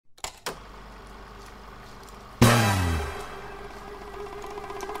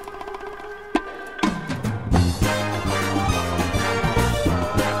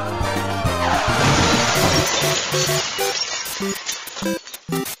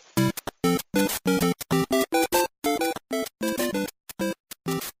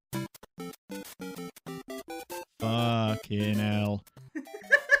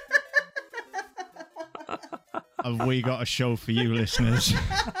we got a show for you, listeners.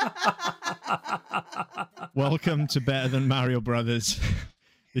 Welcome to Better Than Mario Brothers,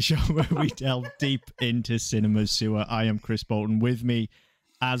 the show where we delve deep into cinema's sewer. I am Chris Bolton. With me,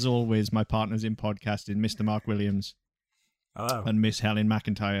 as always, my partners in podcasting, Mr. Mark Williams. Hello. And Miss Helen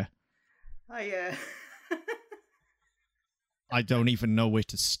McIntyre. Hiya. I don't even know where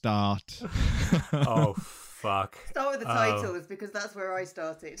to start. Oh, fuck. Start with the titles, because that's where I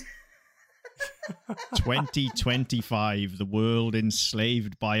started. 2025, the world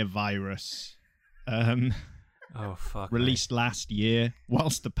enslaved by a virus. Oh, fuck. Released last year,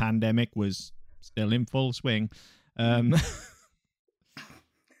 whilst the pandemic was still in full swing.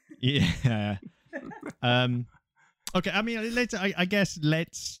 Yeah. Okay, I mean, I guess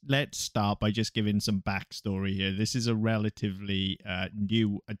let's start by just giving some backstory here. This is a relatively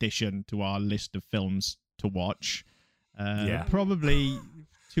new addition to our list of films to watch. Probably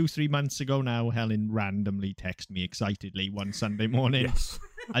 2-3 months ago now, Helen randomly texted me excitedly one Sunday morning. Yes.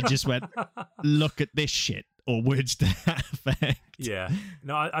 I just went, look at this shit, or words to that effect. Yeah.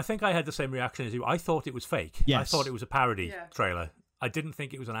 No, I think I had the same reaction as you. I thought it was fake. Yes. I thought it was a parody trailer. I didn't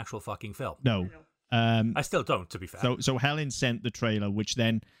think it was an actual fucking film. No. I still don't, to be fair. So Helen sent the trailer, which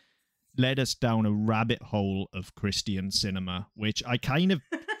then led us down a rabbit hole of Christian cinema, which I kind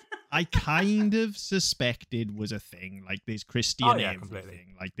of suspected was a thing. Like, there's Christian everything. Completely.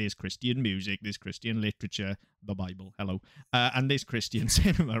 Like, there's Christian music, there's Christian literature, the Bible, hello, and there's Christian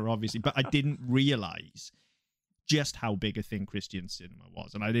cinema, obviously. But I didn't realize just how big a thing Christian cinema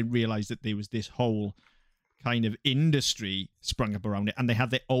was, and I didn't realize that there was this whole kind of industry sprung up around it, and they have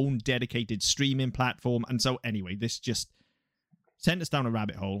their own dedicated streaming platform. And so anyway, this just sent us down a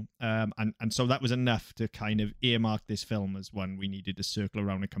rabbit hole, and so that was enough to kind of earmark this film as one we needed to circle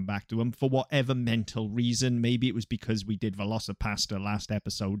around and come back to. And for whatever mental reason, maybe it was because we did Velocipasta last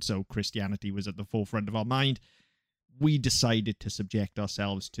episode, so Christianity was at the forefront of our mind, we decided to subject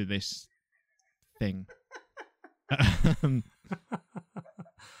ourselves to this thing.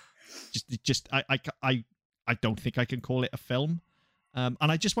 I don't think I can call it a film. And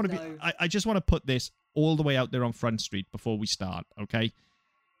I just want to I just want to put this all the way out there on Front Street before we start, okay?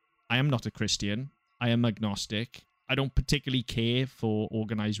 I am not a Christian. I am agnostic. I don't particularly care for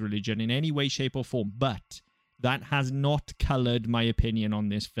organized religion in any way, shape, or form, but that has not colored my opinion on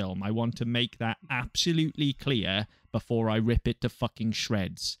this film. I want to make that absolutely clear before I rip it to fucking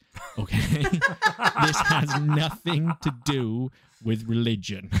shreds, okay? This has nothing to do with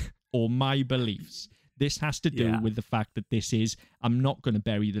religion or my beliefs. This has to do with the fact that this is, I'm not going to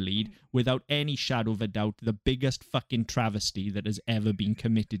bury the lead, without any shadow of a doubt, the biggest fucking travesty that has ever been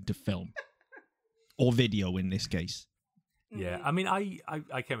committed to film. Or video, in this case. Yeah, I mean, I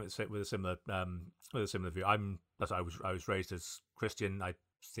came at it with a similar view. I was raised as Christian. I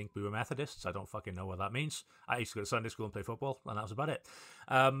think we were Methodists. I don't fucking know what that means. I used to go to Sunday school and play football, and that was about it.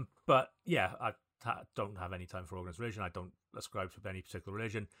 But yeah, I don't have any time for organized religion. I don't ascribe to any particular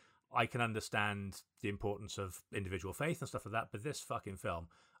religion. I can understand the importance of individual faith and stuff like that, but this fucking film,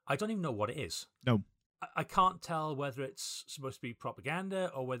 I don't even know what it is. No. I can't tell whether it's supposed to be propaganda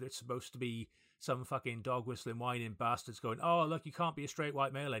or whether it's supposed to be some fucking dog whistling, whining bastards going, oh, look, you can't be a straight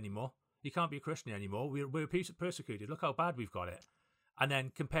white male anymore. You can't be a Christian anymore. We're persecuted. Look how bad we've got it. And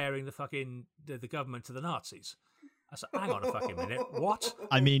then comparing the fucking the government to the Nazis. I said, hang on a fucking minute. What?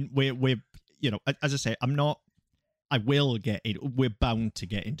 I mean, we're you know, as I say, I will get it. We're bound to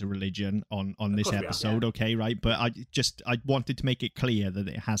get into religion on this episode, okay, right? But I wanted to make it clear that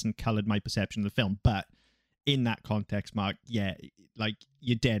it hasn't coloured my perception of the film. But in that context, Mark, yeah, like,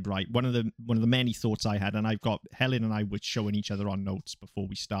 you're dead right. One of the many thoughts I had, and I've got, Helen and I were showing each other on notes before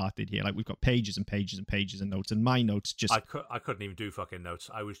we started here. Like, we've got pages and pages and pages of notes, and my notes just... I couldn't even do fucking notes.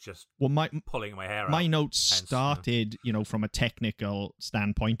 I was just pulling my hair out. My notes started, from a technical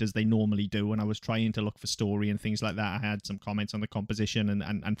standpoint, as they normally do, and I was trying to look for story and things like that. I had some comments on the composition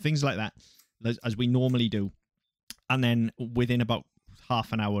and things like that, as we normally do. And then within about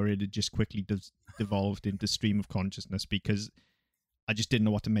half an hour, it had just quickly devolved into stream of consciousness, because I just didn't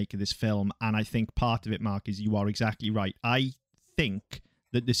know what to make of this film. And I think part of it, Mark, is you are exactly right. I think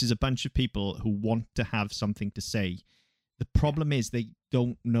that this is a bunch of people who want to have something to say. The problem is they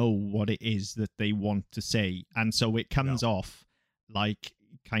don't know what it is that they want to say. And so it comes off like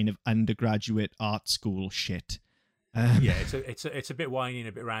kind of undergraduate art school shit. Yeah, it's a bit whiny and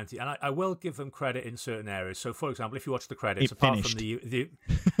a bit ranty, and I will give them credit in certain areas. So, for example, if you watch the credits, apart from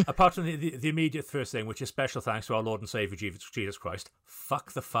the immediate first thing, which is special thanks to our Lord and Savior Jesus Christ,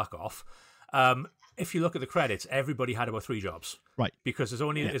 fuck off. If you look at the credits, everybody had about 3 jobs, right? Because there's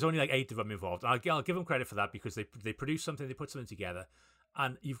only like 8 of them involved. And I'll give them credit for that, because they produce something, they put something together,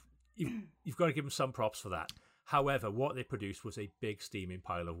 and you've got to give them some props for that. However, what they produced was a big steaming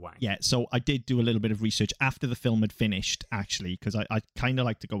pile of wank. Yeah, so I did do a little bit of research after the film had finished, actually, because I kind of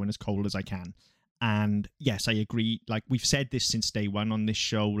like to go in as cold as I can. And yes, I agree. Like, we've said this since day one on this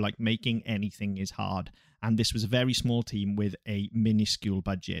show, like, making anything is hard. And this was a very small team with a minuscule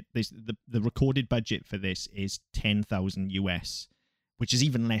budget. The recorded budget for this is 10,000 US, which is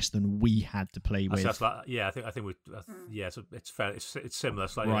even less than we had to play with. I think we. Yeah, so it's fair. It's similar,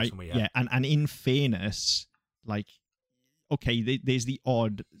 slightly right? less than we had. Yeah, and in fairness, like, okay, there's the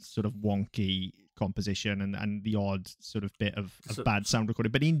odd sort of wonky composition and the odd sort of bit of bad sound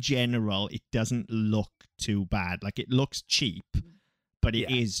recording, but in general, it doesn't look too bad. Like, it looks cheap, but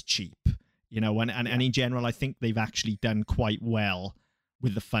it is cheap. You know, and in general, I think they've actually done quite well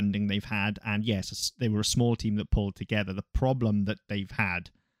with the funding they've had. And yes, they were a small team that pulled together. The problem that they've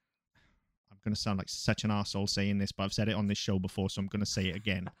had, I'm going to sound like such an arsehole saying this, but I've said it on this show before, so I'm going to say it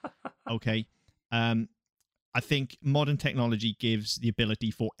again. Okay. I think modern technology gives the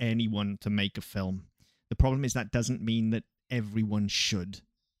ability for anyone to make a film. The problem is that doesn't mean that everyone should,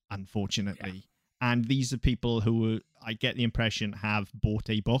 unfortunately. Yeah. And these are people who, I get the impression, have bought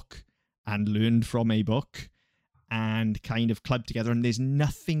a book and learned from a book and kind of clubbed together. And there's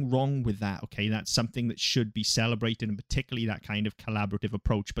nothing wrong with that, okay? That's something that should be celebrated, and particularly that kind of collaborative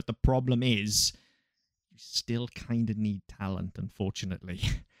approach. But the problem is, you still kind of need talent, unfortunately.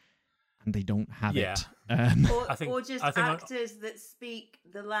 And they don't have it. Or just actors that speak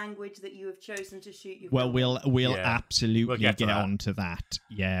the language that you have chosen to shoot your film. We'll absolutely get on onto that.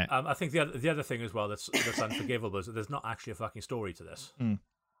 Yeah. I think the other thing as well that's unforgivable is that there's not actually a fucking story to this.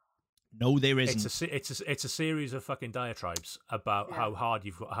 No, there isn't. It's a series of fucking diatribes about how hard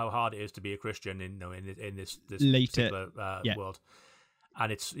it is to be a Christian in this later particular world,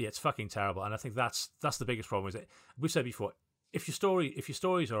 and it's fucking terrible. And I think that's the biggest problem. Is that we said before, if your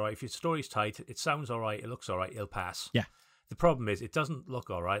story's all right, if your story's tight, it sounds all right, it looks all right, it'll pass. Yeah. The problem is it doesn't look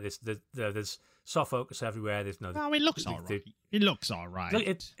all right. There's soft focus everywhere. There's no. No, it looks all right. It looks all right.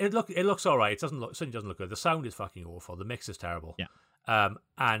 It looks all right. It certainly doesn't look good. The sound is fucking awful. The mix is terrible. Yeah.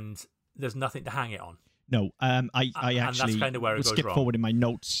 And there's nothing to hang it on. No, I actually that's kind of where it goes skip wrong. forward in my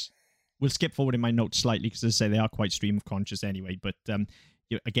notes. We'll skip forward in my notes slightly because, as I say, they are quite stream of conscious anyway. But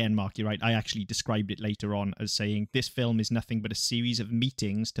again, Mark, you're right. I actually described it later on as saying this film is nothing but a series of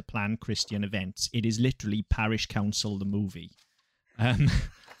meetings to plan Christian events. It is literally Parish Council, the movie.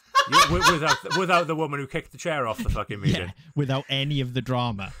 Without the woman who kicked the chair off the fucking meeting. Yeah, without any of the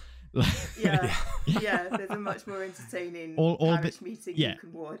drama. There's a much more entertaining parish meeting you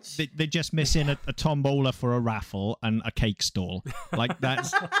can watch. They're just missing a tombola for a raffle and a cake stall. Like,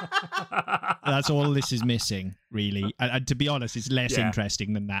 that's all this is missing, really. And to be honest, it's less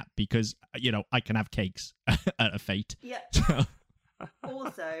interesting than that because, I can have cakes at a fete. Yeah.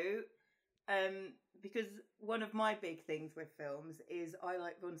 Also, because one of my big things with films is I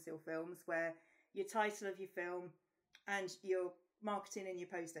like Ronseal films where your title of your film and your marketing in your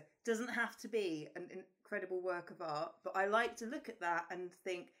poster doesn't have to be an incredible work of art, but I like to look at that and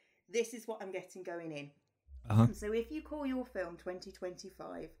think, this is what I'm getting going in. And so if you call your film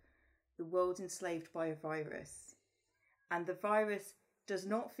 2025 The World Enslaved by a Virus, and the virus does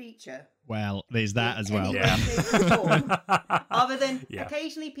not feature, well, there's that as well, other than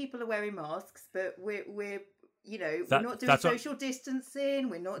occasionally people are wearing masks, but we're not doing social distancing,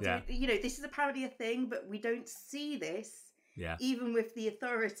 we're not doing, this is apparently a thing, but we don't see this. Yeah. Even with the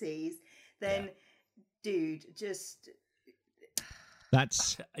authorities, then, dude, just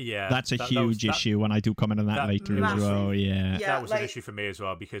that's a huge issue, and I do comment on that later as well. Yeah, that was an issue for me as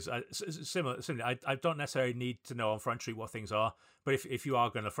well because similarly, I don't necessarily need to know on Front Street what things are, but if you are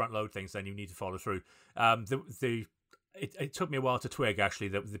going to front load things, then you need to follow through. It took me a while to twig actually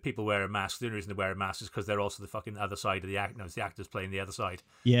that the people wearing masks. The only reason they're wearing masks is because they're also the fucking other side of the act. It's the actors playing the other side.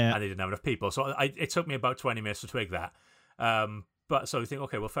 Yeah, and they didn't have enough people, so it took me about 20 minutes to twig that. But so you think,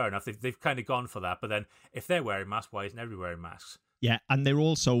 okay, well, fair enough. They've kind of gone for that. But then if they're wearing masks, why isn't everyone wearing masks? Yeah, and they're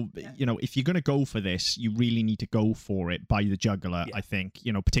also, if you're going to go for this, you really need to go for it by the jugular, I think,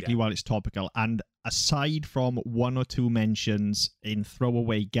 particularly while it's topical. And aside from one or two mentions in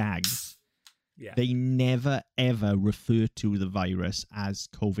throwaway gags, they never, ever refer to the virus as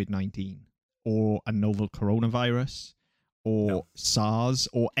COVID-19 or a novel coronavirus or SARS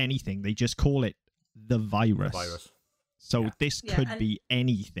or anything. They just call it the virus. So this could be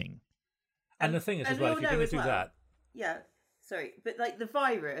anything. And the thing is, as well, if you're going to do that... Yeah, sorry. But, like, the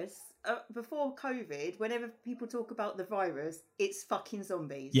virus, before COVID, whenever people talk about the virus, it's fucking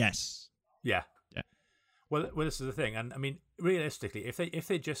zombies. Yes. Yeah. Well, this is the thing. And, I mean, realistically, if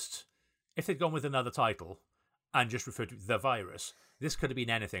they'd gone with another title and just referred to the virus, this could have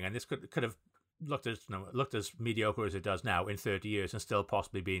been anything. And this could have looked as mediocre as it does now in 30 years and still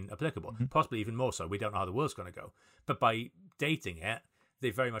possibly being applicable, possibly even more so. We don't know how the world's going to go. But by dating it, they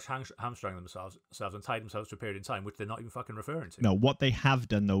very much hamstrung themselves and tied themselves to a period in time which they're not even fucking referring to. No, what they have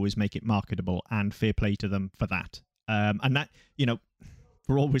done, though, is make it marketable, and fair play to them for that. And that,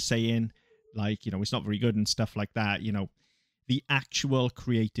 we're always saying, it's not very good and stuff like that, the actual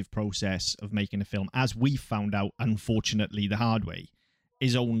creative process of making a film, as we found out, unfortunately, the hard way,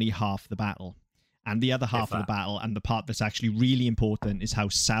 is only half the battle. And the other half of the battle, and the part that's actually really important, is how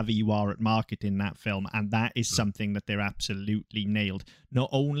savvy you are at marketing that film. And that is something that they're absolutely nailed. Not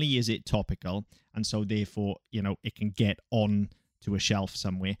only is it topical, and so therefore, it can get on to a shelf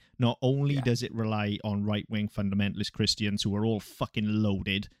somewhere. Not only does it rely on right-wing fundamentalist Christians who are all fucking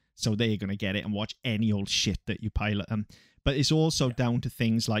loaded, so they're going to get it and watch any old shit that you pilot them. But it's also down to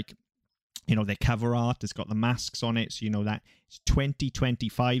things like, their cover art has got the masks on it, so that it's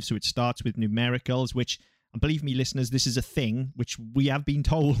 2025, so it starts with numericals, which, and believe me, listeners, this is a thing which we have been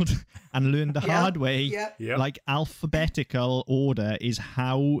told and learned the hard way. Yeah. Like, alphabetical order is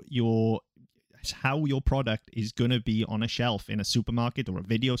how your product is going to be on a shelf in a supermarket or a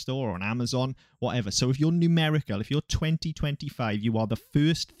video store or on Amazon, whatever. So if you're numerical, if you're 2025, you are the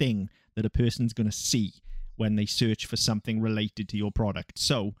first thing that a person's going to see when they search for something related to your product.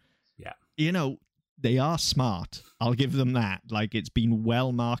 So, they are smart. I'll give them that. Like, it's been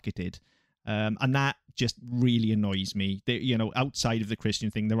well marketed. And that just really annoys me. Outside of the Christian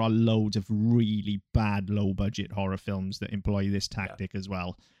thing, there are loads of really bad low-budget horror films that employ this tactic as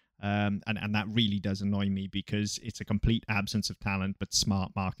well. And that really does annoy me because it's a complete absence of talent, but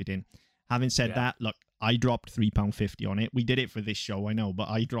smart marketing. Having said that, look, I dropped £3.50 on it. We did it for this show, I know, but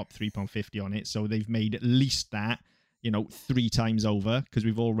I dropped £3.50 on it. So they've made at least that, 3 times over because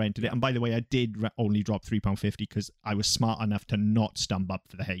we've all rented it. And by the way, I did only drop £3.50 because I was smart enough to not stump up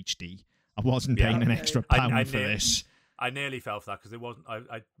for the HD. I wasn't paying an extra pound for this. I nearly fell for that because there wasn't.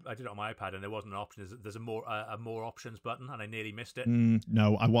 I did it on my iPad and there wasn't an option. There's a more options button and I nearly missed it.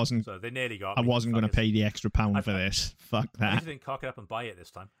 No, I wasn't. So they nearly got. I wasn't going to pay the extra pound for this. Fuck that. I didn't cock it up and buy it this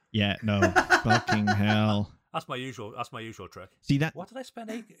time. Yeah, no, fucking hell. That's my usual trick. See that? What did I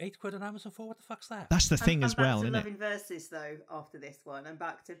spend eight quid on Amazon for? What the fuck's that? That's the thing as well, isn't it? I'm back to loving Versus though. After this one, I'm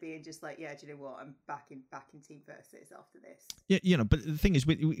back to being just like, yeah, do you know what? I'm back in Team Versus after this. Yeah, but the thing is,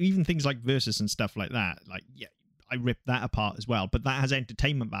 with even things like Versus and stuff like that, I ripped that apart as well. But that has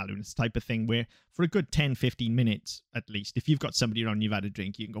entertainment value, and it's the type of thing where, for a good 10, 15 minutes at least, if you've got somebody around, you've had a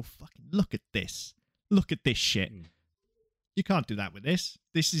drink, you can go, fucking look at this shit. You can't do that with this.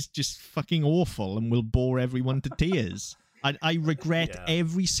 This is just fucking awful and will bore everyone to tears. I regret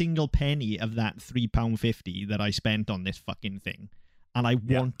every single penny of that £3.50 that I spent on this fucking thing, and I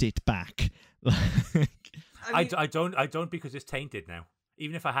want it back. I don't because it's tainted now.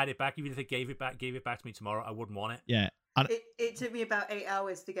 Even if I had it back, even if they gave it back to me tomorrow, I wouldn't want it. Yeah. It took me about 8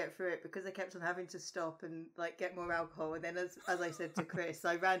 hours to get through it because I kept on having to stop and get more alcohol. And then, as I said to Chris,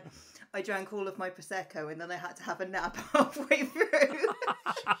 I drank all of my Prosecco, and then I had to have a nap halfway through.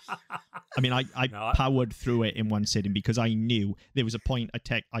 I mean, I powered through it in one sitting because I knew there was a point.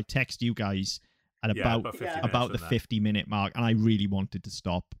 I text you guys at about the 50-minute mark, and I really wanted to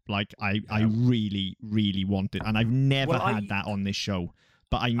stop. I really, really wanted, and I've never had that on this show.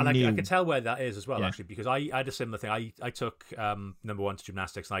 But I can tell where that is as well, actually, because I had a similar thing. I took number one to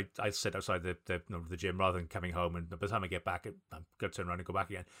gymnastics, and I sit outside the gym rather than coming home. And by the time I get back, I'm going to turn around and go back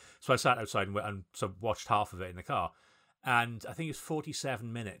again. So I sat outside and so watched half of it in the car. And I think it was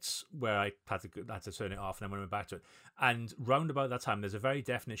 47 minutes where I had to turn it off, and then when I went back to it. And round about that time, there's a very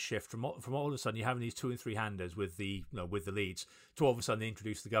definite shift from all of a sudden you're having these 2 and 3 handers with the leads to all of a sudden they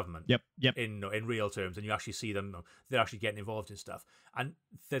introduce the government. Yep. In real terms, and you actually see them. They're actually getting involved in stuff. And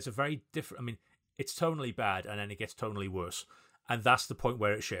there's a very different. I mean, it's tonally bad, and then it gets tonally worse, and that's the point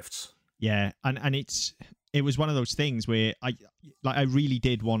where it shifts. Yeah, and it was one of those things where I really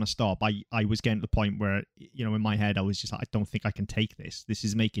did want to stop. I was getting to the point where, in my head, I was just like, I don't think I can take this. This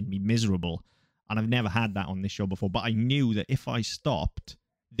is making me miserable. And I've never had that on this show before. But I knew that if I stopped,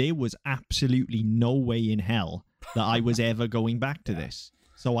 there was absolutely no way in hell that I was ever going back to this.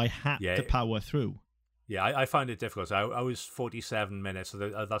 So I had to power through. Yeah, I found it difficult. So I was 47 minutes.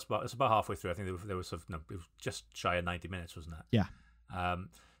 So that's about halfway through. I think there was it was just shy of 90 minutes, wasn't it? Yeah.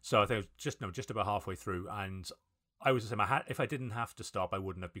 So I think it was just about halfway through, and I was the same. If I didn't have to stop, I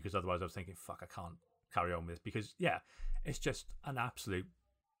wouldn't have, because otherwise I was thinking, fuck, I can't carry on with this, because it's just an absolute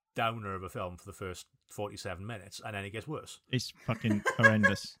downer of a film for the first 47 minutes, and then it gets worse. It's fucking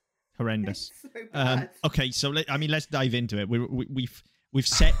horrendous. Horrendous. So bad. Okay, so let's dive into it. We've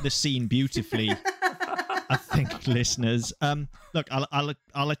set the scene beautifully. I think listeners, look,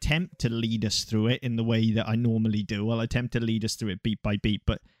 I'll attempt to lead us through it in the way that I normally do. I'll attempt to lead us through it beat by beat,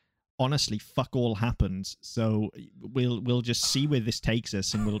 but honestly, fuck all happens. So we'll just see where this takes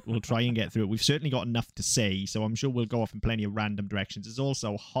us, and we'll try and get through it. We've certainly got enough to say, so I'm sure we'll go off in plenty of random directions. It's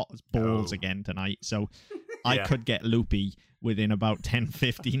also hot as balls again tonight, so I could get loopy within about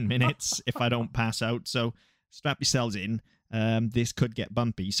 10-15 minutes if I don't pass out. So strap yourselves in. This could get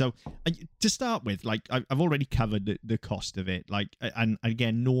bumpy. So to start with, like I've already covered the cost of it. Like, and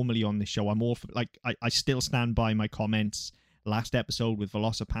again, normally on this show, I'm all for, like I still stand by my comments. Last episode with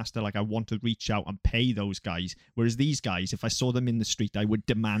Velocipasta, like I want to reach out and pay those guys. Whereas these guys, if I saw them in the street, I would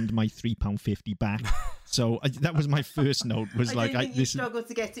demand my £3.50 back. So that was my first note. Was I like, think you struggled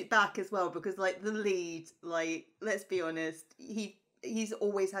to get it back as well, because like the lead, like let's be honest, he's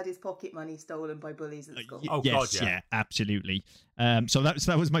always had his pocket money stolen by bullies at school. Oh yes, God, yeah, absolutely. So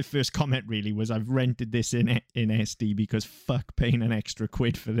that was my first comment. Really, was I've rented this in SD because fuck paying an extra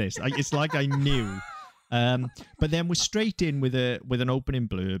quid for this. It's like I knew. But then we're straight in with an opening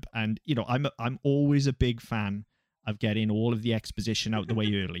blurb, and you know I'm always a big fan of getting all of the exposition out the way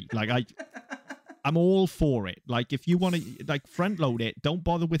early. Like I'm all for it. Like if you want to like front load it, don't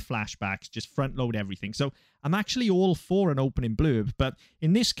bother with flashbacks, just front load everything. So I'm actually all for an opening blurb, but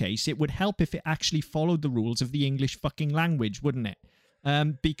in this case it would help if it actually followed the rules of the English fucking language, wouldn't it?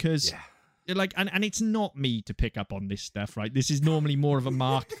 Because like, and it's not me to pick up on this stuff, right? This is normally more of a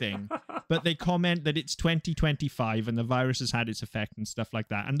Mark thing, but they comment that it's 2025 and the virus has had its effect and stuff like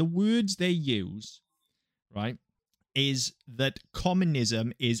that. And the words they use, right, is that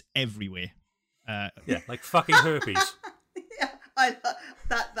communism is everywhere. Like fucking herpes. I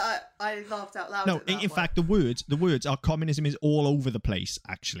laughed out loud. No, in fact, the words are communism is all over the place.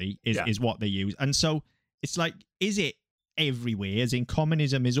 Actually, is what they use, and so it's like, is it everywhere? As in,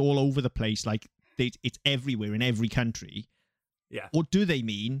 communism is all over the place, like it's everywhere in every country. Yeah. Or do they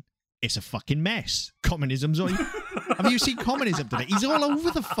mean it's a fucking mess? Communism's all. Have you seen communism today? He's all over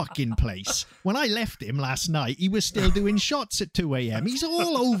the fucking place. When I left him last night, he was still doing shots at 2 a.m. He's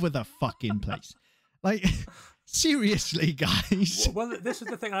all over the fucking place. Like, seriously, guys. Well, this is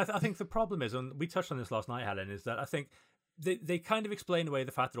the thing. I think the problem is, and we touched on this last night, Helen, is that I think they kind of explain away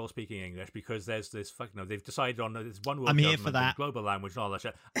the fact they're all speaking English because there's this they've decided on this one world I'm here for government, that. Global language and all that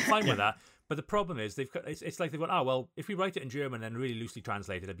shit. I'm fine with that. But the problem is it's like they've gone, oh well, if we write it in German and really loosely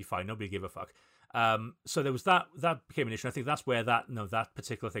translate it, it'd be fine. Nobody give a fuck. So there was that became an issue. I think that's where that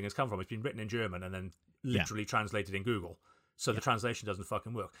particular thing has come from. It's been written in German and then literally translated in Google. So the translation doesn't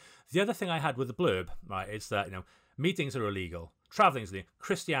fucking work. The other thing I had with the blurb, right, is that, meetings are illegal, traveling is illegal,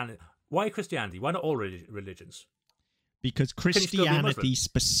 Christianity. Why Christianity? Why not all religions? Because Christianity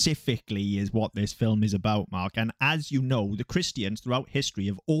specifically is what this film is about, Mark. And as you know, the Christians throughout history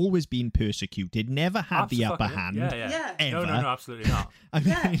have always been persecuted, never had the upper hand. Yeah. Ever. No, absolutely not. I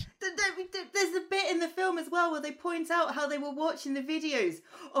mean, there's a bit in the film as well where they point out how they were watching the videos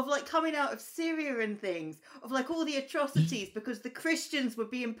of like coming out of Syria and things, of like all the atrocities because the Christians were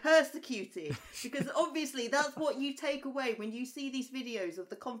being persecuted. Because obviously that's what you take away when you see these videos of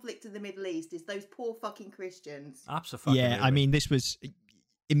the conflict in the Middle East, is those poor fucking Christians. Absolutely. Yeah, I mean, this was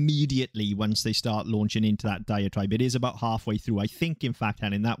immediately once they start launching into that diatribe. It is about halfway through. I think, in fact,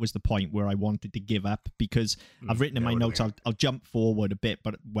 Helen, that was the point where I wanted to give up, because I've written in my notes, I'll jump forward a bit,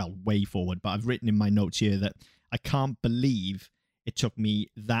 but well, way forward, but I've written in my notes here that I can't believe it took me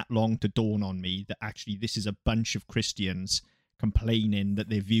that long to dawn on me that actually this is a bunch of Christians complaining that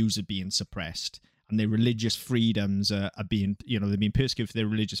their views are being suppressed and their religious freedoms are being, they're being persecuted for their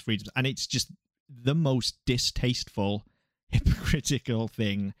religious freedoms. And it's just the most distasteful, hypocritical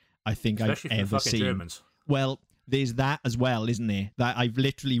thing I think especially I've ever seen. Germans. Well, there's that as well, isn't there? That I've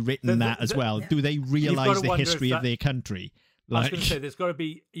literally written that as well. Do they realise the history of their country? I was going to say, there's got to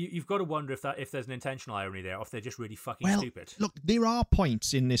be. You've got to wonder if there's an intentional irony there, or if they're just really fucking stupid. Look, there are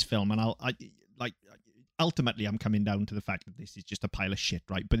points in this film, and ultimately, I'm coming down to the fact that this is just a pile of shit,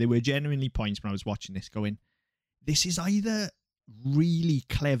 right? But there were genuinely points when I was watching this, going, "This is either really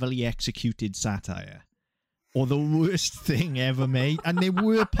cleverly executed satire, or the worst thing ever made." And there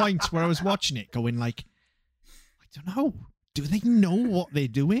were points where I was watching it, going like, "I don't know. Do they know what they're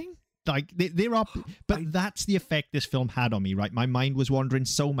doing?" Like there are, but that's the effect this film had on me, right? My mind was wandering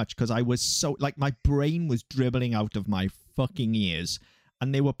so much because I was so, like, my brain was dribbling out of my fucking ears.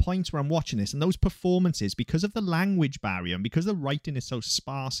 And there were points where I'm watching this, and those performances, because of the language barrier and because the writing is so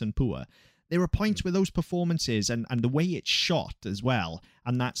sparse and poor, there were points where those performances and the way it's shot as well,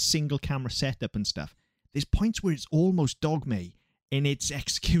 and that single camera setup and stuff, there's points where it's almost dogme in its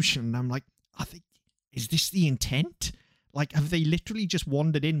execution. And I'm like, is this the intent? Like, have they literally just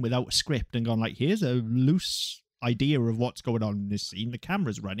wandered in without a script and gone like, here's a loose idea of what's going on in this scene, the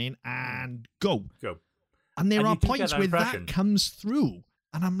camera's running, and go. And there are points where that comes through.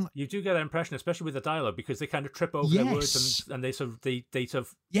 And I'm like, you do get that impression, especially with the dialogue, because they kind of trip over their words and they sort of reiterate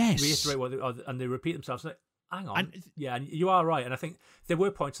and they repeat themselves. Like, hang on, and you are right. And I think there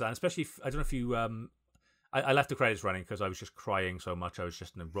were points to that, especially I don't know if you. I left the credits running because I was just crying so much. I was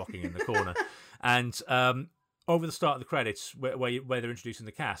just rocking in the corner, and over the start of the credits, where they're introducing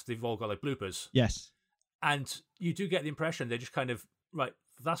the cast, they've all got like bloopers. Yes, and you do get the impression they're just kind of right.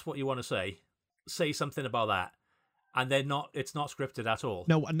 If that's what you want to say something about that. And they're not. It's not scripted at all.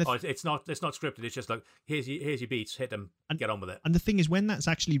 No, and it's not scripted. It's just like here's your beats, hit them, and get on with it. And the thing is, when that's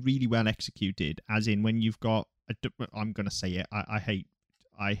actually really well executed, as in when you've got, I'm going to say it.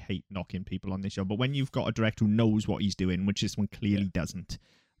 I hate knocking people on this show, but when you've got a director who knows what he's doing, which this one clearly doesn't.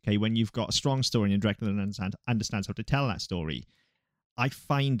 Okay, when you've got a strong story and a director that understands how to tell that story, I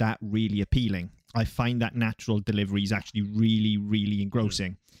find that really appealing. I find that natural delivery is actually really, really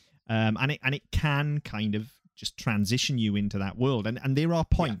engrossing, and it can kind of just transition you into that world, and there are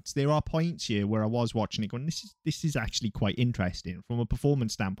points here where I was watching it going, this is actually quite interesting from a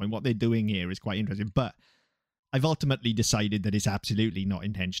performance standpoint. What they're doing here is quite interesting, but I've ultimately decided that it's absolutely not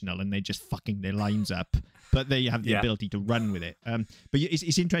intentional and they're just fucking their lines up, but they have the ability to run with it. But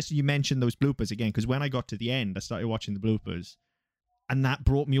it's interesting you mentioned those bloopers again, because when I got to the end, I started watching the bloopers, and that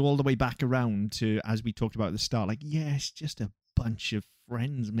brought me all the way back around to, as we talked about at the start, like, it's just a bunch of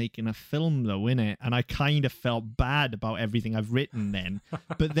friends making a film though, innit? And I kind of felt bad about everything I've written then.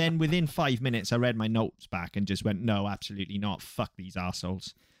 But then within 5 minutes, I read my notes back and just went, no, absolutely not. Fuck these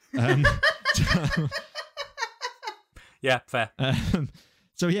arseholes. Yeah, fair.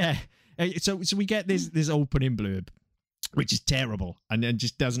 So we get this opening blurb, which is terrible and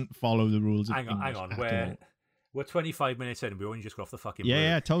just doesn't follow the rules of English. Hang on. We're 25 minutes in and we only just got off the fucking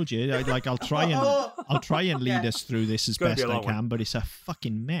blurb. I told you. I'll try and lead us through this as best I can, but it's a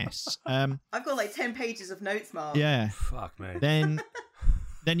fucking mess. I've got like 10 pages of notes, Mark. Yeah. Fuck me. Then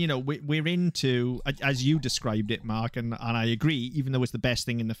we're into, as you described it, Mark, and I agree, even though it's the best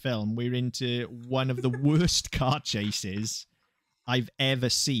thing in the film, we're into one of the worst car chases I've ever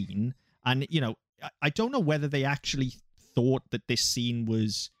seen. And, I don't know whether they actually thought that this scene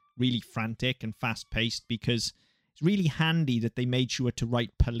was really frantic and fast-paced, because it's really handy that they made sure to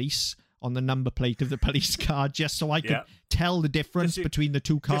write police on the number plate of the police car just so I could tell the difference between the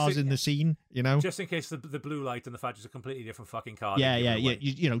two cars in the scene, Just in case the blue light and the fact it's a completely different fucking car. Yeah.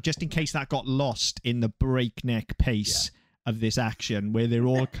 Just in case that got lost in the breakneck pace of this action where they're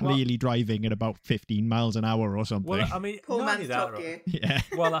all clearly driving at about 15 miles an hour or something. Well, I mean, poor man's Top Gear. Yeah.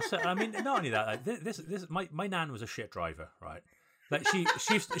 Well, that's it. I mean, not only that, like, my nan was a shit driver, right? Like she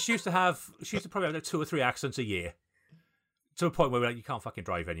used to probably have like 2 or 3 accidents a year, to a point where you can't fucking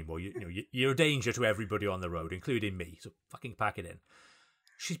drive anymore. You're a danger to everybody on the road, including me. So fucking pack it in.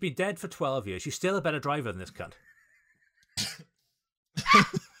 She's been dead for 12 years. She's still a better driver than this cunt.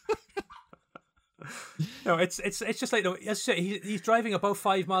 No, it's just like, he's driving about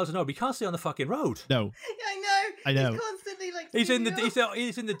 5 miles an hour, but he can't stay on the fucking road. No. I know. He's constantly like he's in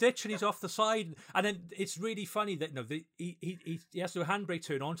the ditch and he's off the side, and then it's really funny that he has to do a handbrake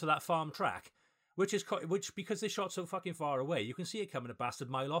turn onto that farm track, which because they shot so fucking far away, you can see it coming a bastard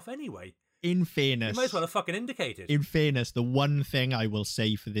mile off anyway. In fairness, you might as well have fucking indicated. In fairness, the one thing I will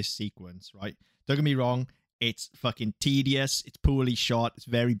say for this sequence, right? Don't get me wrong, it's fucking tedious, it's poorly shot, it's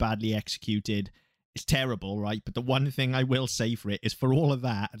very badly executed. It's terrible, right? But the one thing I will say for it is, for all of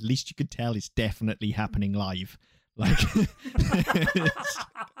that, at least you could tell it's definitely happening live. Like,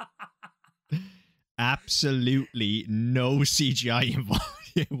 absolutely no CGI involved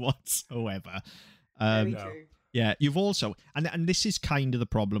whatsoever. Very true. Yeah, you've also, and this is kind of the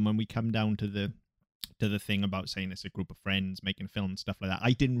problem when we come down to the thing about saying it's a group of friends making a film and stuff like that.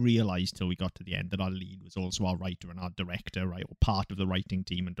 I didn't realize till we got to the end that our lead was also our writer and our director, right? Or part of the writing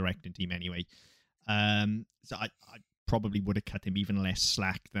team and directing team anyway. So I probably would have cut him even less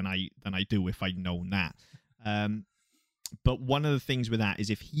slack than I do if I'd known that. But one of the things with that is,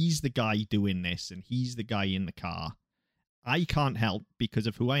 if he's the guy doing this and he's the guy in the car, I can't help, because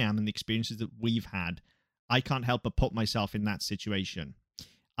of who I am and the experiences that we've had, I can't help but put myself in that situation.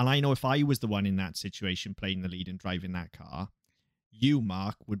 And I know if I was the one in that situation playing the lead and driving that car, you,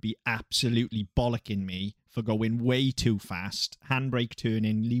 Mark, would be absolutely bollocking me for going way too fast, handbrake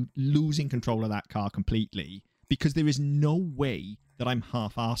turning, losing control of that car completely, because there is no way that I'm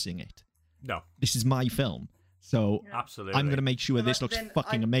half-arsing it. No. This is my film. So absolutely, I'm going to make sure this looks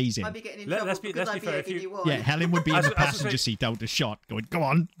fucking amazing. I'd be getting in trouble let's be fair. Yeah, Helen would be in the passenger seat out of shot, going, "Go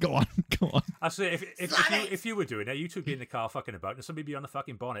on, go on, go on." I say, if you were doing it, you two be in the car fucking about, and somebody be on the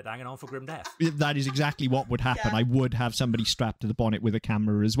fucking bonnet hanging on for grim death. That is exactly what would happen. Yeah. I would have somebody strapped to the bonnet with a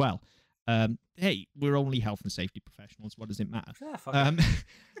camera as well. Hey, we're only health and safety professionals. What does it matter? Yeah, fuck it.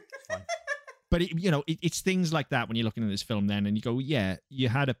 It's fine. But it's things like that when you're looking at this film, then, and you go, yeah, you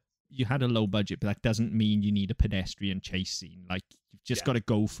had a low budget, but that doesn't mean you need a pedestrian chase scene. Like, you've just got to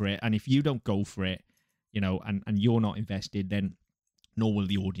go for it. And if you don't go for it, and you're not invested, then nor will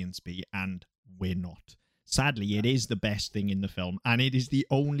the audience be, and we're not. Sadly, it is the best thing in the film, and it is the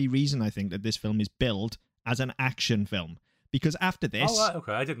only reason I think that this film is billed as an action film. Because after this... Oh, right,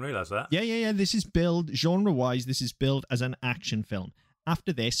 okay, I didn't realise that. Yeah, this is billed, genre-wise, this is billed as an action film.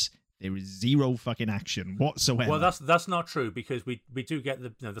 After this, there is zero fucking action whatsoever. Well, that's not true, because we do get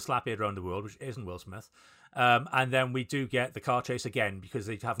the slaphead around the world, which isn't Will Smith, and then we do get the car chase again, because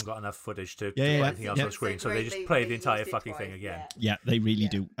they haven't got enough footage to put anything else on the screen, so they just play the entire fucking thing again. Yeah, they really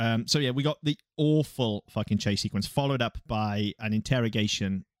do. So yeah, we got the awful fucking chase sequence, followed up by an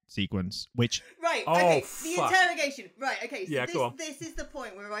interrogation sequence, which... Right, okay, the interrogation. Right, okay, so this is the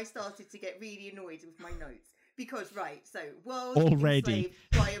point where I started to get really annoyed with my notes. Because, right, so world enslaved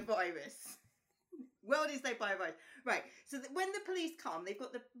by a virus. World enslaved by a virus. Right, so when the police come, they've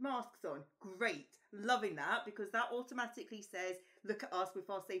got the masks on. Great, loving that, because that automatically says, look at us with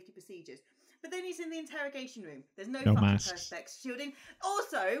our safety procedures. But then he's in the interrogation room. There's no fucking perspex shielding.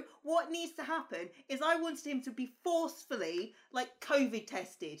 Also, what needs to happen is I wanted him to be forcefully, COVID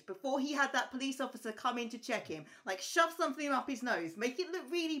tested before he had that police officer come in to check him. Shove something up his nose. Make it look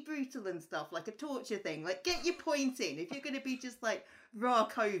really brutal and stuff, like a torture thing. Get your point in. If you're going to be just raw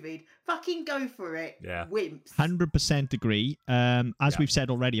COVID, fucking go for it. Yeah. Wimps. 100% agree. As we've said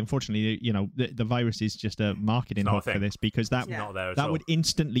already, unfortunately, the virus is just a marketing hook for this, because that would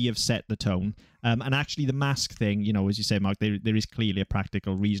instantly have set the tone. And actually, the mask thing, as you say, Mark, there is clearly a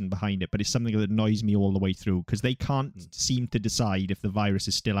practical reason behind it, but it's something that annoys me all the way through, because they can't seem to decide if the virus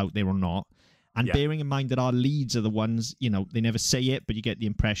is still out there or not. And bearing in mind that our leads are the ones, they never say it, but you get the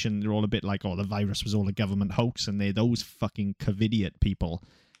impression they're all a bit like, oh, the virus was all a government hoax, and they're those fucking COVIDiot people.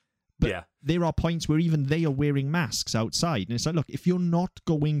 But there are points where even they are wearing masks outside. And it's like, look, if you're not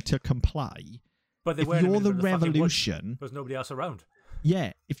going to comply, but if you're the revolution... There's nobody else around.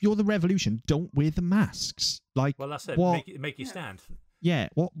 Yeah, if you're the revolution, don't wear the masks. Well, that's it. Make you stand. Yeah,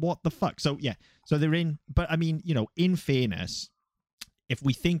 what the fuck? So, so they're in... But, I mean, in fairness... If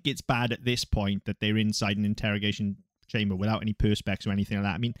we think it's bad at this point that they're inside an interrogation chamber without any perspex or anything like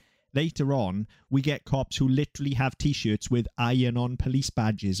that, I mean, later on, we get cops who literally have T-shirts with iron-on police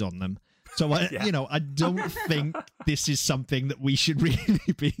badges on them. So, I don't think this is something that we should really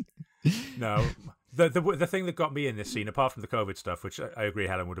be... No. The thing that got me in this scene, apart from the COVID stuff, which I agree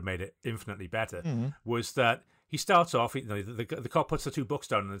Helen would have made it infinitely better, was that he starts off, the cop puts the two books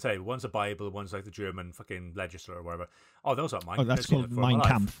down on the table. One's a Bible, one's like the German fucking legislature or whatever. Oh, those aren't mine. Oh, that's called Mein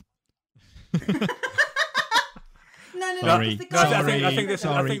Kampf. No. Sorry. I think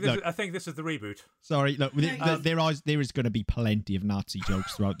this is the reboot. Sorry, look, there is going to be plenty of Nazi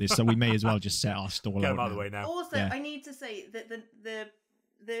jokes throughout this, so we may as well just set our stall Get them out of the way now. Also, I need to say that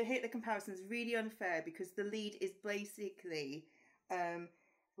the comparison is really unfair, because the lead is basically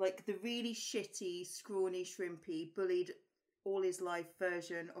the really shitty, scrawny, shrimpy, bullied all his life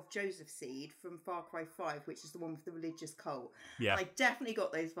version of Joseph Seed from Far Cry 5, which is the one with the religious cult. Yeah. And I definitely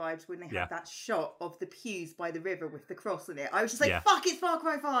got those vibes when they had that shot of the pews by the river with the cross in it. I was just like, fuck, it's Far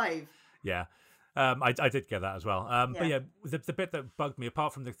Cry 5! Yeah. I did get that as well. But yeah, the bit that bugged me,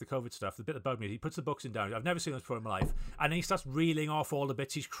 apart from the COVID stuff, the bit that bugged me, he puts the books in down. I've never seen this before in my life. And then he starts reeling off all the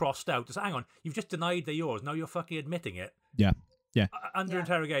bits he's crossed out. Just hang on, you've just denied they're yours. Now you're fucking admitting it. Yeah. Under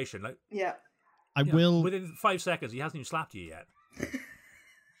interrogation. I will... Within 5 seconds, he hasn't even slapped you yet.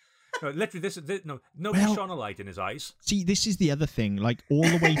 No, literally, nobody shone a light in his eyes. See, this is the other thing. All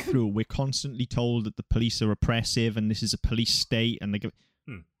the way through, we're constantly told that the police are oppressive and this is a police state, and they go...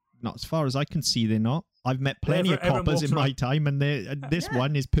 Not as far as I can see, they're not. I've met plenty of coppers in my time, and this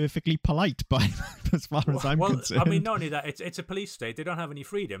one is perfectly polite, but as far as I'm concerned. I mean, not only that, it's a police state. They don't have any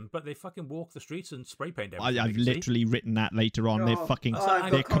freedom, but they fucking walk the streets and spray paint everything. I've literally written that later on. They're fucking...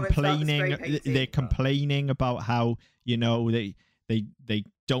 they're complaining. They're complaining about how, they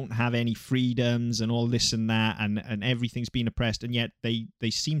don't have any freedoms and all this and that, and everything's been oppressed, and yet they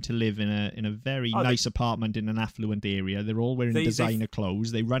seem to live in a very nice apartment in an affluent area. They're all wearing designer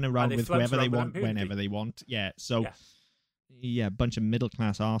clothes. They run around with whoever they want, whenever they want. Yeah, so Yeah, a bunch of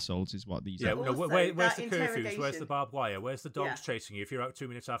middle-class arseholes is what these Yeah, are. no, Also, where's that the curfews? Where's the interrogation- barbed wire? Where's the dogs Yeah. chasing you if you're out 2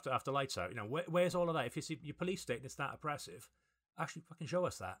 minutes after lights out? You know, where's all of that? If you see your police state and it's that oppressive, actually fucking show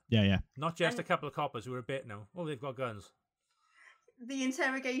us that. Yeah. Not just And- a couple of coppers who are a bit, no, oh, they've got guns. The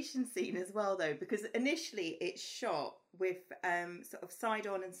interrogation scene as well, though, because initially it's shot with sort of side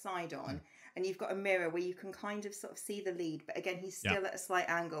on and side on, and you've got a mirror where you can kind of sort of see the lead, but again, he's still at a slight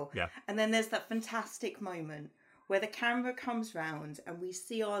angle. Yeah. And then there's that fantastic moment where the camera comes round and we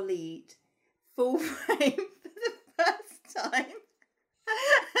see our lead full frame for the first time.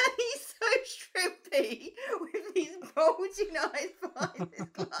 And he's so shrimpy with these bulging eyes behind his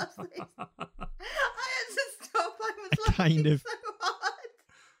glasses. I had to stop. I was laughing so hard.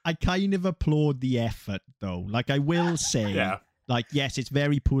 I kind of applaud the effort, though. Like, I will say, Yeah. like, yes, it's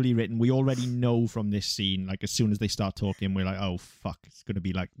very poorly written. We already know from this scene, like, as soon as they start talking, we're like, oh, fuck, it's going to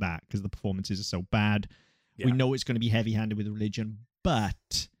be like that because the performances are so bad. Yeah. We know it's going to be heavy-handed with religion,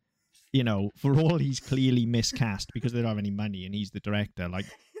 but, you know, for all he's clearly miscast because they don't have any money and he's the director, like,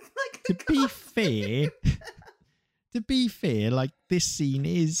 to be fair, like, this scene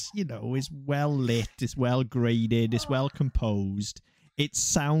is, you know, is well lit, it's well graded, it's well composed. It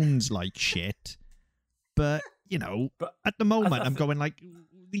sounds like shit, but, you know, at the moment, I'm going like,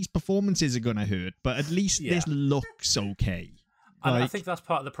 these performances are going to hurt, but at least this looks okay. And I Like- think that's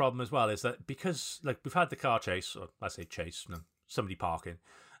part of the problem as well, is that because, like, we've had the car chase, or I say chase, no, somebody parking.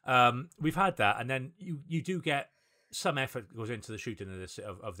 We've had that, and then you do get some effort goes into the shooting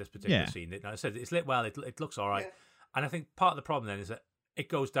of this particular scene. Like I said, it's lit well, it looks all right. Yeah. And I think part of the problem then is that it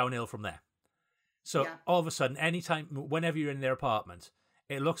goes downhill from there. So Yeah. all of a sudden, whenever you're in their apartment,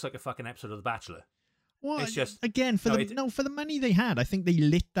 it looks like a fucking episode of The Bachelor. Well, It's just- again for no, for the money they had, I think they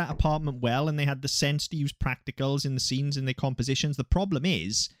lit that apartment well, and they had the sense to use practicals in the scenes and their compositions. The problem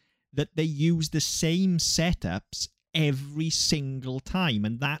is that they use the same setups every single time,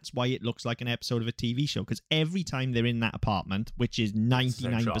 and that's why it looks like an episode of a TV show. Because every time they're in that apartment, which is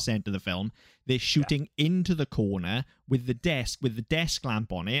 99% of the film, they're shooting into the corner with the desk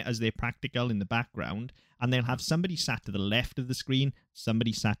lamp on it as their practical in the background. And they'll have somebody sat to the left of the screen,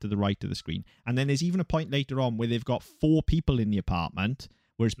 somebody sat to the right of the screen. And then there's even a point later on where they've got 4 people in the apartment,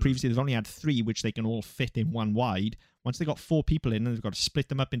 whereas previously they've only had 3, which they can all fit in one wide. Once they've got 4 people in and they've got to split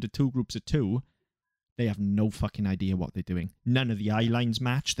them up into 2 groups of 2, they have no fucking idea what they're doing. None of the eye lines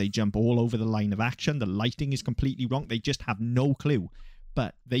match. They jump all over the line of action. The lighting is completely wrong. They just have no clue.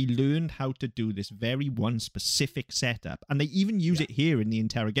 But they learned how to do this very one specific setup. And they even use it here in the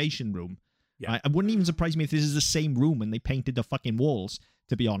interrogation room. Yeah. Right? It wouldn't even surprise me if this is the same room and they painted the fucking walls,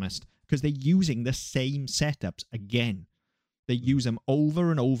 to be honest. Because they're using the same setups again. They use them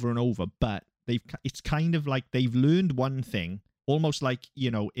over and over and over. But it's kind of like they've learned one thing. Almost like, you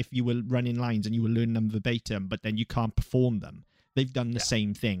know, if you were running lines and you were learning them verbatim, but then you can't perform them. They've done the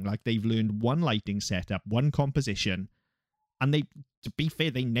same thing. Like, they've learned one lighting setup, one composition, and to be fair,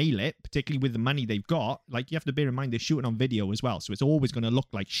 they nail it, particularly with the money they've got. Like, you have to bear in mind they're shooting on video as well, so it's always going to look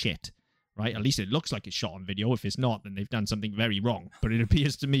like shit, right? At least it looks like it's shot on video. If it's not, then they've done something very wrong. But it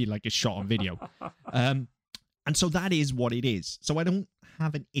appears to me like it's shot on video. And so that is what it is. So I don't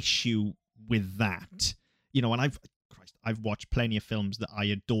have an issue with that. You know, and I've watched plenty of films that I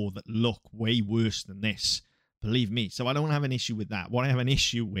adore that look way worse than this. Believe me. So I don't have an issue with that. What I have an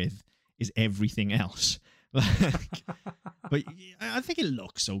issue with is everything else. But I think it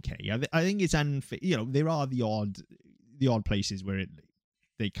looks okay. I think it's unfair. You know, there are the odd places where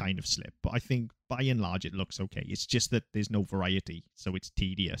they kind of slip. But I think by and large it looks okay. It's just that there's no variety, so it's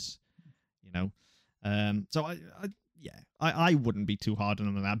tedious. You know, so I wouldn't be too hard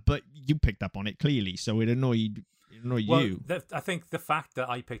on that. But you picked up on it clearly, so it annoyed you. I think the fact that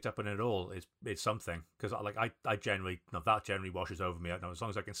I picked up on it all is something, because I generally, that generally washes over me. As long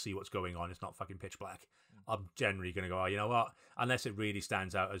as I can see what's going on, it's not fucking pitch black. I'm generally going to go, oh, you know what? Unless it really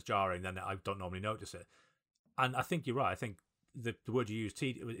stands out as jarring, then I don't normally notice it. And I think you're right. I think the word you use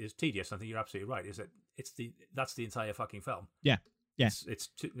is tedious. I think you're absolutely right. Is that that's the entire fucking film. Yeah. It's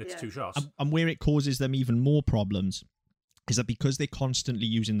 2 shots. And where it causes them even more problems is that because they're constantly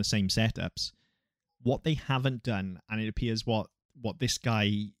using the same setups, what they haven't done, and it appears what this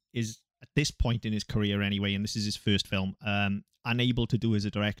guy is at this point in his career anyway, and this is his first film, unable to do as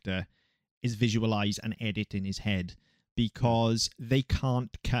a director, is visualize and edit in his head, because they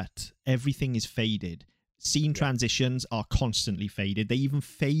can't cut. Everything is faded. Scene transitions are constantly faded. They even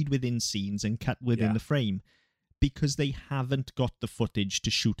fade within scenes and cut within the frame, because they haven't got the footage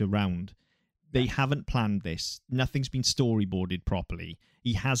to shoot around. They haven't planned this. Nothing's been storyboarded properly.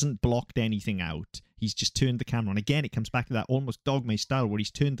 He hasn't blocked anything out. He's just turned the camera on. Again, it comes back to that almost Dogma style where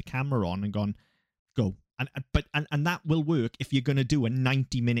he's turned the camera on and gone, go. And that will work if you're going to do a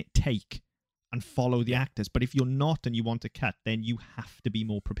 90-minute take and follow the actors. But if you're not and you want to cut, then you have to be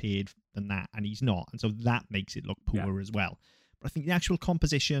more prepared than that. And he's not. And so that makes it look poor as well. But I think the actual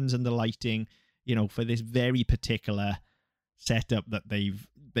compositions and the lighting, you know, for this very particular setup that they've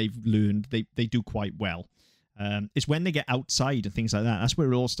learned, they do quite well. It's when they get outside and things like that, that's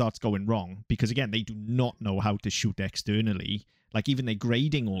where it all starts going wrong. Because again, they do not know how to shoot externally. Like even their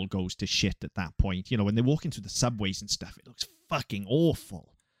grading all goes to shit at that point. You know, when they're walking through the subways and stuff, it looks fucking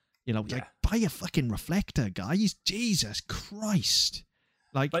awful. You know, like buy a fucking reflector, guys. Jesus Christ!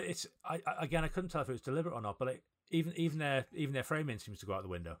 Like, but it's I couldn't tell if it was deliberate or not. But even their framing seems to go out the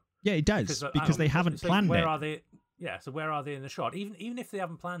window. Yeah, it does because they haven't planned where it. Are they? Yeah, so where are they in the shot? Even if they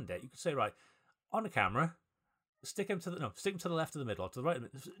haven't planned it, you could say right on the camera, stick them to the left of the middle or to the right.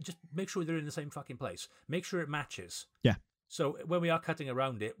 Just make sure they're in the same fucking place. Make sure it matches. Yeah. So when we are cutting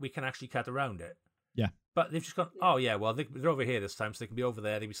around it, we can actually cut around it. Yeah. But they've just gone, oh yeah, well they're over here this time, so they can be over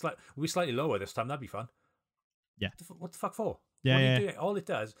there. They'll be slightly lower this time. That'd be fun. Yeah. What the fuck for? Yeah. What are you doing?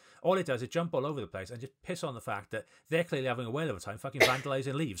 All it does is jump all over the place and just piss on the fact that they're clearly having a whale of a time fucking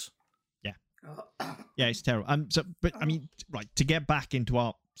vandalizing leaves. Yeah. Yeah, it's terrible. But I mean, right, to get back into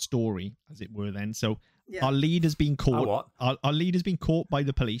our story, as it were, then. So our lead has been caught. Our lead has been caught by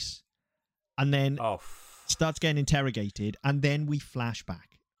the police, and then starts getting interrogated, and then we flash back.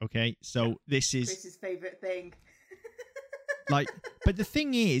 Okay, so this is Chris's favourite thing. like, but the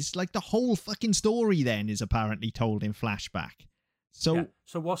thing is, like, the whole fucking story then is apparently told in flashback. So,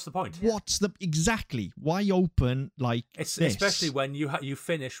 so what's the point? Exactly? Why open like it's this? Especially when you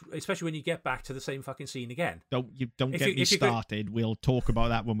finish, especially when you get back to the same fucking scene again. Don't get me started. We'll talk about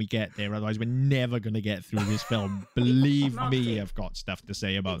that when we get there. Otherwise, we're never going to get through this film. Believe me, I've got stuff to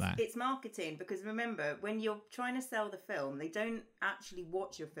say about that. It's marketing because remember, when you're trying to sell the film, they don't actually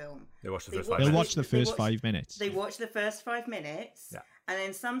watch your film. They watch the first 5 minutes. They'll watch the first 5 minutes. They watch the first 5 minutes. Yeah. And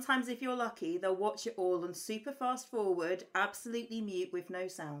then sometimes, if you're lucky, they'll watch it all on super fast forward, absolutely mute with no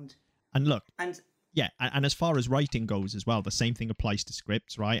sound. And look, and as far as writing goes as well, the same thing applies to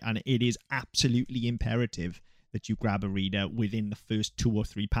scripts, right? And it is absolutely imperative that you grab a reader within the first 2 or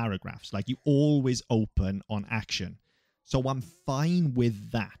 3 paragraphs. Like, you always open on action. So I'm fine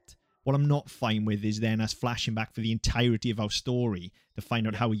with that. What I'm not fine with is then us flashing back for the entirety of our story to find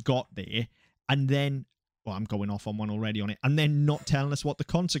out how he got there, and then... Well, I'm going off on one already on it. And then not telling us what the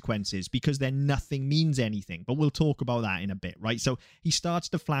consequence is, because then nothing means anything. But we'll talk about that in a bit, right? So he starts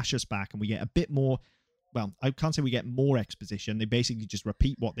to flash us back and we get a bit more... Well, I can't say we get more exposition. They basically just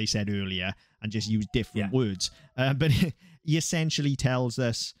repeat what they said earlier and just use different words. But he essentially tells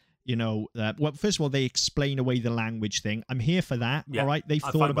us, you know... well, first of all, they explain away the language thing. I'm here for that, all right? They've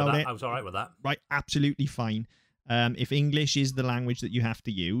thought about it. I was all right with that. Right, absolutely fine. If English is the language that you have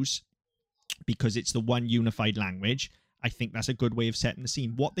to use... because it's the one unified language, I think that's a good way of setting the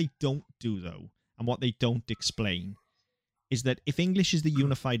scene. What they don't do, though, and what they don't explain, is that if English is the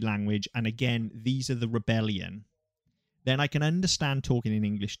unified language, and again, these are the rebellion, then I can understand talking in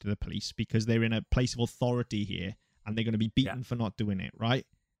English to the police because they're in a place of authority here, and they're going to be beaten for not doing it, right?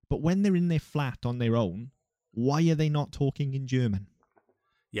 But when they're in their flat on their own, why are they not talking in German?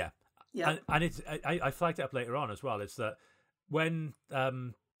 Yeah. And it's I flagged it up later on as well. It's that when...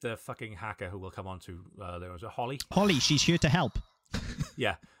 the fucking hacker who will come on to there was a Holly. Holly, she's here to help.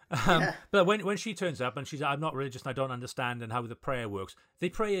 Yeah. But when she turns up and she's like, I'm not religious and I don't understand and how the prayer works, they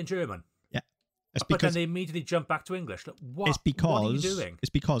pray in German. Yeah. But then they immediately jump back to English. Like, what are you doing?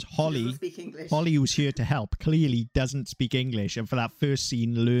 It's because Holly, who's here to help, clearly doesn't speak English, and for that first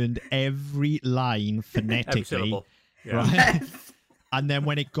scene learned every line phonetically. Every syllable. Yeah. Right? And then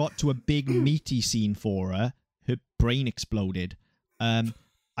when it got to a big meaty scene for her brain exploded.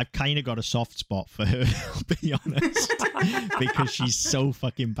 I've kind of got a soft spot for her, I'll be honest, because she's so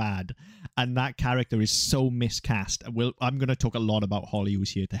fucking bad. And that character is so miscast. I'm going to talk a lot about Holly, who's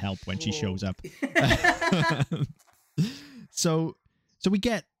here to help when she shows up. So we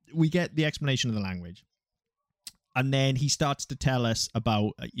get the explanation of the language. And then he starts to tell us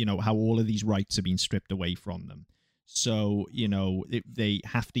about, how all of these rights have been stripped away from them. So, they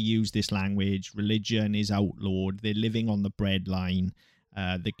have to use this language. Religion is outlawed. They're living on the breadline.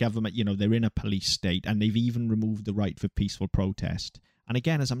 The government, they're in a police state, and they've even removed the right for peaceful protest. And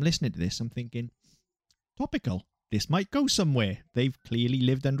again, as I'm listening to this, I'm thinking, topical. This might go somewhere. They've clearly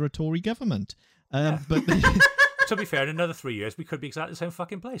lived under a Tory government. But to be fair, in another 3 years, we could be exactly the same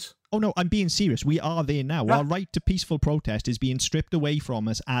fucking place. Oh, no, I'm being serious. We are there now. Yeah. Our right to peaceful protest is being stripped away from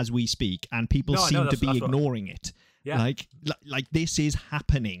us as we speak, and people seem to be ignoring it. Yeah. Like this is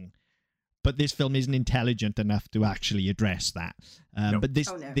happening. But this film isn't intelligent enough to actually address that. But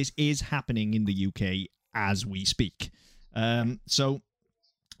this is happening in the UK as we speak. So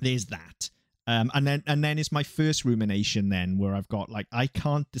there's that. And then it's my first rumination then where I've got like, I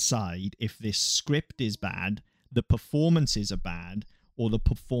can't decide if this script is bad, the performances are bad, or the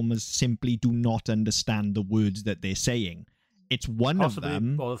performers simply do not understand the words that they're saying. It's possibly of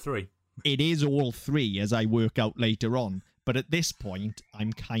them. All three. It is all three, as I work out later on. But at this point,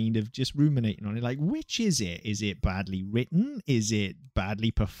 I'm kind of just ruminating on it. Like, which is it? Is it badly written? Is it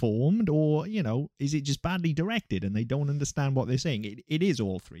badly performed? Or, is it just badly directed and they don't understand what they're saying? It is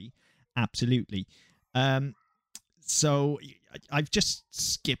all three. Absolutely. So I've just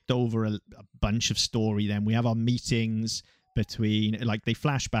skipped over a bunch of story then. We have our meetings between, like, they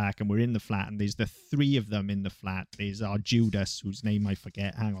flash back and we're in the flat and there's the three of them in the flat. There's our Judas, whose name I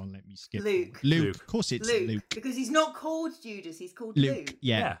forget. Hang on, let me skip. Luke. Of course it's Luke. Because he's not called Judas, he's called Luke.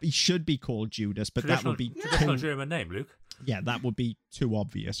 Yeah, he should be called Judas, but that would be... Traditional German name, Luke. Yeah, that would be too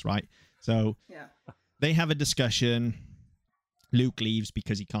obvious, right? So they have a discussion. Luke leaves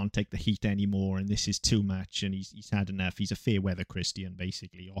because he can't take the heat anymore and this is too much and he's had enough. He's a fair weather Christian,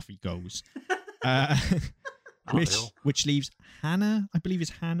 basically. Off he goes. Which leaves Hannah. I believe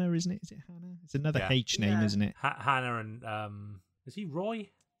it's Hannah, isn't it? Is it Hannah? It's another H name, isn't it? Hannah and is he Roy?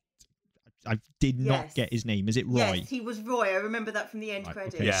 I did not get his name. Is it Roy? Yes, he was Roy. I remember that from the end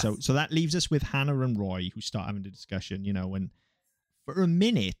credits. Okay, so that leaves us with Hannah and Roy, who start having a discussion. And for a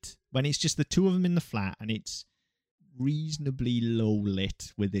minute, when it's just the two of them in the flat, and it's reasonably low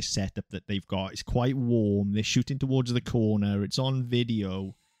lit with this setup that they've got. It's quite warm. They're shooting towards the corner. It's on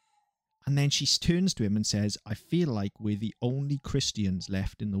video. And then she turns to him and says, I feel like we're the only Christians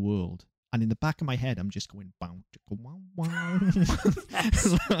left in the world. And in the back of my head, I'm just going, bow, wow, wow.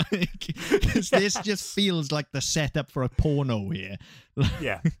 Because this just feels like the setup for a porno here.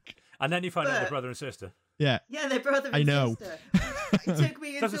 Yeah. And then you find out they're brother and sister. Yeah. Yeah, they're brother and sister. It took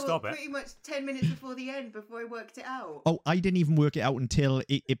me until pretty much 10 minutes before the end before I worked it out. Oh, I didn't even work it out until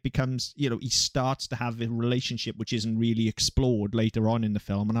it becomes, he starts to have a relationship which isn't really explored later on in the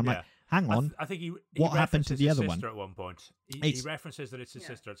film. And I'm like, hang on. I think he what happened to the other one? At one point. He references that it's his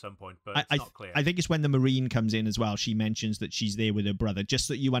sister at some point, but it's not clear. I think it's when the Marine comes in as well. She mentions that she's there with her brother, just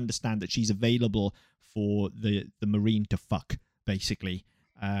so you understand that she's available for the Marine to fuck, basically.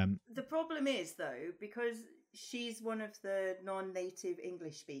 The problem is, though, because she's one of the non-native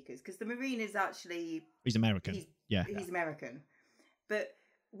English speakers, because the Marine is actually... He's American. He's American. But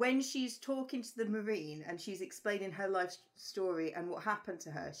when she's talking to the Marine and she's explaining her life story and what happened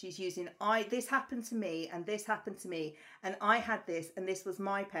to her, she's using, this happened to me and this happened to me and I had this and this was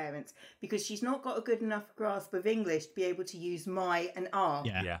my parents, because she's not got a good enough grasp of English to be able to use my and our.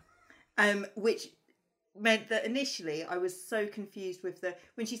 Yeah. Which meant that initially I was so confused with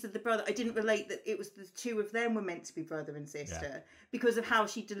when she said the brother, I didn't relate that it was the two of them were meant to be brother and sister because of how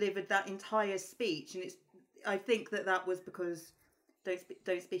she delivered that entire speech. And I think that was because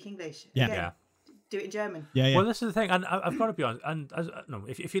don't speak English. Yeah. Do it in German. Yeah. Well, this is the thing, and I've got to be honest. And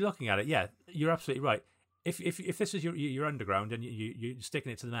if you're looking at it, you're absolutely right. If this is your underground and you're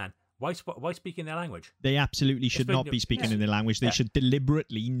sticking it to the man, why speak in their language? They absolutely should not be speaking in their language. They should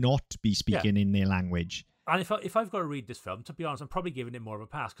deliberately not be speaking in their language. And if I've got to read this film, to be honest, I'm probably giving it more of a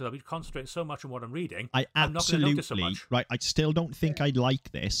pass because I'll be concentrating so much on what I'm reading. I'm not going to notice so much. Right. I still don't think I'd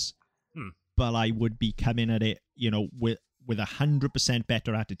like this, but I would be coming at it, with 100%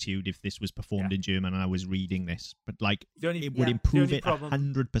 better attitude if this was performed in German and I was reading this. But it would improve it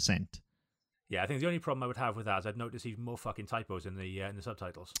 100%. Yeah, I think the only problem I would have with that is I'd notice even more fucking typos in the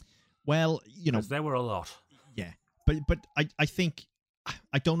subtitles. Well, there were a lot. Yeah, but I think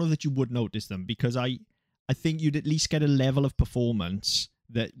I don't know that you would notice them because I think you'd at least get a level of performance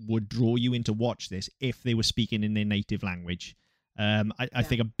that would draw you in to watch this if they were speaking in their native language. I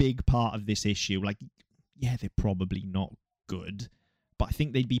think a big part of this issue, they're probably not good, but I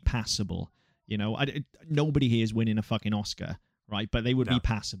think they'd be passable. Nobody here is winning a fucking Oscar, right? But they would be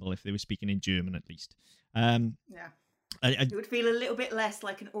passable if they were speaking in German at least. It would feel a little bit less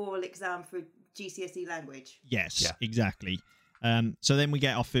like an oral exam for GCSE language. Yes, exactly. So then we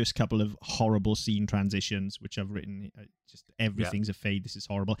get our first couple of horrible scene transitions, which I've written. Just everything's a fade. This is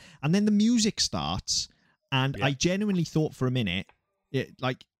horrible. And then the music starts, and I genuinely thought for a minute,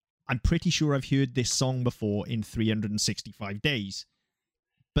 I'm pretty sure I've heard this song before in 365 days.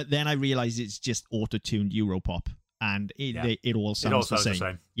 But then I realized it's just auto-tuned Europop. And it all sounds the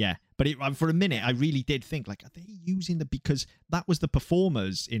same. Yeah. But for a minute, I really did think, are they using because that was the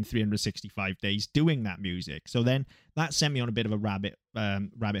performers in 365 days doing that music. So then that sent me on a bit of a rabbit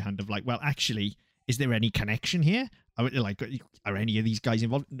hunt of actually, is there any connection here? Are any of these guys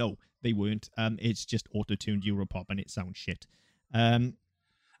involved? No, they weren't. It's just auto-tuned Europop and it sounds shit. And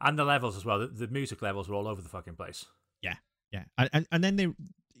And the levels as well. The music levels were all over the fucking place. Yeah, and then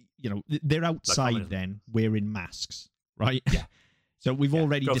they're outside. Then wearing masks, right? Yeah. So we've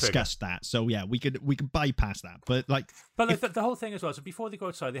already discussed that. So yeah, we could bypass that. But the whole thing as well. So before they go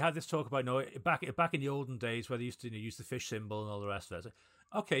outside, they had this talk about back in the olden days where they used to use the fish symbol and all the rest of it.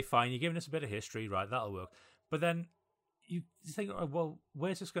 Like, okay, fine, you're giving us a bit of history, right? That'll work. But then you think, oh, well,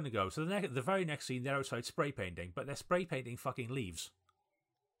 where's this going to go? So the very next scene, they're outside spray painting, but they're spray painting fucking leaves,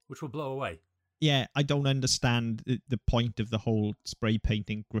 which will blow away. Yeah, I don't understand the point of the whole spray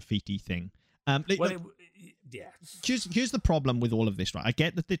painting graffiti thing. Here's the problem with all of this, right? I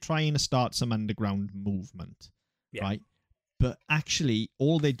get that they're trying to start some underground movement, right? But actually,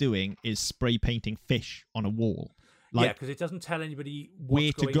 all they're doing is spray painting fish on a wall. Because it doesn't tell anybody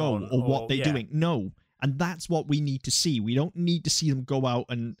where to go or what they're doing. No. And that's what we need to see. We don't need to see them go out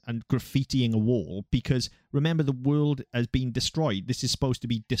and graffitiing a wall because, remember, the world has been destroyed. This is supposed to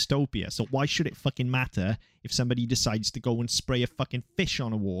be dystopia. So why should it fucking matter if somebody decides to go and spray a fucking fish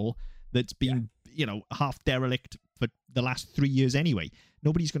on a wall that's been, half derelict for the last 3 years anyway?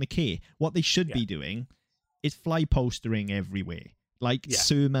 Nobody's going to care. What they should be doing is fly postering everywhere.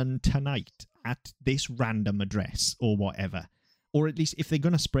 Sermon tonight at this random address or whatever. Or at least if they're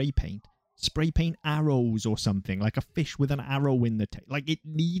going to spray paint arrows or something, like a fish with an arrow in the tail. It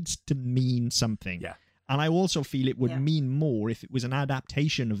needs to mean something. Yeah. And I also feel it would mean more if it was an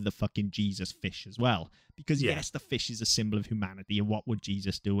adaptation of the fucking Jesus fish as well. Because yes, the fish is a symbol of humanity and what would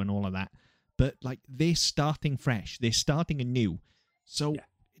Jesus do and all of that. But they're starting fresh. They're starting anew. So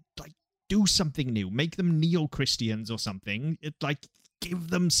do something new. Make them neo-Christians or something.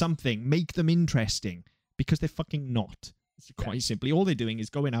 Give them something. Make them interesting. Because they're fucking not. Quite simply, all they're doing is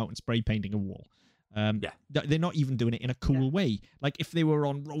going out and spray painting a wall. They're not even doing it in a cool way. Like if they were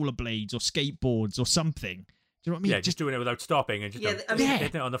on rollerblades or skateboards or something. Do you know what I mean? Yeah, just doing it without stopping and just hitting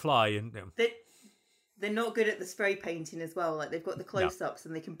it on the fly. And they're not good at the spray painting as well. They've got the close-ups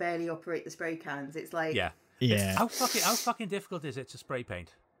and they can barely operate the spray cans. It's How fucking difficult is it to spray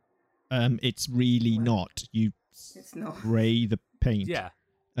paint? It's really not. It's not. Spray the paint. Yeah,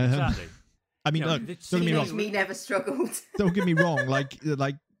 exactly. I mean, look, don't get me wrong. Me never struggled. Don't get me wrong. Like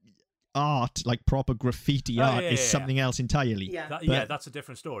art, like proper graffiti art, is something else entirely. Yeah, that's a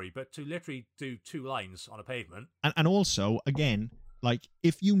different story. But to literally do 2 lines on a pavement, and also, again,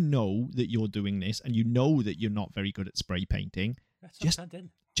 if you know that you're doing this and you know that you're not very good at spray painting, just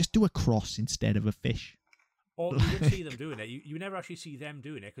do a cross instead of a fish. Or you would see them doing it. You never actually see them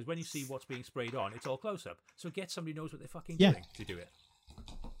doing it because when you see what's being sprayed on, it's all close up. So get somebody who knows what they're fucking doing to do it.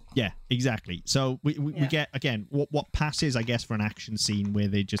 Yeah, exactly. So we get, again, what passes, I guess, for an action scene where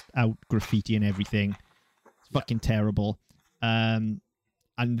they just out graffiti and everything. It's fucking terrible. And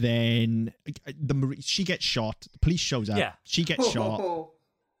then she gets shot. The police shows up. Yeah. She gets shot.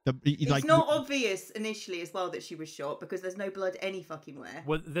 It's not obvious initially as well that she was shot because there's no blood any fucking where.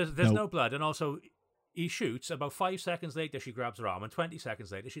 Well, there's no blood. And also, he shoots. About 5 seconds later, she grabs her arm. And 20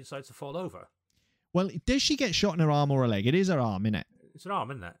 seconds later, she decides to fall over. Well, does she get shot in her arm or her leg? It is her arm, isn't it? It's an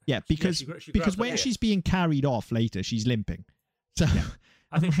arm, isn't it? Yeah, because when she's being carried off later, she's limping. So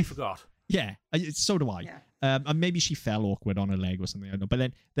I think she forgot. Yeah, so do I. Yeah. And maybe she fell awkward on her leg or something. I don't know.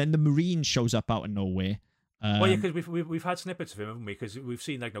 But then the Marine shows up out of nowhere. Because we've had snippets of him, haven't we? Because we've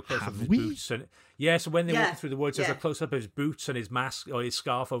seen close up of his boots. And so when they're walking through the woods, there's a close up of his boots and his mask or his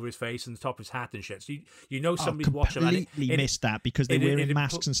scarf over his face and the top of his hat and shit. So you know somebody's watching. I completely missed that because they're wearing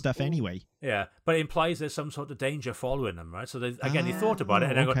masks and stuff anyway. Yeah, but it implies there's some sort of danger following them, right? So they thought about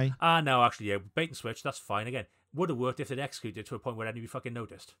it and they go, no, actually, bait and switch, that's fine. Again, would have worked if they'd executed it to a point where anybody fucking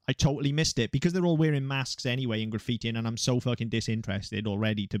noticed. I totally missed it because they're all wearing masks anyway and graffitiing, and I'm so fucking disinterested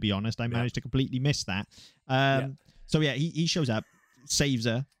already, to be honest. I managed to completely miss that. So he shows up, saves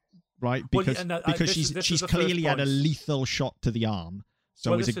her, right? Because she's clearly had a lethal shot to the arm.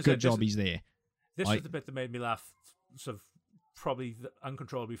 So it's a good job he's there. This is the bit that made me laugh, sort of probably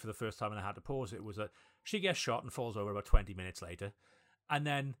uncontrollably for the first time, and I had to pause it. Was that she gets shot and falls over about 20 minutes later, and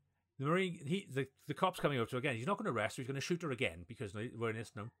then the Marine, the cop's coming up to her again. He's not going to arrest her. He's going to shoot her again because we're in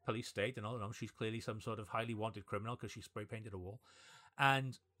this police state, and all in all, she's clearly some sort of highly wanted criminal because she spray painted a wall.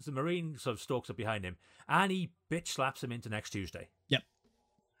 And the Marine sort of stalks up behind him, and he bitch slaps him into next Tuesday. Yep.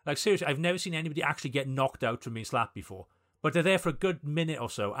 Like, seriously, I've never seen anybody actually get knocked out from being slapped before. But they're there for a good minute or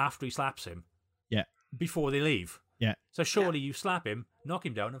so after he slaps him. Yeah. Before they leave. Yeah. So surely you slap him, knock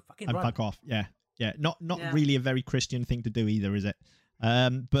him down, and fucking run. Fuck off. Yeah. Yeah. Not really a very Christian thing to do either, is it?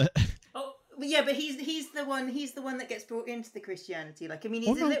 But... Yeah, but he's the one that gets brought into the Christianity. Like, I mean,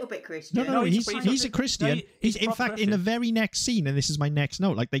 he's a little bit Christian. No, he's a Christian. No, he's in fact Christian. In the very next scene, and this is my next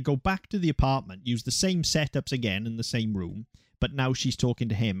note. Like, they go back to the apartment, use the same setups again in the same room, but now she's talking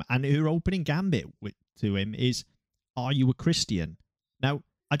to him. And her opening gambit to him is, are you a Christian? Now,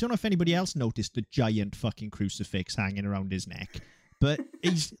 I don't know if anybody else noticed the giant fucking crucifix hanging around his neck, but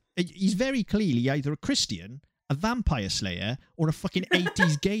he's very clearly either a Christian, a vampire slayer, or a fucking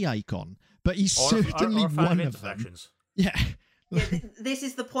 80s gay icon. But he's certainly one of them. Yeah. This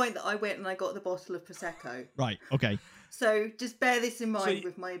is the point that I went and I got the bottle of Prosecco. Right, okay. So just bear this in mind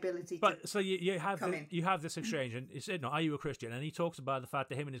with my ability so you have this exchange, and he said, "Are you a Christian?" And he talks about the fact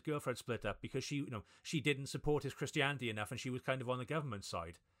that him and his girlfriend split up because she didn't support his Christianity enough, and she was kind of on the government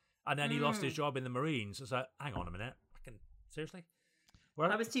side. And then he lost his job in the Marines. It's like, hang on a minute, seriously?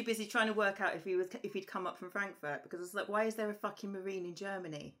 Well, I was too busy trying to work out if he'd come up from Frankfurt, because I was like, why is there a fucking Marine in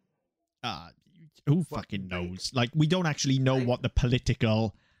Germany? Who fucking knows? Like, we don't actually know what the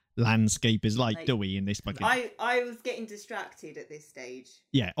political landscape is like, do we? In this fucking, I was getting distracted at this stage.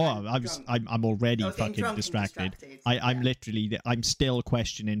 Yeah. I'm already fucking distracted. I'm still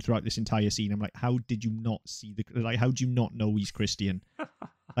questioning throughout this entire scene. I'm like, how did you not see how do you not know he's Christian?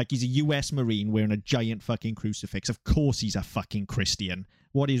 Like, he's a US Marine wearing a giant fucking crucifix. Of course he's a fucking Christian.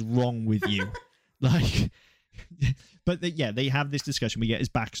 What is wrong with you? Like. But they have this discussion. We get his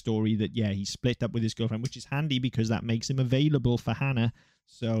backstory that he split up with his girlfriend, which is handy because that makes him available for Hannah.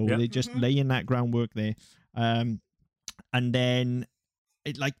 So they just lay in that groundwork there. And then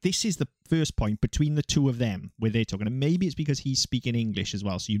this is the first point between the two of them where they're talking. And maybe it's because he's speaking English as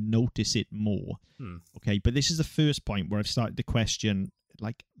well, so you notice it more. Okay, but this is the first point where I've started to question,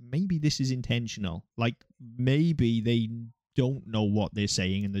 like, maybe this is intentional. Like, maybe they don't know what they're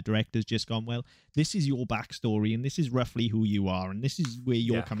saying, and the director's just gone, well, this is your backstory, and this is roughly who you are, and this is where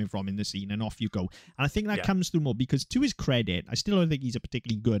you're coming from in the scene, and off you go. And I think that comes through more, because to his credit, I still don't think he's a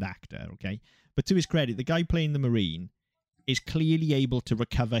particularly good actor, okay? But to his credit, the guy playing the Marine is clearly able to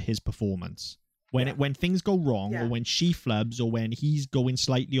recover his performance. When things go wrong, or when she flubs, or when he's going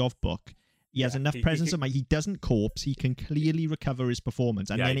slightly off book, he has enough presence of mind. He doesn't corpse. He can clearly recover his performance,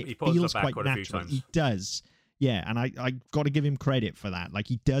 and then it feels quite natural. He does. Yeah, and I got to give him credit for that. Like,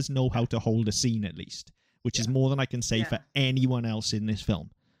 he does know how to hold a scene, at least, which is more than I can say for anyone else in this film.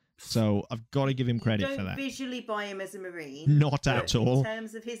 So I've got to give him credit for that. Don't visually buy him as a Marine. Not at all. In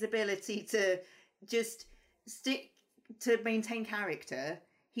terms of his ability to just stick to maintain character,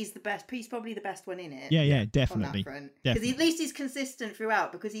 he's the best. He's probably the best one in it. Yeah, definitely. Because at least he's consistent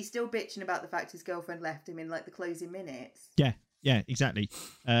throughout, because he's still bitching about the fact his girlfriend left him in, like, the closing minutes. Yeah, exactly.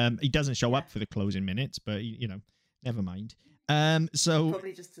 He doesn't show up for the closing minutes, but never mind. So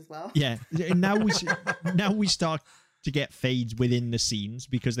probably just as well. Yeah. Now we start to get fades within the scenes,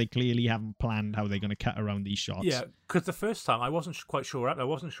 because they clearly haven't planned how they're going to cut around these shots. Yeah, because the first time I wasn't quite sure. I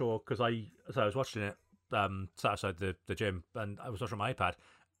wasn't sure because I was watching it sat outside the gym, and I was watching my iPad,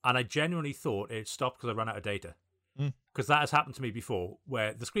 and I genuinely thought it stopped because I ran out of data. Because that has happened to me before,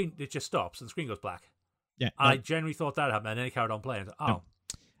 where the screen, it just stops and the screen goes black. Yeah, I genuinely thought that happened, and then it carried on playing.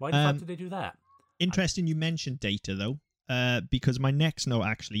 Why the fuck did they do that? Interesting you mentioned data, though, because my next note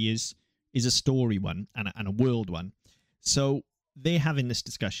actually is a story one and a world one. So they're having this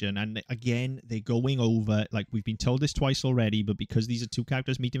discussion, and again, they're going over, like, we've been told this twice already, but because these are two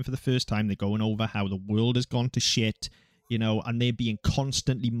characters meeting for the first time, they're going over how the world has gone to shit, and they're being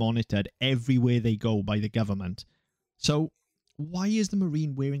constantly monitored everywhere they go by the government. So why is the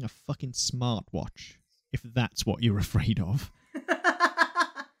Marine wearing a fucking smartwatch, if that's what you're afraid of?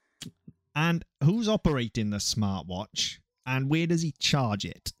 And who's operating the smartwatch? And where does he charge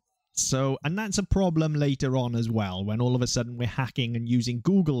it? So, and that's a problem later on as well, when all of a sudden we're hacking and using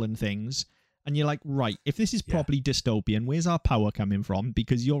Google and things, and you're like, right, if this is properly dystopian, where's our power coming from?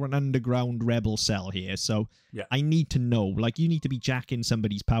 Because you're an underground rebel cell here, so I need to know. Like, you need to be jacking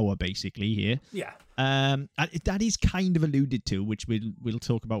somebody's power, basically, here. Yeah. And that is kind of alluded to, which we'll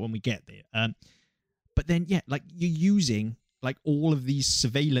talk about when we get there. But then, like, you're using, like, all of these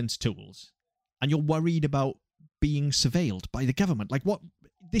surveillance tools, and you're worried about being surveilled by the government. Like, what?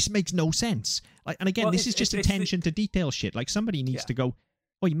 This makes no sense. Like, and again, this is just attention to detail shit. Like, somebody needs to go,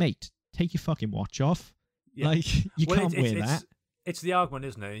 oi, mate, take your fucking watch off. Yeah. Like, you can't wear that. It's the argument,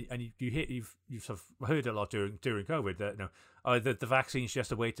 isn't it? And you've sort of heard a lot during COVID that the vaccine's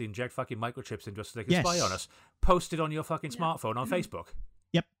just a way to inject fucking microchips into us so they can spy on us. Post it on your fucking smartphone on Facebook.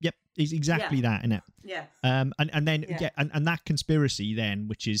 Yep. It's exactly that, isn't it? Yeah. And then and that conspiracy then,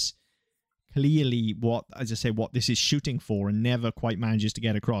 which is clearly what this is shooting for and never quite manages to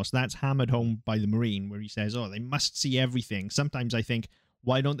get across. That's hammered home by the Marine, where he says, "Oh, they must see everything." Sometimes I think,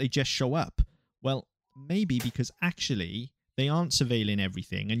 why don't they just show up? Well, maybe because actually they aren't surveilling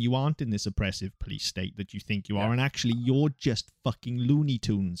everything, and you aren't in this oppressive police state that you think you are, and actually you're just fucking Looney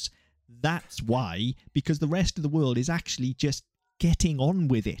Tunes. That's why, because the rest of the world is actually just getting on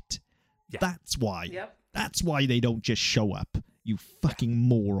with it. Yeah. That's why. Yep. That's why they don't just show up, you fucking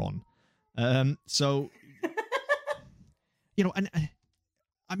moron. So, and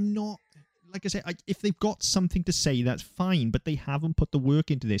I'm not, like I say, if they've got something to say, that's fine, but they haven't put the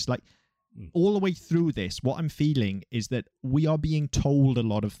work into this. Like, all the way through this, what I'm feeling is that we are being told a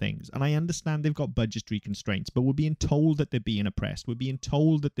lot of things. And I understand they've got budgetary constraints, but we're being told that they're being oppressed. We're being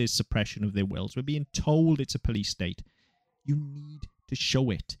told that there's suppression of their wills. We're being told it's a police state. You need to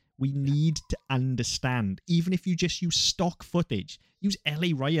show it. We need to understand. Even if you just use stock footage, use LA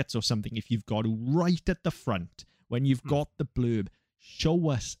riots or something if you've got to, right at the front, when you've got the blurb. Show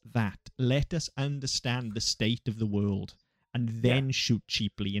us that. Let us understand the state of the world. And then shoot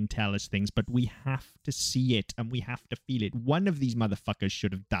cheaply and tell us things. But we have to see it and we have to feel it. One of these motherfuckers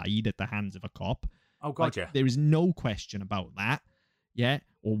should have died at the hands of a cop. Oh, God, yeah. There is no question about that. Yeah?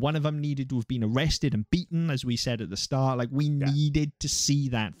 Or one of them needed to have been arrested and beaten, as we said at the start. Like, we needed to see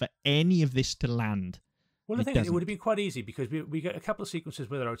that for any of this to land. Well, the thing is, it would have been quite easy because we get a couple of sequences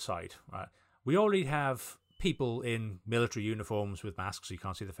where they're outside, right? We already have people in military uniforms with masks so you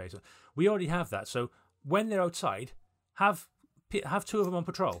can't see the face. We already have that. So when they're outside... Have two of them on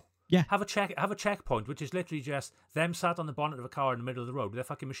patrol. Yeah. Have a checkpoint, which is literally just them sat on the bonnet of a car in the middle of the road with their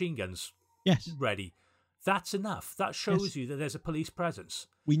fucking machine guns. Yes. Ready. That's enough. That shows you that there's a police presence.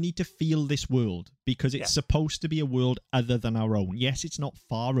 We need to feel this world because it's supposed to be a world other than our own. Yes, it's not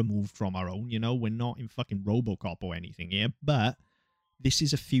far removed from our own. We're not in fucking RoboCop or anything here, but this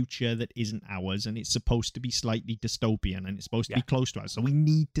is a future that isn't ours, and it's supposed to be slightly dystopian, and it's supposed to be close to us. So we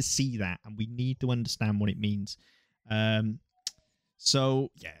need to see that, and we need to understand what it means. That's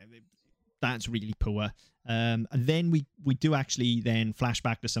really poor. And then we do actually then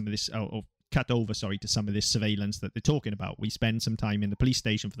flashback to some of this, or cut over, to some of this surveillance that they're talking about. We spend some time in the police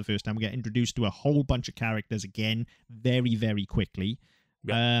station for the first time. We get introduced to a whole bunch of characters again, very, very quickly.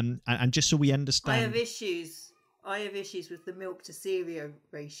 And just so we understand, I have issues with the milk to cereal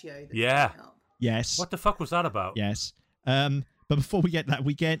ratio. That's up. Yes. What the fuck was that about? Yes. But before we get that,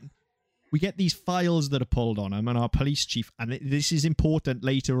 we get these files that are pulled on him, and our police chief, and this is important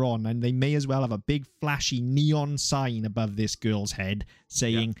later on, and they may as well have a big flashy neon sign above this girl's head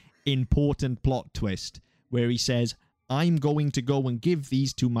saying, important plot twist, where he says, I'm going to go and give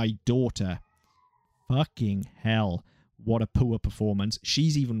these to my daughter. Fucking hell. What a poor performance.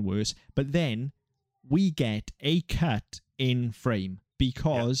 She's even worse. But then we get a cut in frame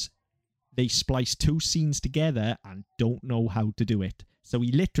because they splice two scenes together and don't know how to do it. So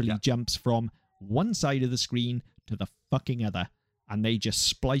he literally jumps from one side of the screen to the fucking other, and they just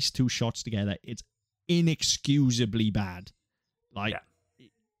splice two shots together. It's inexcusably bad. Like,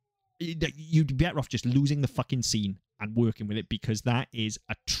 you'd be better off just losing the fucking scene and working with it, because that is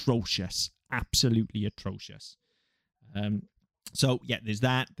atrocious. Absolutely atrocious. There's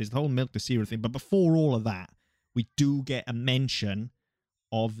that. There's the whole milk to cereal thing. But before all of that, we do get a mention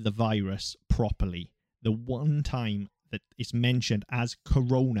of the virus properly. The one time that it's mentioned as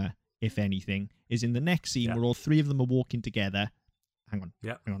corona, if anything, is in the next scene where all three of them are walking together. Hang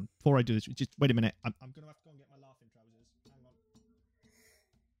on. Before I do this, just wait a minute. I'm going to have to go and get my laughing trousers. Hang on.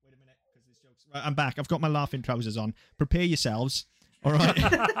 Wait a minute, because this joke's... Right, I'm back. I've got my laughing trousers on. Prepare yourselves. All right?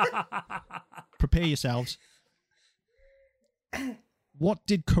 Prepare yourselves. What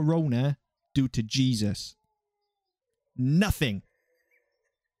did corona do to Jesus? Nothing.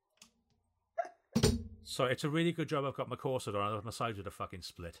 So it's a really good job I've got my corset on. My sides would have fucking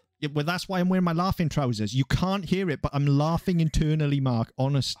split. Yeah, well, that's why I'm wearing my laughing trousers. You can't hear it, but I'm laughing internally, Mark.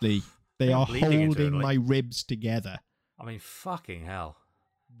 Honestly, they are holding internally. My ribs together. I mean, fucking hell.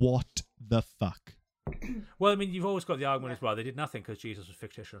 What the fuck? Well, I mean, you've always got the argument as well. They did nothing because Jesus was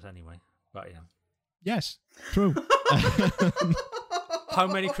fictitious anyway. But yeah. Yes, true. How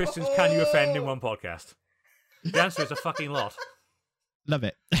many Christians can you offend in one podcast? The answer is a fucking lot. Love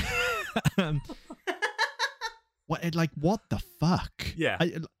it. What the fuck? Yeah.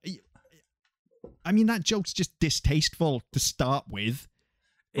 I mean, that joke's just distasteful to start with.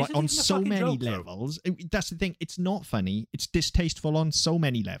 Like, on so many levels. That's the thing. It's not funny. It's distasteful on so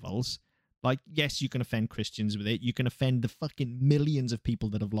many levels. Like, yes, you can offend Christians with it. You can offend the fucking millions of people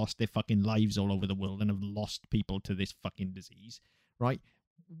that have lost their fucking lives all over the world and have lost people to this fucking disease, right?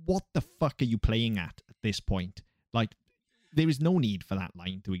 What the fuck are you playing at this point? Like, there is no need for that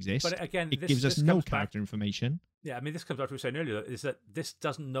line to exist. But again, it gives us no character information. Yeah, I mean, this comes back to what we were saying earlier, is that this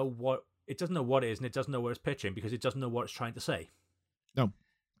doesn't know what it is, and it doesn't know where it's pitching because it doesn't know what it's trying to say. No.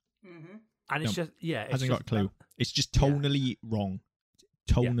 Mm-hmm. And it's just, it hasn't got a clue. It's just tonally wrong.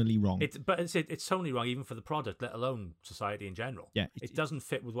 Tonally wrong. It's tonally wrong even for the product, let alone society in general. Yeah. It doesn't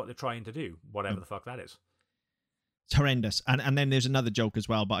fit with what they're trying to do, whatever the fuck that is. It's horrendous. And then there's another joke as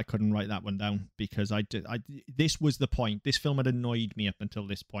well, but I couldn't write that one down because this was the point. This film had annoyed me up until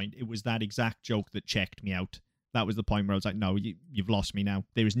this point. It was that exact joke that checked me out. That was the point where I was like, no, you've lost me now.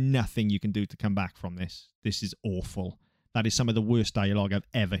 There is nothing you can do to come back from this. This is awful. That is some of the worst dialogue I've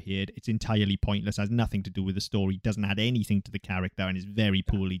ever heard. It's entirely pointless, has nothing to do with the story, doesn't add anything to the character, and is very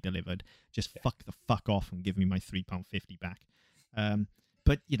poorly delivered. Just fuck the fuck off and give me my £3.50 back.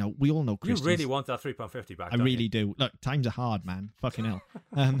 But, you know, we all know Christians. You really want that £3.50 back, I really do. Look, times are hard, man. Fucking hell.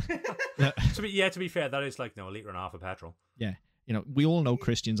 To be fair, that is like, a litre and a half of petrol. Yeah. You know, we all know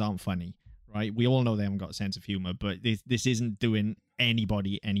Christians aren't funny, right? We all know they haven't got a sense of humour, but this isn't doing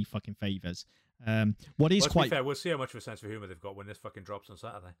anybody any fucking favours. What is quite... To be fair, we'll see how much of a sense of humour they've got when this fucking drops on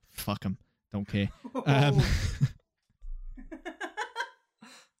Saturday. Fuck them. Don't care.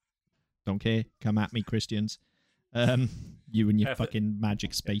 Don't care. Come at me, Christians. You and your fucking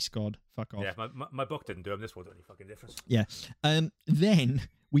magic space god. Fuck off. Yeah, my book didn't do him. This won't do any fucking difference. Yeah. Then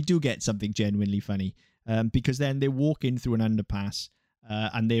we do get something genuinely funny. Because then they're walking through an underpass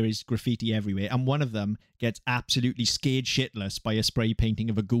and there is graffiti everywhere. And one of them gets absolutely scared shitless by a spray painting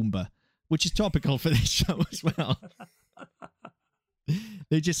of a Goomba, which is topical for this show as well.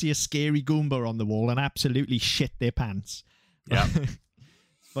 They just see a scary Goomba on the wall and absolutely shit their pants. Yeah.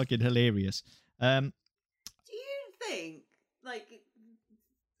 Fucking hilarious. Do you think, like,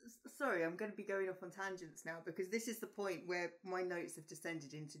 sorry, I'm going to be going off on tangents now because this is the point where my notes have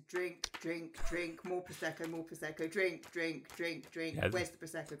descended into drink, more Prosecco, drink. Yeah, Where's the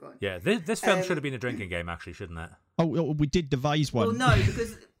Prosecco gone? Yeah, this film should have been a drinking game, actually, shouldn't it? Oh, we did devise one. Well, no,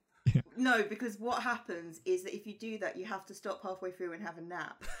 because... No, because what happens is that if you do that, you have to stop halfway through and have a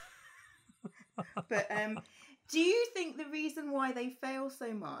nap. But do you think the reason why they fail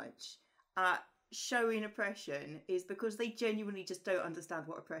so much at showing oppression is because they genuinely just don't understand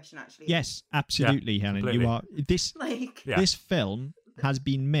what oppression actually is? Yes, absolutely, yeah, Helen. completely. You are this film has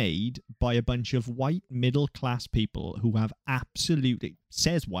been made by a bunch of white middle class people who have absolutely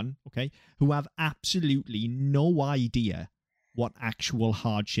who have absolutely no idea what actual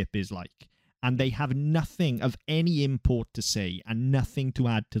hardship is like, and they have nothing of any import to say and nothing to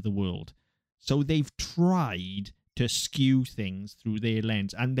add to the world. So they've tried to skew things through their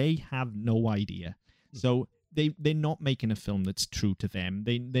lens, and they have no idea. So they're not making a film that's true to them.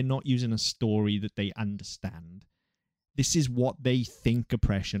 They're not using a story that they understand. This is what they think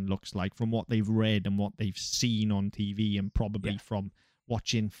oppression looks like from what they've read and what they've seen on TV, and probably from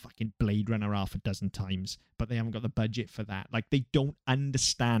watching fucking Blade Runner half a dozen times, but they haven't got the budget for that. Like, they don't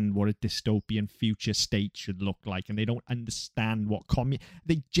understand what a dystopian future state should look like, and they don't understand what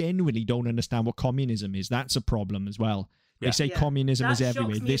they genuinely don't understand what communism is. That's a problem as well. Yeah. They say communism is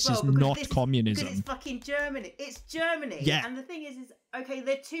everywhere. This is not communism. Because it's fucking Germany. It's Germany. Yeah. And the thing is okay,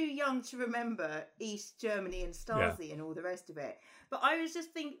 they're too young to remember East Germany and Stasi and all the rest of it. But I was just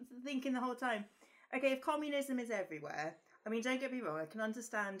thinking the whole time, okay, if communism is everywhere, I mean, don't get me wrong, I can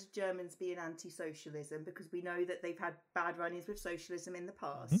understand Germans being anti-socialism because we know that they've had bad run-ins with socialism in the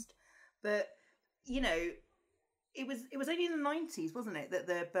past. Mm-hmm. But, you know, it was only in the 90s, wasn't it, that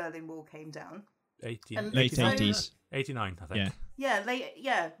the Berlin Wall came down? Late 80s. 89, I think.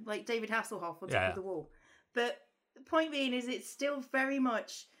 Yeah, like David Hasselhoff on top of the wall. But the point being is it's still very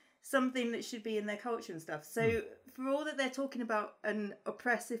much something that should be in their culture and stuff. So for all that they're talking about an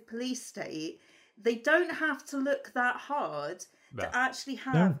oppressive police state, they don't have to look that hard to actually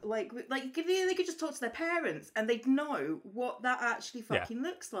have like they could just talk to their parents and they'd know what that actually fucking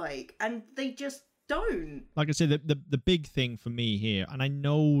looks like, and they just don't. Like I said, the big thing for me here, and I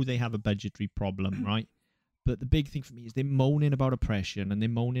know they have a budgetary problem, right? But the big thing for me is they're moaning about oppression and they're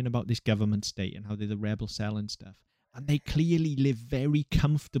moaning about this government state and how they're the rebel cell and stuff. And they clearly live very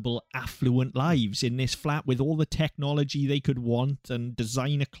comfortable, affluent lives in this flat with all the technology they could want and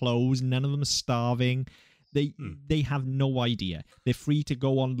designer clothes. None of them are starving. They have no idea. They're free to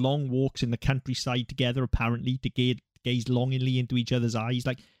go on long walks in the countryside together, apparently, to gaze longingly into each other's eyes.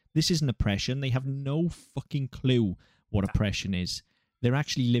 Like, this isn't oppression. They have no fucking clue what oppression is. They're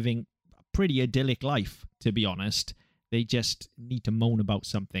actually living a pretty idyllic life, to be honest. They just need to moan about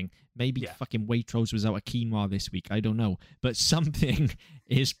something. Maybe fucking Waitrose was out of quinoa this week. I don't know. But something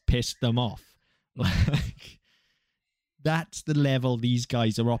is pissed them off. Like, that's the level these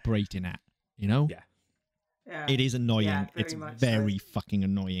guys are operating at, you know? Yeah. It is annoying. Yeah, it's very fucking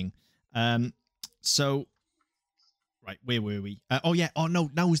annoying. So, right, where were we?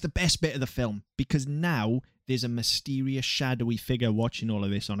 Now was the best bit of the film, because now there's a mysterious, shadowy figure watching all of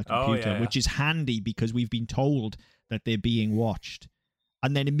this on a computer, which is handy because we've been told that they're being watched.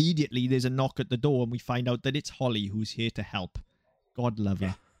 And then immediately there's a knock at the door and we find out that it's Holly who's here to help. God love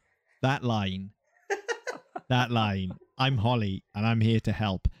her. That line. that line, I'm Holly and I'm here to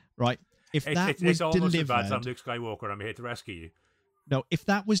help, right? If that was it's almost delivered, as bad as I'm Luke Skywalker, I'm here to rescue you. no, if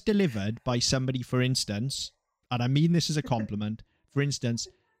that was delivered by somebody, for instance, and I mean this as a compliment, for instance,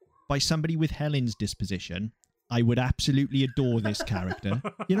 by somebody with Helen's disposition, I would absolutely adore this character.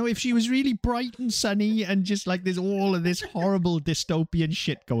 You know, if she was really bright and sunny and just like there's all of this horrible dystopian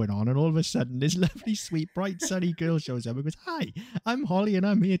shit going on, and all of a sudden this lovely, sweet, bright, sunny girl shows up and goes, "Hi, I'm Holly and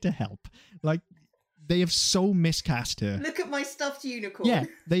I'm here to help." Like, they have so miscast her. Look at my stuffed unicorn. Yeah,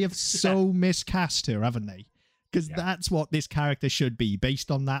 they have so miscast her, haven't they? Because that's what this character should be,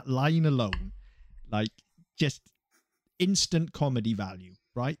 based on that line alone. Like, just instant comedy value,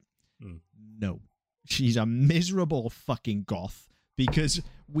 right? No. She's a miserable fucking goth because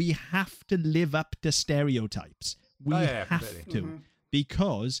we have to live up to stereotypes. We have to.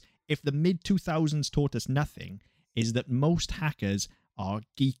 Because if the mid-2000s taught us nothing, is that most hackers are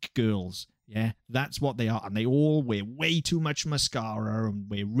geek girls. Yeah, that's what they are. And they all wear way too much mascara and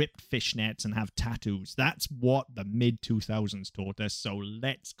wear ripped fishnets and have tattoos. That's what the mid-2000s taught us. So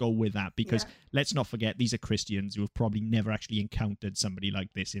let's go with that. Because let's not forget, these are Christians who have probably never actually encountered somebody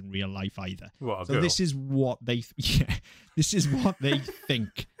like this in real life either. So this is what they... this is what they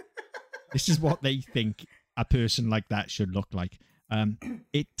think. This is what they think a person like that should look like. And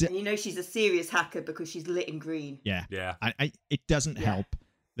you know she's a serious hacker because she's lit in green. Yeah. It doesn't help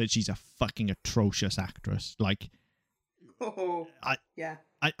that she's a fucking atrocious actress. Like, I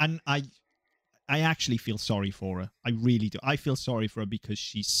actually feel sorry for her. I really do. I feel sorry for her because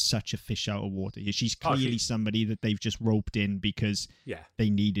she's such a fish out of water. She's clearly somebody that they've just roped in because they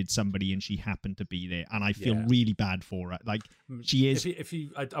needed somebody and she happened to be there. And I feel really bad for her. Like, she is.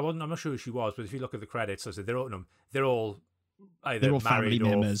 I'm not sure who she was, but if you look at the credits, I said they're all either they're all married family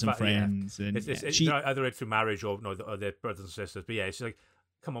members and friends. And it's either through marriage or they're brothers and sisters. But yeah, she's like,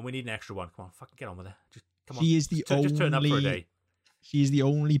 come on, we need an extra one. Come on, fucking get on with it. Just come on. She is the only. Just turn up for a day. She is the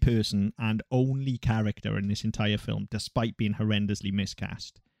only person and only character in this entire film, despite being horrendously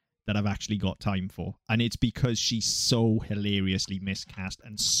miscast, that I've actually got time for. And it's because she's so hilariously miscast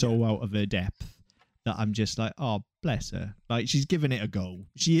and so out of her depth that I'm just like, oh, bless her. Like, she's giving it a go.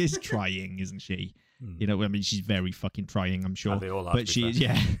 She is trying, isn't she? You know, I mean, she's very fucking trying, I'm sure. They all are, but she is,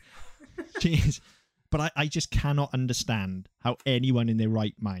 she is. But I just cannot understand how anyone in their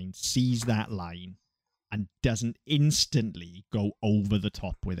right mind sees that line and doesn't instantly go over the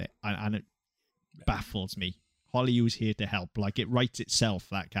top with it. And it baffles me. Holly, who's here to help. Like, it writes itself,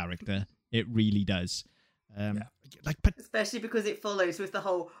 that character. It really does. Especially because it follows with the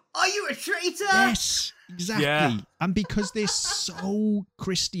whole, "Are you a traitor?" Yes, exactly. And because they're so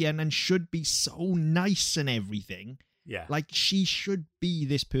Christian and should be so nice and everything. Yeah. Like, she should be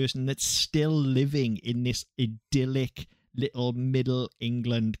this person that's still living in this idyllic little middle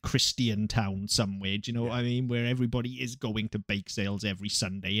England Christian town somewhere. Do you know what I mean? Where everybody is going to bake sales every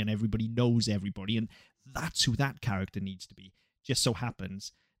Sunday and everybody knows everybody. And that's who that character needs to be. Just so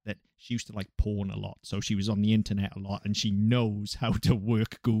happens that she used to like porn a lot. So she was on the internet a lot and she knows how to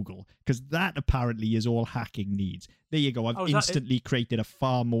work Google, because that apparently is all hacking needs. There you go. I've instantly created a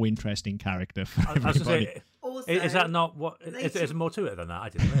far more interesting character for everybody. Also, is that not what? Is more to it than that? I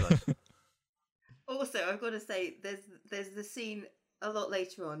didn't realise. Also, I've got to say, there's the scene a lot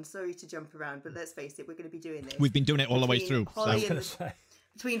later on. Sorry to jump around, but let's face it, we're going to be doing this. We've been doing it all the way through.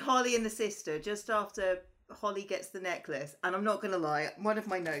 Between Holly and the sister, just after Holly gets the necklace, and I'm not going to lie, one of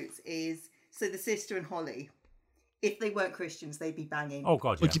my notes is, so the sister and Holly, if they weren't Christians, they'd be banging. Oh,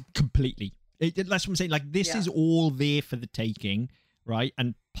 God, yeah. Completely. That's what I'm saying. Like, this is all there for the taking, right?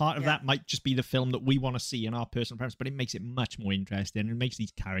 And part of that might just be the film that we want to see in our personal preference, but it makes it much more interesting. It makes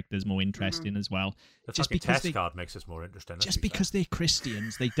these characters more interesting as well. The just because test card makes us more interesting. Just because they're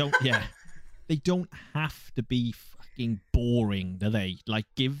Christians, they don't. They don't have to be fucking boring, do they? Like,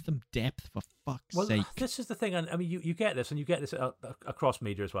 give them depth, for fuck's sake. This is the thing, and I mean, you get this, and you get this across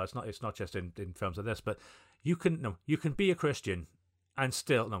media as well. It's not just in films like this, but you can be a Christian and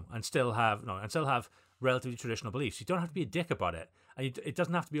still have relatively traditional beliefs. You don't have to be a dick about it, and it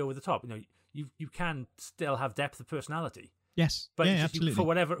doesn't have to be over the top. You can still have depth of personality. Yes, but absolutely. For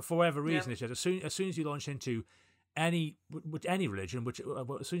whatever reason, it's just as soon as you launch into any religion,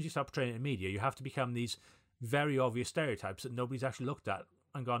 as soon as you start portraying it in media, you have to become these very obvious stereotypes that nobody's actually looked at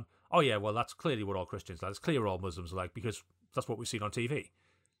and gone, oh yeah, well, that's clearly what all Christians are like. It's clear all Muslims are like, because that's what we've seen on TV.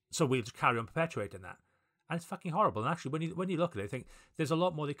 So we'll just carry on perpetuating that. And it's fucking horrible. And actually, when you look at it, I think there's a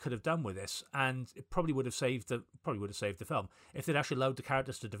lot more they could have done with this, and it probably would have saved the film if they'd actually allowed the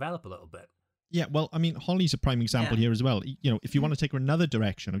characters to develop a little bit. Yeah, well, I mean, Holly's a prime example here as well. You know, if you want to take her another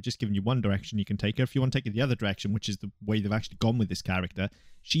direction, I've just given you one direction you can take her. If you want to take her the other direction, which is the way they've actually gone with this character,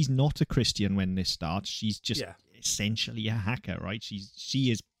 she's not a Christian when this starts. She's just essentially a hacker, right?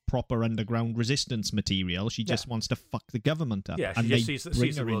 She is proper underground resistance material. She just wants to fuck the government up. Yeah, she and just they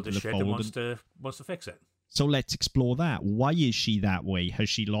sees the her world into as the shit and fold wants to fix it. So let's explore that. Why is she that way? Has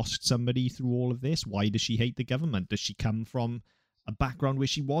she lost somebody through all of this? Why does she hate the government? Does she come from a background where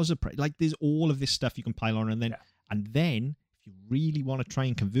she was like, there's all of this stuff you can pile on, and then if you really want to try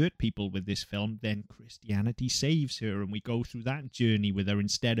and convert people with this film, then Christianity saves her, and we go through that journey with her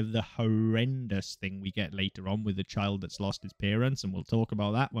instead of the horrendous thing we get later on with the child that's lost his parents, and we'll talk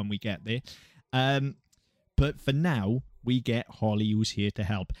about that when we get there. But for now, we get Holly, who's here to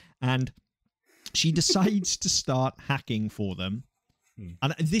help, and she decides to start hacking for them.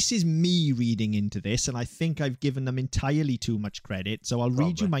 And this is me reading into this, and I think I've given them entirely too much credit. So I'll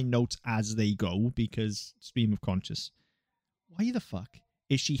read you my notes as they go, because stream of conscious. Why the fuck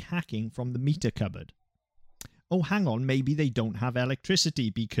is she hacking from the meter cupboard? Oh, hang on, maybe they don't have electricity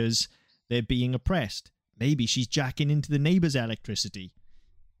because they're being oppressed. Maybe she's jacking into the neighbor's electricity.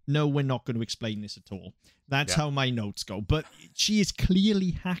 No, we're not going to explain this at all. That's how my notes go. But she is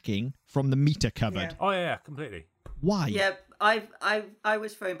clearly hacking from the meter cupboard. Yeah. Oh, yeah, completely. Why? Yeah, I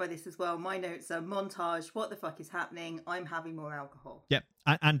was thrown by this as well. My notes are montage. What the fuck is happening? I'm having more alcohol. Yep.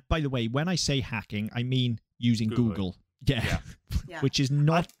 And by the way, when I say hacking, I mean using Google. Yeah. Which is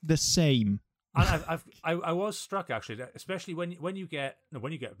not the same. And I was struck actually, especially when you get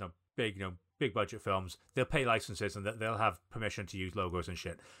big budget films, they'll pay licenses and they'll have permission to use logos and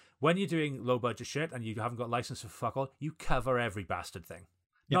shit. When you're doing low budget shit and you haven't got license for fuck all, you cover every bastard thing.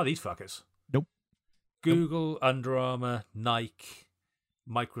 Yep. Not these fuckers. Nope. Google, Under Armour, Nike,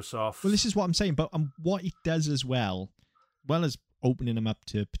 Microsoft. Well, this is what I'm saying. But what it does as well as opening them up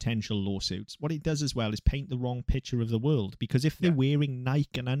to potential lawsuits, what it does as well is paint the wrong picture of the world. Because if they're wearing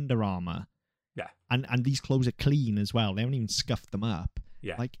Nike and Under Armour, and these clothes are clean as well, they haven't even scuffed them up.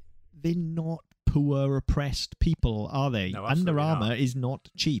 Yeah. Like, they're not poor, oppressed people, are they? No, Under Armour is not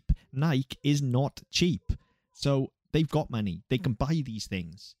cheap. Nike is not cheap. So they've got money. They can buy these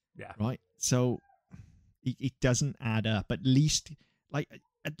things. Yeah. Right? So it doesn't add up. At least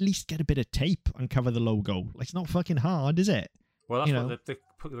get a bit of tape and cover the logo. Like, it's not fucking hard, is it? Well, that's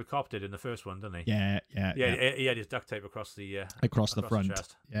what the cop did in the first one, didn't he? Yeah. He had his duct tape across the front. The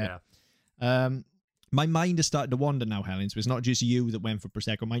chest. Yeah. My mind has started to wander now, Helen, so it's not just you that went for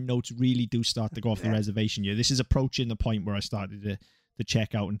Prosecco. My notes really do start to go off the reservation here. This is approaching the point where I started to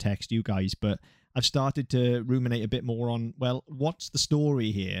check out and text you guys, but I've started to ruminate a bit more on, well, what's the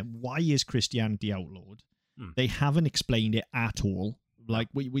story here? Why is Christianity outlawed? They haven't explained it at all. Like,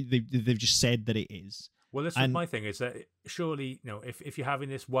 they've just said that it is. Well, this is my thing, is that surely, if you're having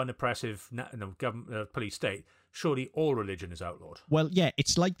this one oppressive government, police state, surely all religion is outlawed. Well, yeah,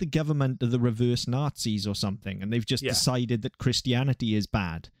 it's like the government are the reverse Nazis or something, and they've just decided that Christianity is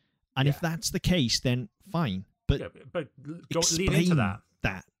bad. And if that's the case, then fine. But lean into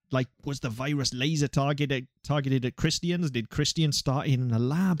that. Like, was the virus laser targeted at Christians? Did Christians start in a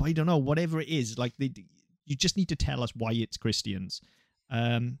lab? I don't know. Whatever it is, like, you just need to tell us why it's Christians.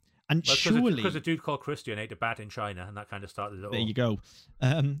 And surely, because a dude called Christian ate a bat in China, and that kind of started it all. There you go.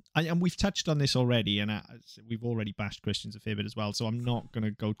 And we've touched on this already, and we've already bashed Christians a fair bit as well, so I'm not going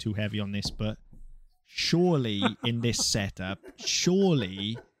to go too heavy on this, but surely in this setup,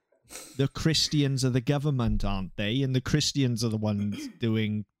 surely the Christians are the government, aren't they? And the Christians are the ones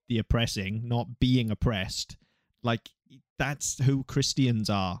doing the oppressing, not being oppressed. Like, that's who Christians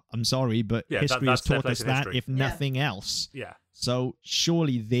are. I'm sorry, but history has taught us that, if nothing else. Yeah. So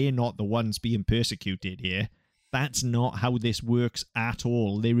surely they're not the ones being persecuted here. That's not how this works at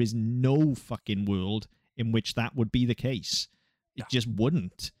all. There is no fucking world in which that would be the case. It just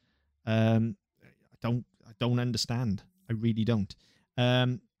wouldn't. I don't understand. I really don't.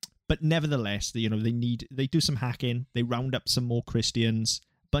 But nevertheless, they do some hacking. They round up some more Christians.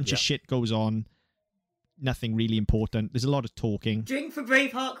 Bunch of shit goes on. Nothing really important. There's a lot of talking. Drink for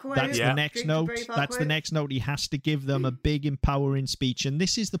Braveheart quote. That's the next note. That's the next note. He has to give them a big, empowering speech. And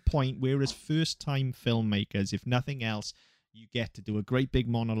this is the point where, as first-time filmmakers, if nothing else, you get to do a great big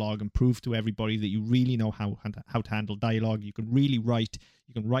monologue and prove to everybody that you really know how to handle dialogue. You can really write.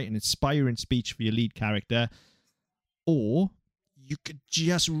 You can write an inspiring speech for your lead character. Or you could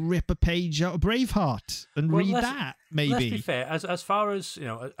just rip a page out of Braveheart and read that, maybe. Let's be fair. As far as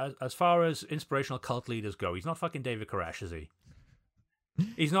as far as inspirational cult leaders go, he's not fucking David Koresh, is he?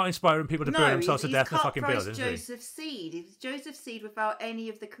 He's not inspiring people to burn themselves to death in a fucking building, is he? Joseph Seed. He's Joseph Seed without any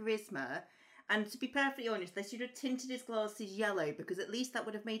of the charisma, And to be perfectly honest, they should have tinted his glasses yellow, because at least that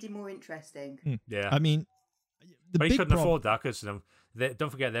would have made him more interesting. Yeah. I mean, but he couldn't afford that because, don't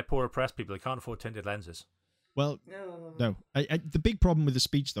forget, they're poor oppressed people. They can't afford tinted lenses. Well, no. The big problem with the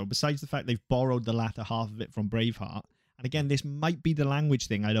speech, though, besides the fact they've borrowed the latter half of it from Braveheart, and again, this might be the language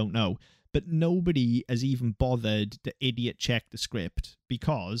thing, I don't know, but nobody has even bothered to idiot check the script,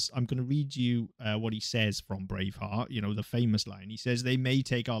 because I'm going to read you what he says from Braveheart, the famous line. He says, "They may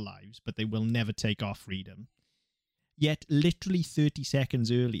take our lives, but they will never take our freedom." Yet, literally 30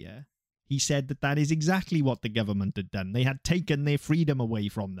 seconds earlier, he said that is exactly what the government had done. They had taken their freedom away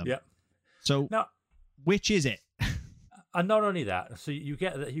from them. Yeah. So, now, which is it? And not only that, so you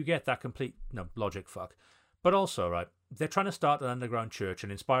get that complete logic fuck. But also, right, they're trying to start an underground church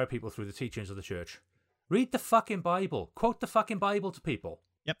and inspire people through the teachings of the church. Read the fucking Bible. Quote the fucking Bible to people.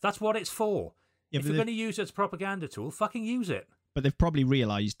 Yep. That's what it's for. Yeah, if you're going to use it as a propaganda tool, fucking use it. But they've probably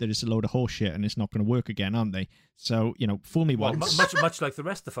realised that it's a load of horseshit and it's not going to work again, aren't they? So, fool me once. Much like the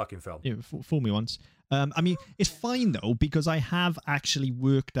rest of the fucking film. Yeah, fool me once. I mean, it's fine, though, because I have actually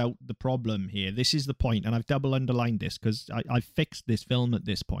worked out the problem here. This is the point, and I've double underlined this because I fixed this film at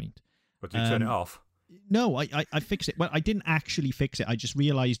this point. But did you turn it off? No, I fixed it. Well, I didn't actually fix it. I just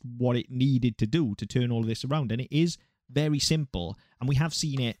realised what it needed to do to turn all of this around. And it is very simple. And we have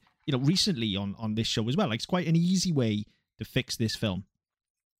seen it, recently on this show as well. Like, it's quite an easy way to fix this film.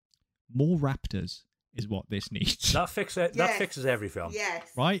 More raptors is what this needs. That fixes every film. Yes.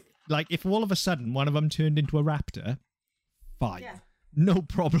 Right? Like, if all of a sudden one of them turned into a raptor, fine. Yeah. No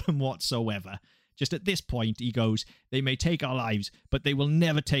problem whatsoever. Just at this point, he goes, "They may take our lives, but they will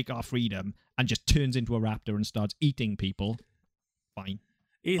never take our freedom," and just turns into a raptor and starts eating people. Fine.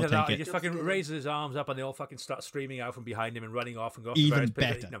 Either that, or he just fucking raises his arms up and they all fucking start streaming out from behind him and running off and go off to various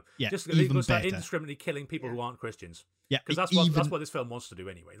better. Just even start better. indiscriminately killing people who aren't Christians. Yeah, because that's what this film wants to do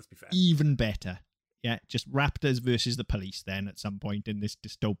anyway. Let's be fair. Even better. Yeah, just raptors versus the police. Then at some point in this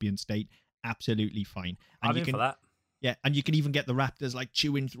dystopian state, absolutely fine. And I'm in for that. Yeah, and you can even get the raptors like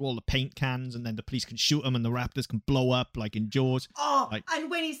chewing through all the paint cans, and then the police can shoot them, and the raptors can blow up like in Jaws. Oh,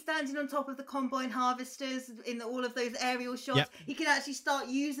 and when he's standing on top of the combine harvesters in all of those aerial shots, he can actually start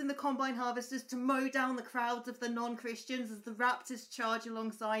using the combine harvesters to mow down the crowds of the non-Christians as the raptors charge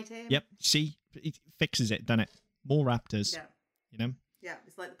alongside him. Yep, see, it fixes it, doesn't it? More raptors. Yeah. Yeah,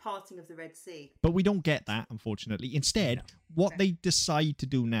 it's like the parting of the Red Sea. But we don't get that, unfortunately. Instead, what they decide to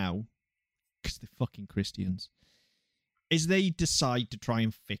do now, because they're fucking Christians, is they decide to try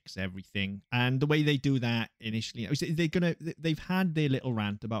and fix everything. And the way they do that initially, they've had their little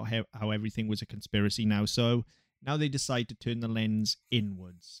rant about how everything was a conspiracy now. So now they decide to turn the lens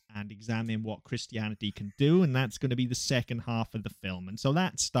inwards and examine what Christianity can do. And that's going to be the second half of the film. And so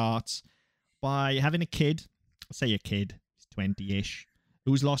that starts by having a kid, I'll say a kid, he's 20-ish,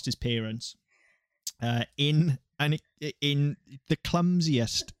 who's lost his parents in the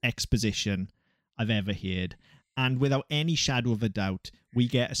clumsiest exposition I've ever heard. And without any shadow of a doubt, we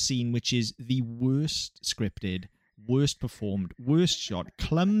get a scene which is the worst scripted, worst performed, worst shot,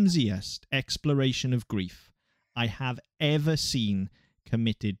 clumsiest exploration of grief I have ever seen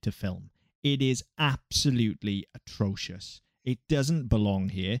committed to film. It is absolutely atrocious. It doesn't belong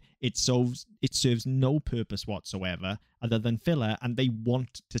here. It serves no purpose whatsoever other than filler, and they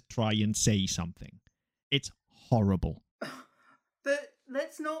want to try and say something. It's horrible. But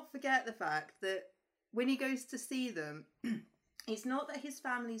let's not forget the fact that when he goes to see them, it's not that his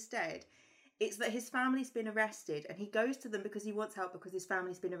family's dead. It's that his family's been arrested, and he goes to them because he wants help because his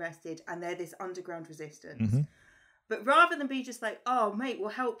family's been arrested and they're this underground resistance. Mm-hmm. But rather than be just like, "Oh, mate, we'll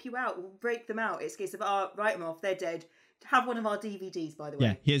help you out. We'll break them out." It's a case of, write them off. They're dead. Have one of our DVDs, by the way.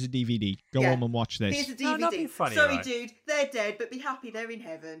 Yeah, here's a DVD. Go home and watch this. Here's a DVD. No, funny, sorry, right? Dude, they're dead, but be happy they're in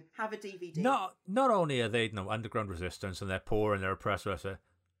heaven. Have a DVD. Not only are they underground resistance and they're poor and they're oppressed,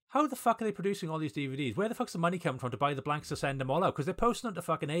 how the fuck are they producing all these DVDs? Where the fuck's the money coming from to buy the blanks to send them all out? Because they're posting them to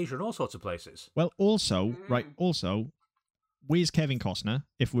fucking Asia and all sorts of places. Well, also, where's Kevin Costner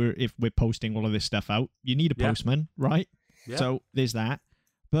if we're posting all of this stuff out? You need a postman, right? Yeah. So there's that.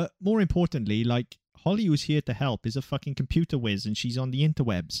 But more importantly, like, Holly, who's here to help, is a fucking computer whiz and she's on the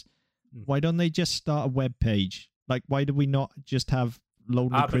interwebs. Why don't they just start a web page? Like, why do we not just have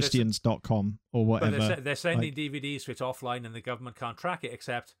loadedchristians.com or whatever? But they're sending DVDs so it's offline and the government can't track it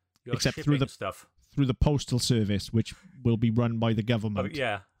except through the stuff. Through the postal service, which will be run by the government.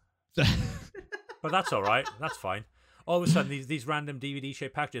 Yeah. But that's all right. That's fine. All of a sudden, these random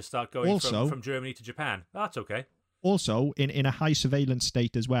DVD-shaped packages start going from Germany to Japan. That's okay. Also, in a high surveillance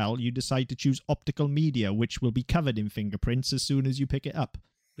state as well, you decide to choose optical media, which will be covered in fingerprints as soon as you pick it up.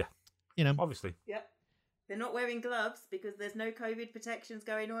 Yeah. Obviously. Yep. They're not wearing gloves because there's no COVID protections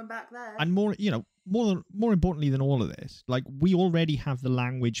going on back there. And more importantly than all of this, like, we already have the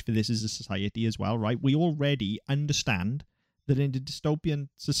language for this as a society as well, right? We already understand that in a dystopian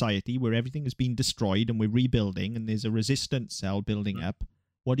society where everything has been destroyed and we're rebuilding and there's a resistance cell building up,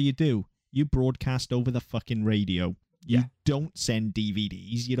 what do? You broadcast over the fucking radio. You don't send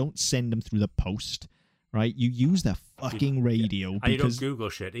DVDs. You don't send them through the post, right? You use the fucking radio. And you don't Google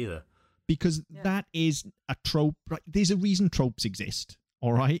shit either. Because that is a trope. Right? There's a reason tropes exist,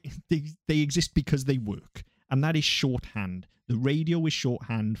 all right? They exist because they work. And that is shorthand. The radio is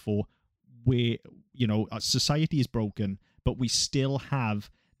shorthand for where, society is broken, but we still have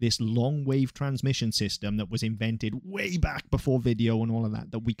this long wave transmission system that was invented way back before video and all of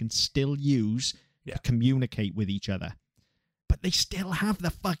that we can still use to communicate with each other. But they still have the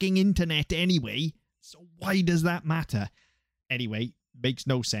fucking internet anyway, so why does that matter? Anyway, makes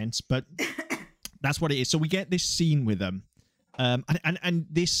no sense, but that's what it is. So we get this scene with them, and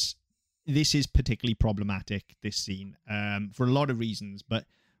this is particularly problematic, this scene, for a lot of reasons, but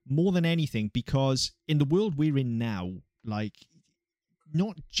more than anything because in the world we're in now, like,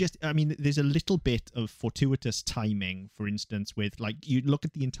 not just, I mean, there's a little bit of fortuitous timing, for instance, with, like, you look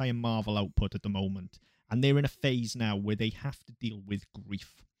at the entire Marvel output at the moment, and they're in a phase now where they have to deal with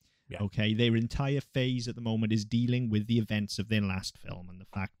grief. Yeah. Okay, their entire phase at the moment is dealing with the events of their last film and the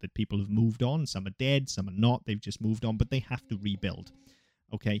fact that people have moved on. Some are dead, some are not. They've just moved on, but they have to rebuild.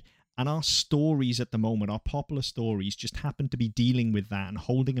 Okay, and our stories at the moment, our popular stories, just happen to be dealing with that and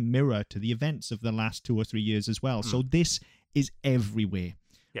holding a mirror to the events of the last 2 or 3 years as well. So this is everywhere,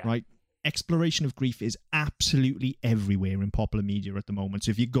 right? Exploration of grief is absolutely everywhere in popular media at the moment.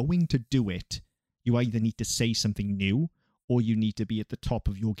 So if you're going to do it, you either need to say something new or you need to be at the top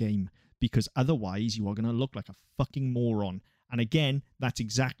of your game, because otherwise you are going to look like a fucking moron. And again, that's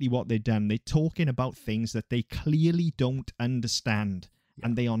exactly what they've done. They're talking about things that they clearly don't understand,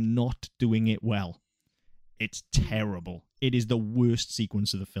 and they are not doing it well. It's terrible. It is the worst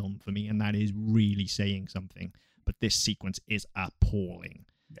sequence of the film for me, and that is really saying something. But this sequence is appalling.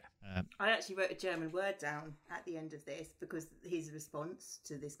 Yeah. I actually wrote a German word down at the end of this because his response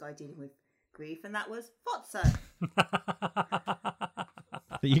to this guy dealing with grief, and that was Fotze.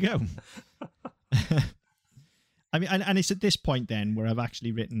 There you go. I mean, and it's at this point then where I've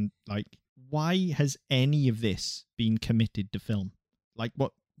actually written, like, why has any of this been committed to film? Like,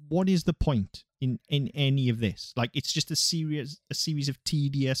 what is the point in any of this? Like, it's just a series of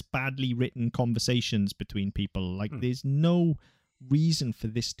tedious, badly written conversations between people. Like, there's no reason for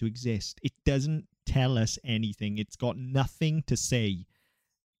this to exist. It doesn't tell us anything. It's got nothing to say.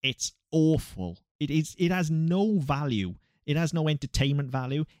 It's awful. It has no value. It has no entertainment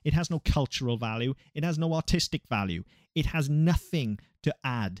value. It has no cultural value. It has no artistic value. It has nothing to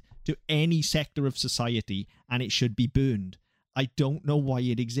add to any sector of society, and it should be burned. I don't know why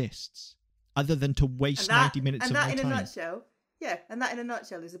it exists, other than to waste 90 minutes of my time. And that in a nutshell, and that in a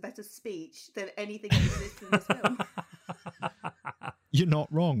nutshell is a better speech than anything that exists in this film. You're not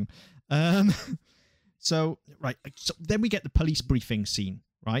wrong. So then we get the police briefing scene,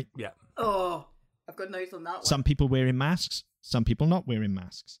 right? Yeah. Oh, I've got notes on that one. Some people wearing masks, some people not wearing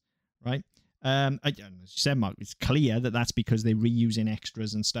masks, right? As you said, Mark, it's clear that that's because they're reusing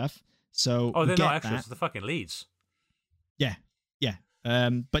extras and stuff. So they're not extras, they're fucking leads. Yeah.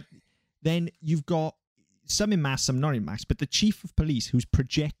 But then you've got some in masks, some not in masks, but the chief of police who's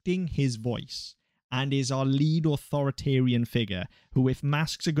projecting his voice and is our lead authoritarian figure, who, if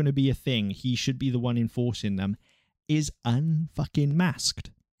masks are going to be a thing, he should be the one enforcing them, is unfucking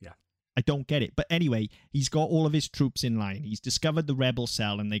masked. Yeah. I don't get it. But anyway, he's got all of his troops in line. He's discovered the rebel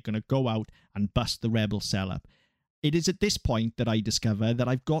cell, and they're going to go out and bust the rebel cell up. It is at this point that I discover that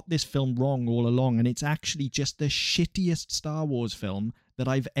I've got this film wrong all along, and it's actually just the shittiest Star Wars film that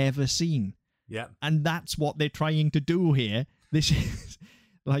I've ever seen. Yeah. And that's what they're trying to do here. This is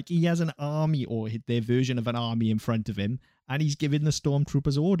like, he has an army, or their version of an army, in front of him, and he's giving the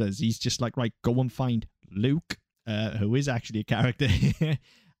stormtroopers orders. He's just like, right, go and find Luke, who is actually a character here,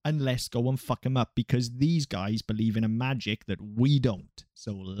 and let's go and fuck him up, because these guys believe in a magic that we don't.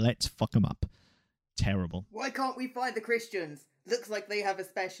 So let's fuck him up. Terrible. Why can't we find the Christians? Looks like they have a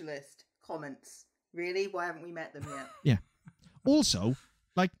specialist. Comments. Really? Why haven't we met them yet? Yeah. Also,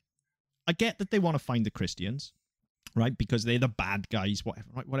 like, I get that they want to find the Christians, right? Because they're the bad guys, whatever,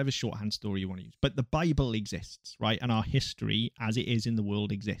 right? Whatever shorthand story you want to use. But the Bible exists, right? And our history, as it is in the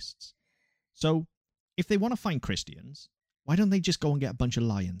world, exists. So, if they want to find Christians, why don't they just go and get a bunch of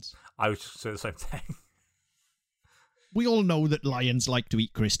lions? I was just saying the same thing. We all know that lions like to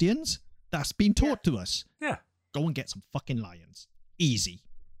eat Christians. That's been taught to us. Yeah. Go and get some fucking lions. Easy.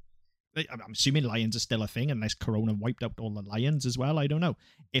 I'm assuming lions are still a thing unless Corona wiped out all the lions as well. I don't know.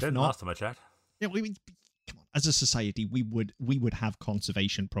 If Didn't not, last time I checked. yeah, come on. As a society, we would have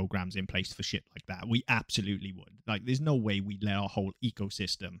conservation programs in place for shit like that. We absolutely would. Like, there's no way we'd let our whole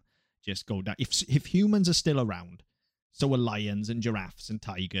ecosystem just go down. If humans are still around, so are lions and giraffes and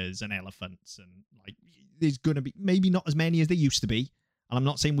tigers and elephants, and like, there's gonna be maybe not as many as there used to be. And I'm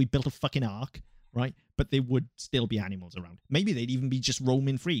not saying we built a fucking ark, right? But there would still be animals around. Maybe they'd even be just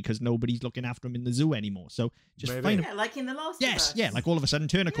roaming free because nobody's looking after them in the zoo anymore. So just Maybe. find Yeah, like in The Last of yes, Us. yeah, like all of a sudden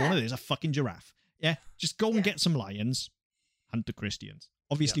turn a corner, Yeah. there's a fucking giraffe. Yeah, just go and Yeah. get some lions, hunt the Christians.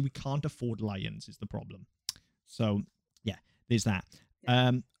 Obviously, we can't afford lions is the problem. So yeah, there's that.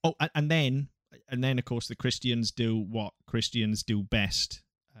 Yeah. And then of course the Christians do what Christians do best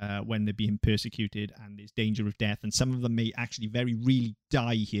when they're being persecuted and there's danger of death. And some of them may actually very really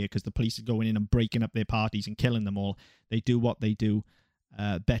die here because the police are going in and breaking up their parties and killing them all. They do what they do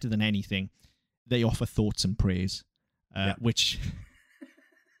better than anything. They offer thoughts and prayers, which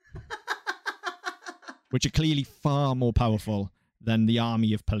are clearly far more powerful than the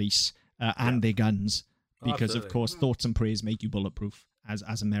army of police and their guns. Because, of course, thoughts and prayers make you bulletproof,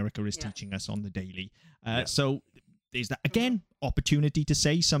 as America is teaching us on the daily. So there's that. Again, opportunity to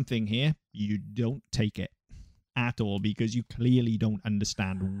say something here. You don't take it at all because you clearly don't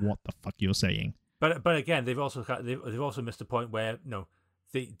understand what the fuck you're saying. But again, they've also missed a point where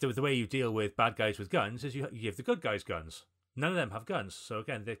the way you deal with bad guys with guns is you give the good guys guns. None of them have guns, so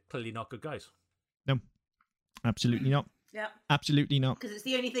again, they're clearly not good guys. No, absolutely not. Yeah. Absolutely not. Because it's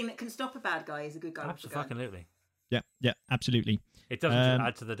the only thing that can stop a bad guy is a good guy with a gun. Absolutely. Yeah, absolutely. It doesn't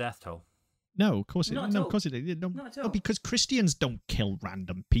add to the death toll. No, of course it Not at no, all. of course it don't. Not at No, all. because Christians don't kill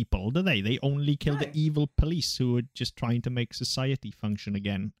random people, do they? They only kill the No. evil police who are just trying to make society function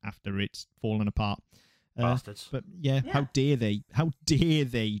again after it's fallen apart. Bastards. But yeah, how dare they? How dare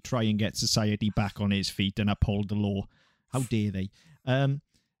they try and get society back on its feet and uphold the law? How dare they?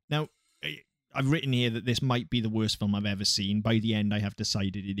 Now, I've written here that this might be the worst film I've ever seen. By the end, I have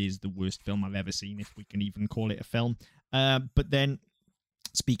decided it is the worst film I've ever seen, if we can even call it a film. But then,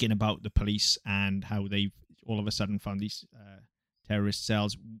 speaking about the police and how they've all of a sudden found these terrorist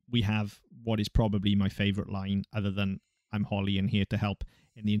cells, we have what is probably my favourite line, other than "I'm Holly and here to help,"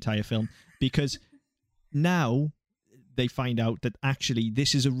 in the entire film, because now they find out that actually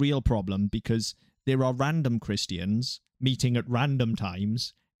this is a real problem because there are random Christians meeting at random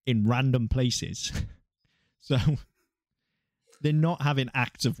times in random places. So they're not having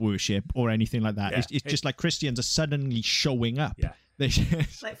acts of worship or anything like that. Yeah. It's just like Christians are suddenly showing up. Yeah.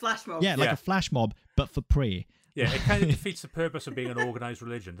 Like flash mob. Yeah, like a flash mob, but for prayer. Yeah, it kind of defeats the purpose of being an organised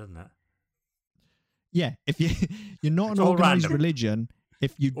religion, doesn't it? Yeah, if you're not It's an all organized random. religion,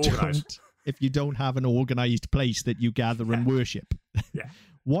 if you don't have an organized place that you gather and worship. Yeah.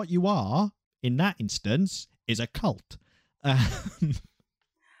 What you are in that instance is a cult.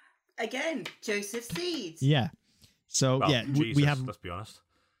 Again, Joseph Seeds. Yeah. So Well, yeah, Jesus, we have let's be honest.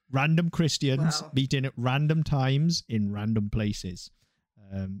 random Christians Wow. meeting at random times in random places.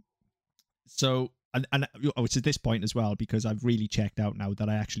 So it's at this point as well, because I've really checked out now that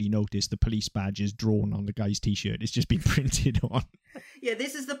I actually noticed the police badge is drawn on the guy's t-shirt. It's just been printed on. Yeah,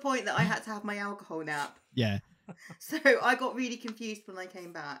 this is the point that I had to have my alcohol nap. Yeah. So I got really confused when I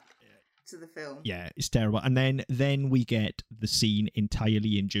came back to the film. Yeah, it's terrible. And then we get the scene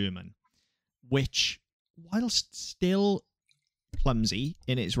entirely in German, which, whilst still clumsy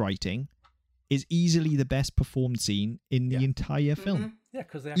in its writing, is easily the best performed scene in the entire film. Yeah,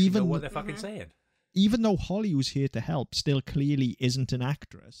 because they actually Even know what the- they're fucking saying. Even though Holly, who's here to help, still clearly isn't an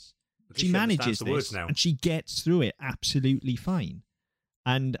actress, At she least manages understands the words this now. and she gets through it absolutely fine.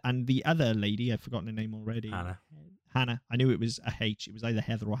 And the other lady, I've forgotten her name already. Hannah. I knew it was a H. It was either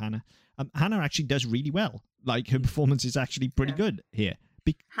Heather or Hannah. Hannah actually does really well. Like, her performance is actually pretty good here.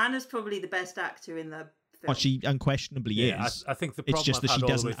 Hannah's probably the best actor in the film. She unquestionably Yeah, is. I think the It's problem just I've that she had all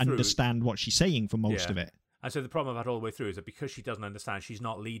the way doesn't through- understand what she's saying for most Yeah. of it. And so the problem I've had all the way through is that because she doesn't understand, she's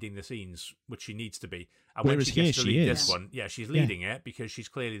not leading the scenes, which she needs to be. And when Whereas she gets here to she lead is. this one, she's leading it because she's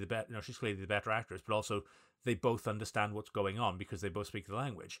clearly the better. She's clearly the better actress. But also, they both understand what's going on because they both speak the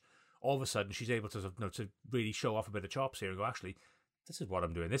language. All of a sudden, she's able to to really show off a bit of chops here and go, actually, this is what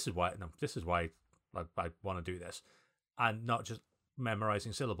I'm doing. This is why I want to do this, and not just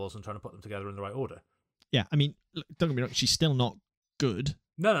memorizing syllables and trying to put them together in the right order. Yeah, I mean, look, don't get me wrong, she's still not good,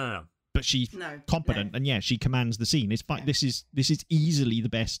 No. but she's No, competent, no. and she commands the scene. It's fine. Yeah. This is easily the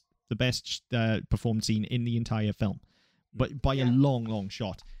best performed scene in the entire film, but by a long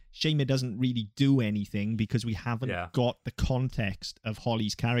shot. Shame it doesn't really do anything because we haven't got the context of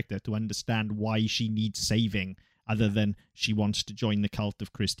Holly's character to understand why she needs saving other than she wants to join the cult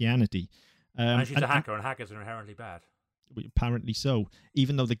of Christianity. And she's a hacker, and hackers are inherently bad. Apparently so.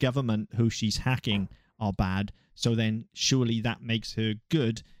 Even though the government who she's hacking are bad, so then surely that makes her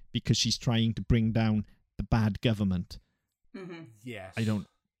good because she's trying to bring down the bad government. Mm-hmm. Yes. I don't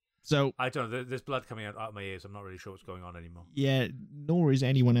know. There's blood coming out of my ears. I'm not really sure what's going on anymore. Yeah, nor is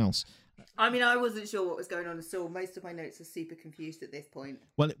anyone else. I mean, I wasn't sure what was going on at all. Most of my notes are super confused at this point.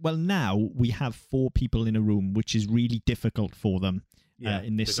 Well, now we have 4 people in a room, which is really difficult for them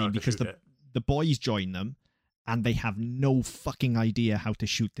in this scene because the boys join them and they have no fucking idea how to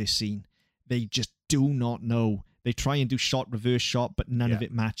shoot this scene. They just do not know. They try and do shot, reverse shot, but none of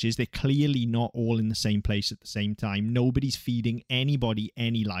it matches. They're clearly not all in the same place at the same time. Nobody's feeding anybody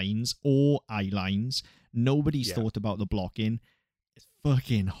any lines or eye lines. Nobody's thought about the blocking. It's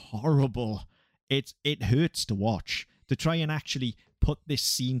fucking horrible. It hurts to watch. To try and actually put this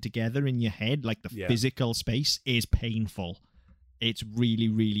scene together in your head, like the physical space, is painful. It's really,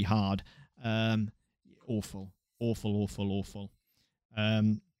 really hard. Awful.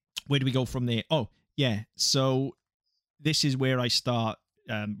 Where do we go from there? Oh, yeah. So this is where I start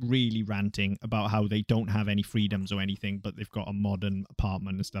really ranting about how they don't have any freedoms or anything, but they've got a modern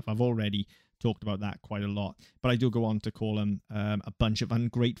apartment and stuff. I've already talked about that quite a lot, but I do go on to call them a bunch of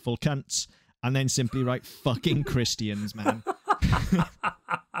ungrateful cunts and then simply write fucking Christians, man.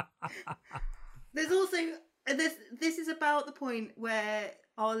 There's also this is about the point where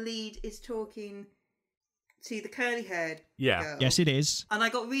our lead is talking to the curly-haired girl. Yes, it is. And I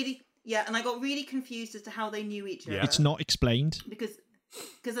got really confused as to how they knew each other. It's not explained. Because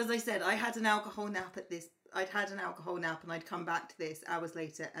as I said, I'd had an alcohol nap and I'd come back to this hours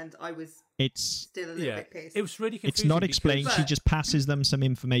later and I was still a little bit pissed. It was really confusing. It's not explained. She just passes them some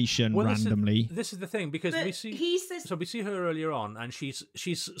information randomly. This is the thing, because we see her earlier on, and she's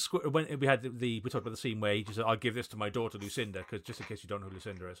when we talked about the scene where he just said, "I'll give this to my daughter Lucinda," because just in case you don't know who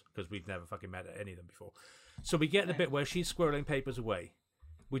Lucinda is, because we've never fucking met any of them before. So we get the bit where she's squirreling papers away.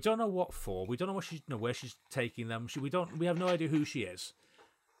 We don't know what for. We don't know where she's taking them. We have no idea who she is.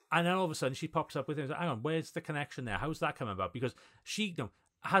 And then all of a sudden she pops up with him. Hang on, where's the connection there? How's that coming about? Because she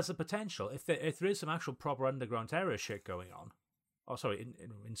has the potential, if there is some actual proper underground terrorist shit going on,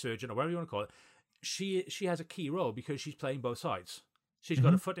 insurgent or whatever you want to call it, she has a key role because she's playing both sides. She's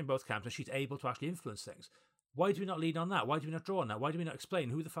got a foot in both camps and she's able to actually influence things. Why do we not lead on that? Why do we not draw on that? Why do we not explain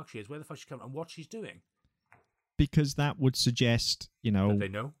who the fuck she is, where the fuck she's coming, and what she's doing? Because that would suggest, that they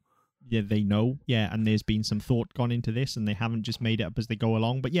know. Yeah, they know. Yeah, and there's been some thought gone into this, and they haven't just made it up as they go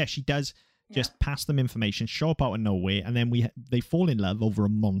along. But yeah, she does just pass them information, show up out of nowhere, and then they fall in love over a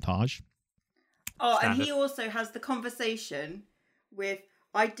montage. Oh, Standard. And he also has the conversation with,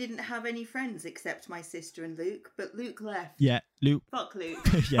 "I didn't have any friends except my sister and Luke, but Luke left." Yeah, Luke. Fuck Luke.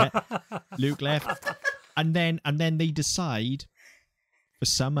 Yeah, Luke left, and then they decide, for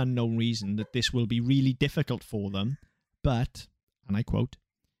some unknown reason, that this will be really difficult for them, but, and I quote,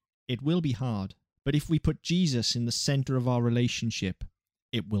 "It will be hard, but if we put Jesus in the center of our relationship,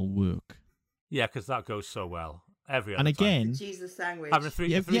 it will work." Yeah, because that goes so well. And again, Jesus sandwich. Having a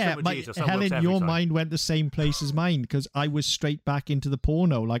threesome with Jesus, Helen, your mind went the same place as mine because I was straight back into the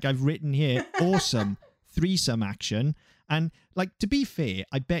porno. Like I've written here, awesome threesome action. And like, to be fair,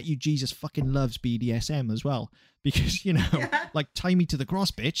 I bet you Jesus fucking loves BDSM as well. Because, like, tie me to the cross,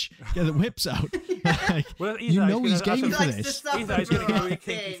 bitch. Get the whips out. Like, well, he's game for this. He's going to give a really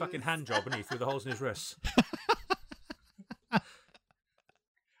kinky fucking hand job, and he through the holes in his wrists.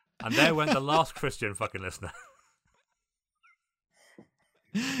 And there went the last Christian fucking listener.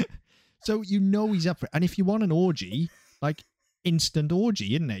 So he's up for it. And if you want an orgy, like, instant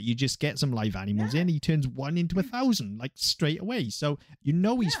orgy, isn't it? You just get some live animals in, he turns 1 into 1,000, like, straight away. So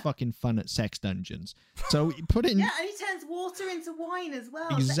he's fucking fun at sex dungeons. So put it in... Yeah, and he turns water into wine as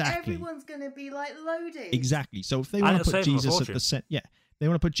well. Exactly. So everyone's going to be, like, loaded. Exactly. So if they want to put Jesus at the center... Yeah, they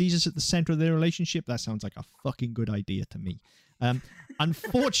want to put Jesus at the center of their relationship, that sounds like a fucking good idea to me.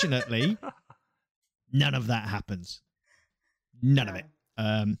 Unfortunately, none of that happens. None of it.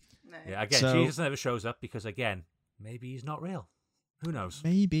 No. Yeah, again, Jesus never shows up because, again, maybe he's not real. Who knows?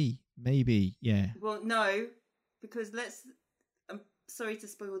 Maybe, yeah. Well, no, because I'm sorry to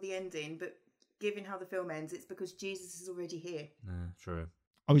spoil the ending, but given how the film ends, it's because Jesus is already here. True.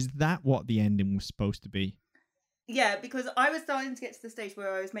 Oh, is that what the ending was supposed to be? Yeah, because I was starting to get to the stage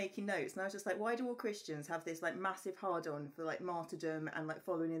where I was making notes, and I was just like, why do all Christians have this, like, massive hard-on for, like, martyrdom and, like,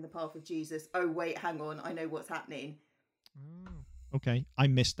 following in the path of Jesus? Oh, wait, hang on, I know what's happening. Okay, I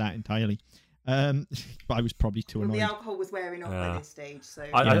missed that entirely. But I was probably too annoyed. The alcohol was wearing off by this stage, so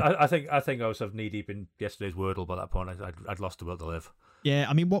I think I was knee deep in yesterday's Wordle by that point. I'd lost the will to live. Yeah,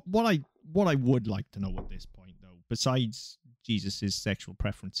 I mean, what I would like to know at this point though besides Jesus's sexual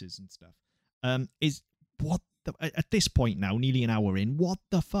preferences and stuff, is what at this point now, nearly an hour in, what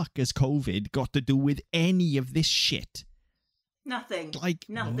the fuck has COVID got to do with any of this shit? Nothing. Like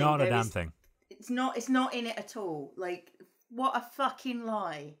nothing. Not a damn thing. It's not in it at all. Like, what a fucking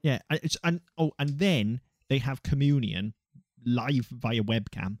lie. Yeah, and then they have communion live via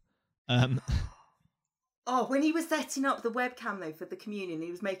webcam. Oh, when he was setting up the webcam though for the communion,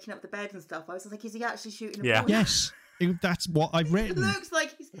 he was making up the bed and stuff. I was like, is he actually shooting a Yeah. porn? Yes, that's what I've written. It looks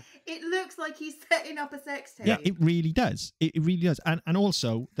like he's setting up a sex tape. Yeah, it really does. It really does. And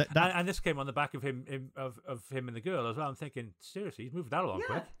also that and this came on the back of him and the girl as well. I'm thinking, seriously, he's moved that along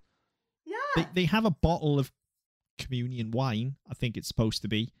quick. Yeah. They have a bottle of communion wine, I think it's supposed to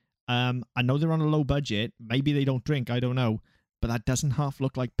be. I know they're on a low budget. Maybe they don't drink, I don't know. But that doesn't half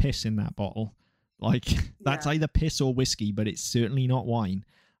look like piss in that bottle. Like, that's either piss or whiskey, but it's certainly not wine.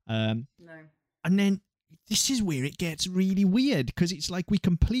 No. And then this is where it gets really weird, because it's like we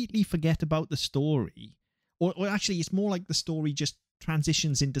completely forget about the story. Or actually, it's more like the story just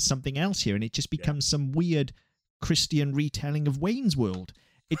transitions into something else here, and it just becomes some weird Christian retelling of Wayne's World.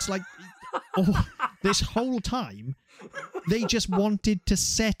 It's like, this whole time, they just wanted to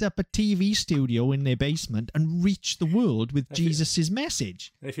set up a TV studio in their basement and reach the world with Jesus'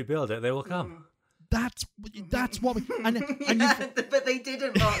 message. If you build it, they will come. That's what we, and but they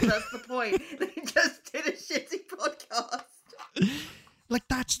didn't, Mark. That's the point. They just did a shitty podcast. Like,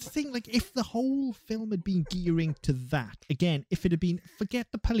 that's the thing. Like, if the whole film had been gearing to that, again, if it had been, forget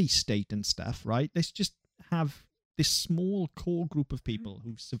the police state and stuff, right? Let's just have this small core group of people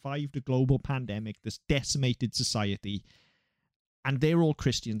who've survived a global pandemic, this decimated society, and they're all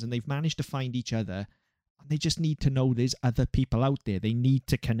Christians, and they've managed to find each other, and they just need to know there's other people out there. They need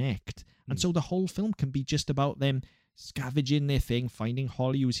to connect. And so the whole film can be just about them scavenging their thing, finding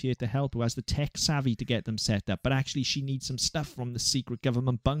Holly, who's here to help, who has the tech savvy to get them set up, but actually she needs some stuff from the secret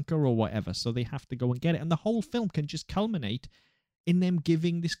government bunker or whatever, so they have to go and get it. And the whole film can just culminate in them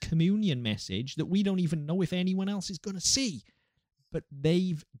giving this communion message that we don't even know if anyone else is going to see. But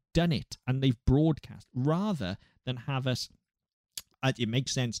they've done it, and they've broadcast, rather than have us... It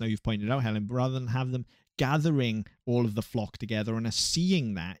makes sense now you've pointed it out, Helen, but rather than have them gathering all of the flock together and us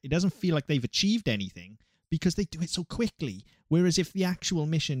seeing that, it doesn't feel like they've achieved anything because they do it so quickly. Whereas if the actual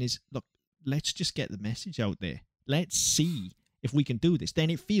mission is, look, let's just get the message out there. Let's see if we can do this.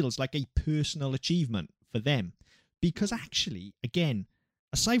 Then it feels like a personal achievement for them. Because actually, again,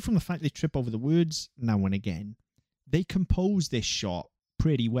 aside from the fact they trip over the words now and again, they compose this shot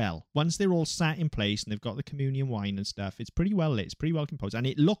pretty well. Once they're all sat in place and they've got the communion wine and stuff, it's pretty well lit, it's pretty well composed, and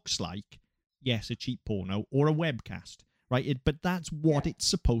it looks like, yes, a cheap porno or a webcast, right? But that's what it's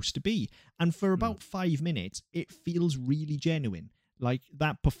supposed to be. And for about 5 minutes, it feels really genuine. Like,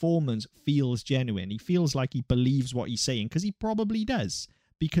 that performance feels genuine. He feels like he believes what he's saying, because he probably does,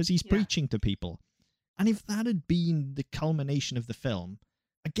 because he's preaching to people. And if that had been the culmination of the film,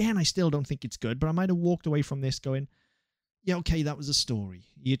 again, I still don't think it's good, but I might have walked away from this going, yeah, okay, that was a story.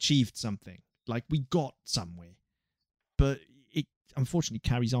 He achieved something. Like, we got somewhere. But it unfortunately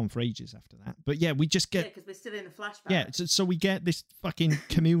carries on for ages after that. But yeah, we just get... Yeah, because we're still in a flashback. Yeah, so we get this fucking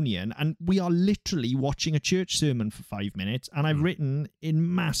communion, and we are literally watching a church sermon for 5 minutes, and I've written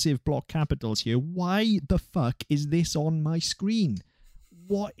in massive block capitals here, why the fuck is this on my screen?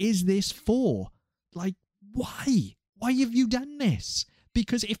 What is this for? Like, why? Why have you done this?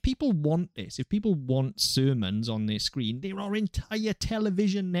 Because if people want this, if people want sermons on their screen, there are entire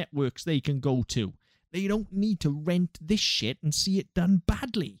television networks they can go to. They don't need to rent this shit and see it done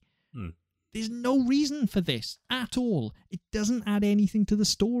badly. There's no reason for this at all. It doesn't add anything to the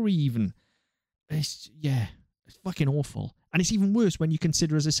story even. It's fucking awful. And it's even worse when you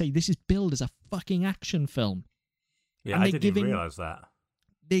consider, as I say, this is billed as a fucking action film. Yeah, and I didn't even realise that.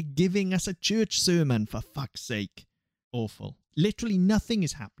 They're giving us a church sermon, for fuck's sake. Awful. Literally nothing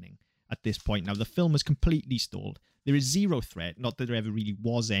is happening at this point now. The film is completely stalled. There is zero threat. Not that there ever really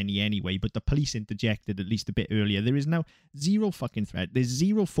was any anyway, but the police interjected at least a bit earlier. There is now zero fucking threat. There's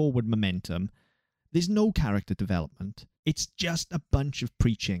zero forward momentum. There's no character development. It's just a bunch of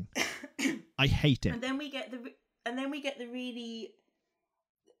preaching. I hate it. And then we get the really...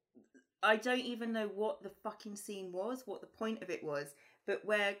 I don't even know what the fucking scene was, what the point of it was, but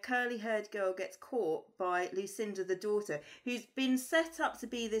where curly-haired girl gets caught by Lucinda, the daughter, who's been set up to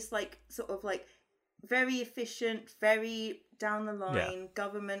be this, like, sort of, like, very efficient, very down-the-line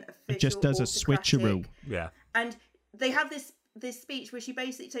government official. It just does a switcheroo. Yeah. And they have this speech where she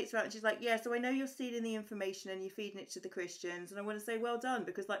basically takes her out and she's like, yeah, so I know you're stealing the information and you're feeding it to the Christians, and I want to say well done,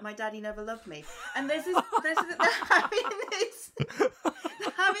 because, like, my daddy never loved me. And they're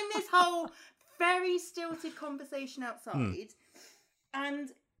having this whole very stilted conversation outside,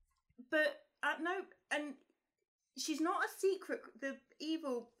 and she's not a secret. The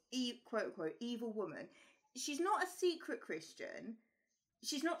quote unquote evil woman. She's not a secret Christian.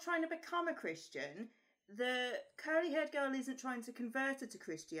 She's not trying to become a Christian. The curly-haired girl isn't trying to convert her to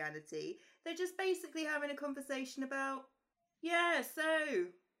Christianity. They're just basically having a conversation about, yeah, so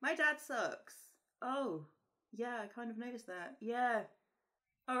my dad sucks. Oh, yeah, I kind of noticed that. Yeah.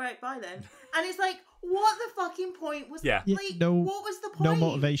 All right, bye then. And it's like, what the fucking point was? Yeah. Like, what was the point? No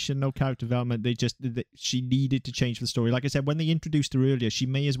motivation, no character development. She needed to change the story. Like I said, when they introduced her earlier, she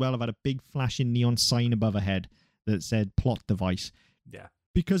may as well have had a big flashing neon sign above her head that said plot device. Yeah.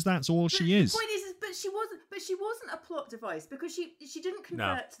 Because that's all she is. The point is, but she wasn't a plot device because she didn't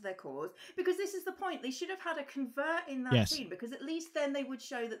convert to their cause. Because this is the point. They should have had a convert in that scene, because at least then they would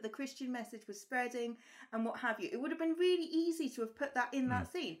show that the Christian message was spreading and what have you. It would have been really easy to have put that in that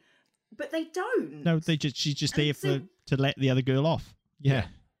scene. But they don't. No, she's just there to let the other girl off. Yeah.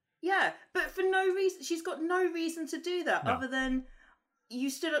 Yeah, but for no reason. She's got no reason to do that other than you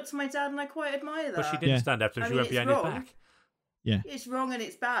stood up to my dad and I quite admire that. But she didn't stand up to him. She went behind his back. Yeah, it's wrong and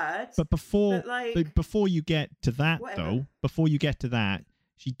it's bad. But before you get to that,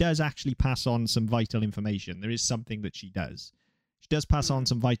 she does actually pass on some vital information. There is something that she does. She does pass on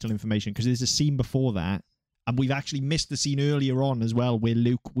some vital information, because there's a scene before that, and we've actually missed the scene earlier on as well, where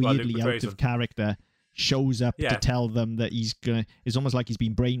Luke, weirdly out of character, shows up to tell them that he's gonna. It's almost like he's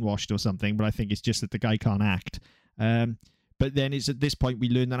been brainwashed or something, but I think it's just that the guy can't act. But then it's at this point we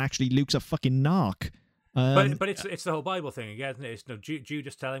learn that actually Luke's a fucking narc. But it's the whole Bible thing again, isn't it? It's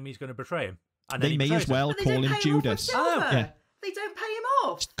Judas telling me he's going to betray him. And they may as well call him Judas. Yeah. They don't pay him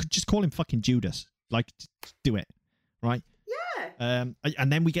off. Just call him fucking Judas. Like, do it. Right? Yeah.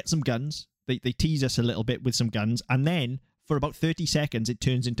 And then we get some guns. They tease us a little bit with some guns. And then, for about 30 seconds, it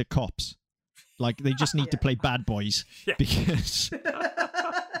turns into cops. Like, they just need to play bad boys. Because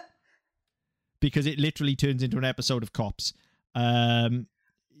it literally turns into an episode of Cops.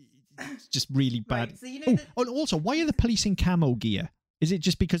 It's just really bad. Right, so you know and also, why are the police in camo gear? Is it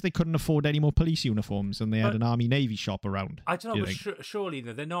just because they couldn't afford any more police uniforms and they had an Army-Navy shop around? I don't know, but surely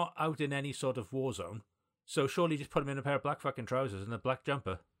they're not out in any sort of war zone. So surely just put them in a pair of black fucking trousers and a black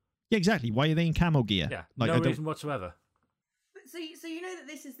jumper. Yeah, exactly. Why are they in camo gear? Yeah, no reason whatsoever. So you know that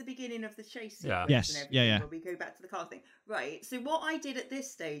this is the beginning of the chase sequence and everything, where we go back to the car thing. Right, so what I did at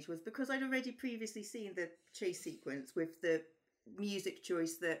this stage was, because I'd already previously seen the chase sequence with the music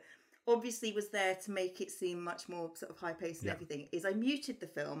choice that obviously was there to make it seem much more sort of high paced and everything, is I muted the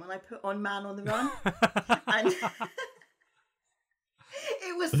film and I put on Man on the Run. And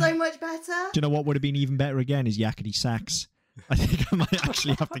it was so much better. Do you know what would have been even better again is Yakety Sax. I think I might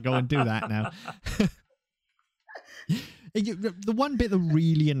actually have to go and do that now. The one bit that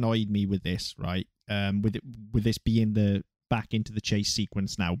really annoyed me with this, right, with this being the back into the chase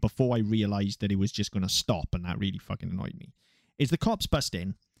sequence now, before I realised that it was just going to stop, and that really fucking annoyed me, is the cops bust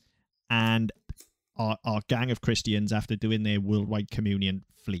in, and our gang of Christians, after doing their worldwide communion,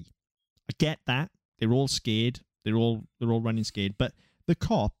 flee. I get that. They're all scared. They're all running scared. But the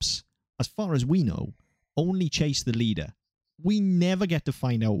cops, as far as we know, only chase the leader. We never get to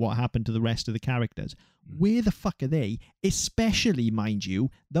find out what happened to the rest of the characters. Where the fuck are they? Especially, mind you,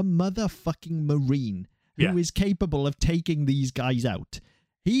 the motherfucking Marine, who is capable of taking these guys out.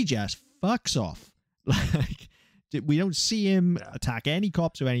 He just fucks off. Like, we don't see him attack any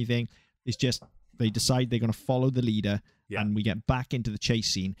cops or anything. It's just they decide they're going to follow the leader, and we get back into the chase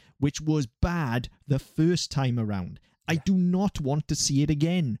scene, which was bad the first time around. I do not want to see it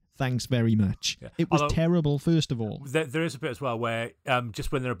again. Thanks very much. Yeah. It was terrible, first of all. There is a bit as well where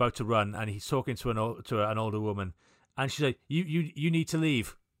just when they're about to run, and he's talking to an older woman, and she's like, "You need to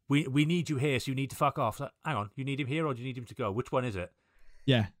leave. We need you here, so you need to fuck off." Like, hang on, you need him here or do you need him to go? Which one is it?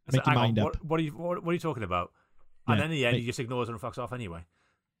 Yeah, make your mind up. What are you talking about? And then in the end, he just ignores her and fucks off anyway.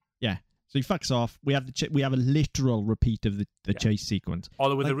 Yeah. So he fucks off. We have a literal repeat of the chase sequence.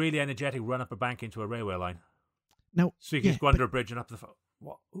 Although with a really energetic run up a bank into a railway line. Now, so you can just go under a bridge and up the...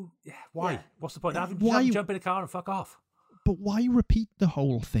 What? Ooh, why? Yeah. What's the point? Why jump in a car and fuck off? But why repeat the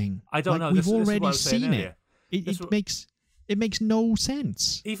whole thing? I don't know. We've already seen it. It makes no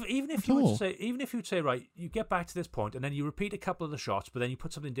sense. Even if you'd say, right, you get back to this point and then you repeat a couple of the shots, but then you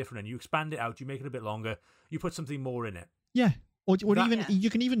put something different in, you expand it out, you make it a bit longer, you put something more in it. Yeah. Or you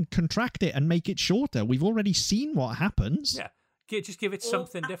can even contract it and make it shorter. We've already seen what happens. Yeah. Just give it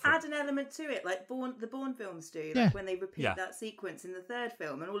something different. Add an element to it, like the Bourne films do, like when they repeat that sequence in the third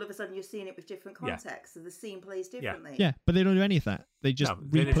film, and all of a sudden you're seeing it with different contexts, so the scene plays differently. Yeah, but they don't do any of that. They just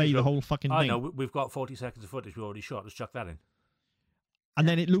replay the whole fucking thing. I know, we've got 40 seconds of footage we already shot. Let's chuck that in. And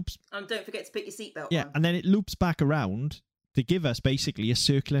then it loops. And don't forget to put your seatbelt Yeah, on. and then it loops back around to give us basically a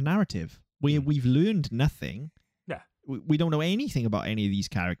circular narrative where we've learned nothing. Yeah. We don't know anything about any of these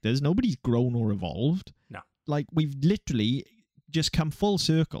characters. Nobody's grown or evolved. No. Like, we've literally just come full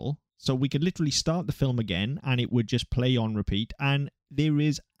circle, so we could literally start the film again and it would just play on repeat, and there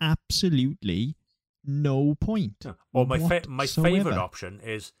is absolutely no point. Or my favourite whatsoever. option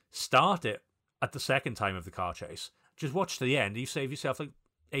is start it at the second time of the car chase. Just watch to the end. You save yourself like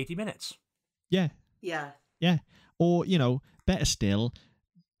 80 minutes. Yeah. Yeah. Yeah. Or, you know, better still,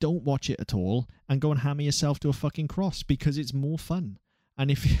 don't watch it at all and go and hammer yourself to a fucking cross, because it's more fun. And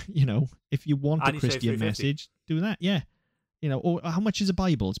if, you know, if you want And a you save Christian $3.50. message, do that. Yeah. You know, or how much is a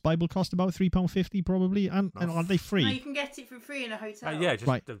Bible? Does Bible cost about £3.50 probably? And are they free? No, you can get it for free in a hotel. Yeah, just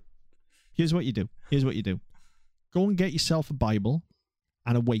Right. Here's what you do. Go and get yourself a Bible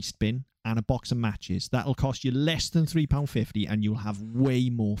and a waste bin and a box of matches. That'll cost you less than £3.50 and you'll have way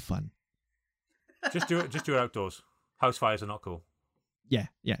more fun. just do it outdoors. House fires are not cool. Yeah,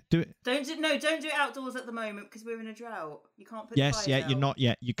 do it. Don't do it outdoors at the moment because we're in a drought. You can't put Yes, fires yeah, out. you're not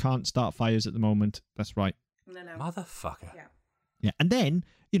yet. You can't start fires at the moment. That's right. No. Motherfucker. Yeah. Yeah, and then,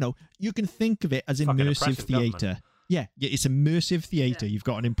 you know, you can think of it as Fucking immersive oppressive government. theatre. Yeah, it's immersive theatre. Yeah. You've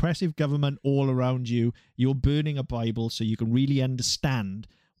got an impressive government all around you. You're burning a Bible so you can really understand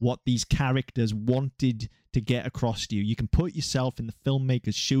what these characters wanted to get across to you. You can put yourself in the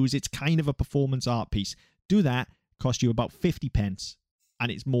filmmaker's shoes. It's kind of a performance art piece. Do that, cost you about 50 pence,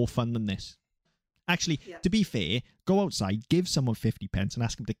 and it's more fun than this. Actually, Yeah. to be fair, go outside, give someone 50 pence and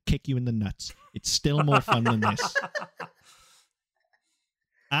ask them to kick you in the nuts. It's still more fun than this.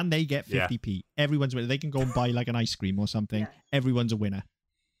 And they get 50p. Everyone's winner. They can go and buy like an ice cream or something. Yeah. Everyone's a winner.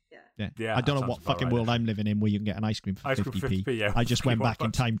 Yeah. Yeah, I don't that know what sounds about fucking right, world actually. I'm living in where you can get an ice cream for Ice cream 50p. for 50p, yeah. I just went back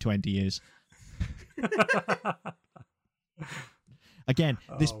in $51. time 20 years. Again,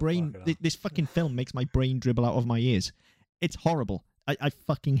 this this fucking film makes my brain dribble out of my ears. It's horrible. I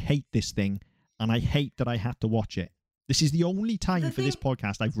fucking hate this thing, and I hate that I had to watch it. This is the only time for this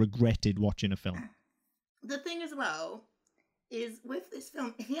podcast I've regretted watching a film. The thing as well is with this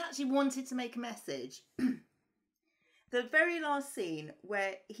film, if he actually wanted to make a message, the very last scene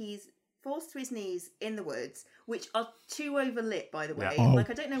where he's forced to his knees in the woods, which are too overlit, by the way. Yeah. Oh, like,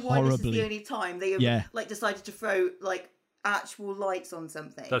 I don't know why this is horribly. the only time they have like decided to throw like actual lights on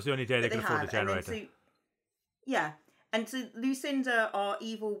something. That's the only day they that can afford the have. And then generator. yeah. And so Lucinda, our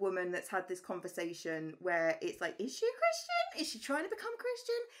evil woman that's had this conversation where it's like, is she a Christian? Is she trying to become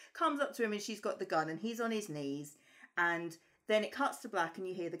Christian? Comes up to him and she's got the gun and he's on his knees. And then it cuts to black and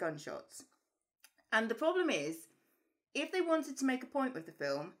you hear the gunshots. And the problem is, if they wanted to make a point with the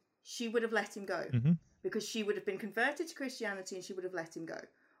film, she would have let him go. Mm-hmm. Because she would have been converted to Christianity and she would have let him go.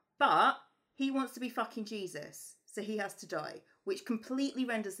 But he wants to be fucking Jesus. So he has to die. Which completely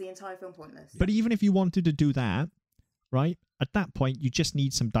renders the entire film pointless. But even if you wanted to do that, right, at that point, you just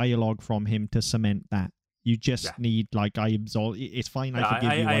need some dialogue from him to cement that. You just need, like, I absolve. It's fine, I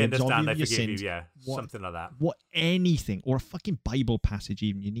forgive you. I absolve you of your sins. Something like that. What, anything, or a fucking Bible passage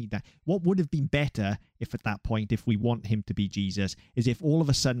even, you need that. What would have been better if at that point, if we want him to be Jesus, is if all of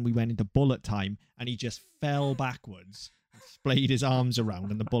a sudden we went into bullet time and he just fell backwards, splayed his arms around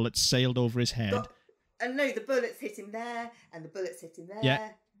and the bullets sailed over his head. And no, the bullets hit him there and the bullets hit him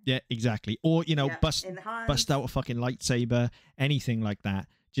there. Yeah, exactly. Or, you know, bust out a fucking lightsaber, anything like that.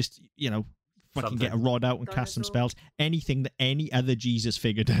 Just, you know, fucking get a rod out and cast some spells. Anything that any other Jesus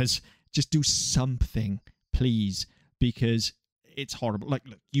figure does, just do something, please, because it's horrible. Like,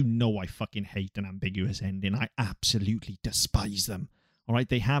 look, you know I fucking hate an ambiguous ending. I absolutely despise them. All right,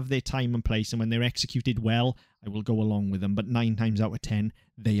 they have their time and place, and when they're executed well, I will go along with them. But 9 times out of 10,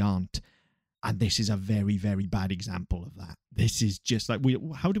 they aren't. And this is a very, very bad example of that. This is just like,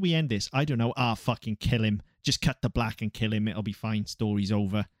 how do we end this? I don't know. Fucking kill him. Just cut the black and kill him. It'll be fine. Story's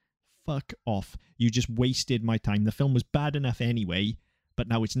over. Fuck off. You just wasted my time. The film was bad enough anyway, but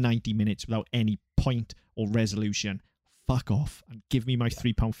now it's 90 minutes without any point or resolution. Fuck off and give me my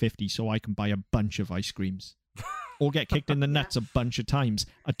 £3.50 so I can buy a bunch of ice creams. Or get kicked in the nuts a bunch of times.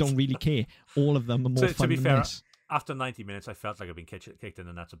 I don't really care. All of them are more fun than this. After 90 minutes, I felt like I'd been kicked in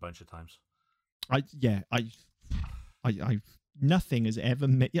the nuts a bunch of times. Nothing has ever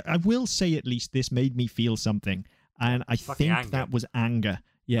made. I will say at least this made me feel something, and I think anger. that was anger.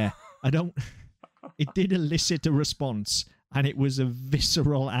 Yeah, it did elicit a response, and it was a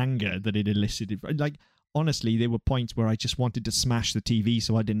visceral anger that it elicited. Like, honestly, there were points where I just wanted to smash the TV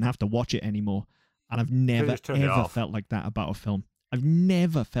so I didn't have to watch it anymore, and I've never ever felt like that about a film. I've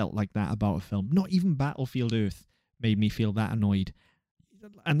never felt like that about a film. Not even Battlefield Earth made me feel that annoyed.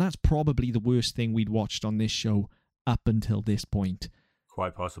 And that's probably the worst thing we'd watched on this show up until this point.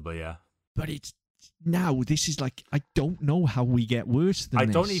 Quite possibly, yeah. But it's now. This is like, I don't know how we get worse than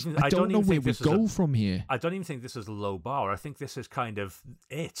this. I don't know where we go from here. I don't even think this is a low bar. I think this is kind of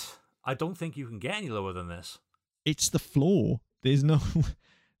it. I don't think you can get any lower than this. It's the floor. There's no,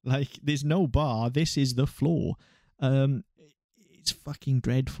 there's no bar. This is the floor. It's fucking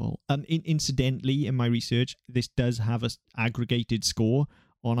dreadful. And incidentally, in my research, this does have an aggregated score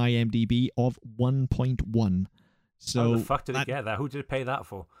on IMDb of 1.1. So how the fuck did it get that? Who did it pay that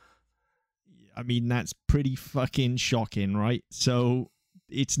for? I mean, that's pretty fucking shocking, right? So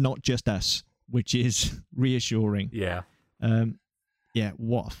it's not just us, which is reassuring. Yeah. Yeah,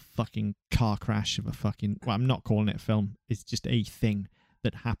 what a fucking car crash of a fucking... Well, I'm not calling it a film. It's just a thing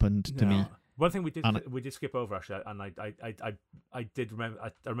that happened to me. One thing we did skip over, actually, and I did remember...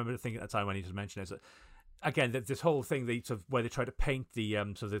 I remember thinking at the time when you just mentioned it, is that, again, this whole thing where they try to paint the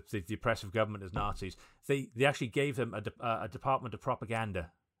oppressive government as Nazis, they actually gave them a department of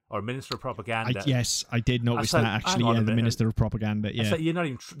propaganda, or a minister of propaganda. Yes, I did notice that, actually. Yeah, the minister of propaganda. Yeah, you're not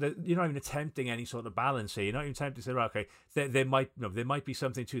even attempting any sort of balance here. You're not even attempting to say, right, okay, there might be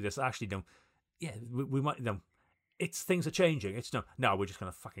something to this. Actually, no, yeah, we might. No, things are changing. It's no, we're just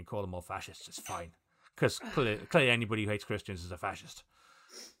gonna fucking call them all fascists. It's fine, because clearly anybody who hates Christians is a fascist.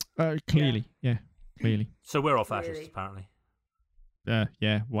 Clearly, yeah, clearly. So we're all fascists, apparently.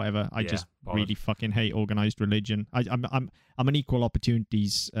 Yeah, whatever. I just really fucking hate organized religion. I'm an equal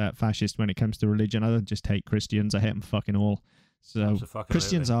opportunities fascist when it comes to religion. I don't just hate Christians. I hate them fucking all. So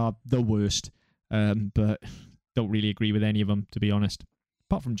Christians are the worst, but don't really agree with any of them, to be honest.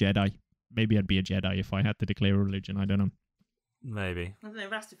 Apart from Jedi. Maybe I'd be a Jedi if I had to declare a religion. I don't know. Maybe. I don't know,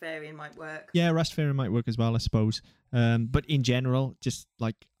 Rastafarian might work. Yeah, Rastafarian might work as well, I suppose. But in general, just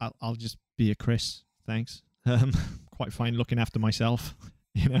like, I'll just be a Chris. Thanks. Quite fine looking after myself,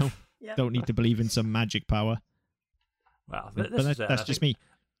 you know. Yep. Don't need to believe in some magic power. Well, but that's just me.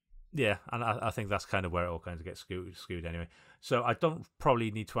 Yeah, and I think that's kind of where it all kind of gets skewed anyway. So I don't probably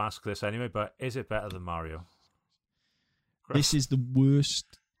need to ask this anyway, but is it better than Mario? Chris? This is the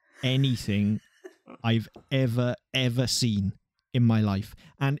worst anything I've ever seen in my life.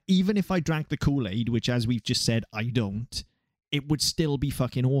 And even if I drank the Kool-Aid, which as we've just said, I don't, it would still be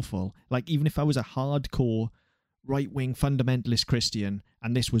fucking awful. Like, even if I was a hardcore right-wing fundamentalist Christian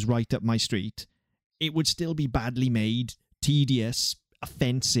and this was right up my street, it would still be badly made, tedious,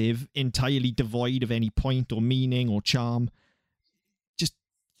 offensive, entirely devoid of any point or meaning or charm.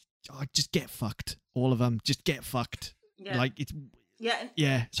 Just get fucked. All of them. Just get fucked. Yeah. Like, it's...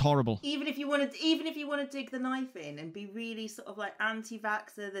 Yeah, it's horrible. Even if you want to dig the knife in and be really sort of like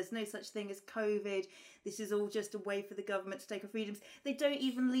anti-vaxxer, there's no such thing as COVID. This is all just a way for the government to take our freedoms. They don't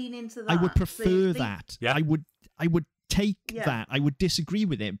even lean into that. I would prefer that. Yeah. I would take that. I would disagree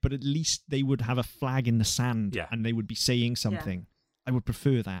with it, but at least they would have a flag in the sand and they would be saying something. Yeah. I would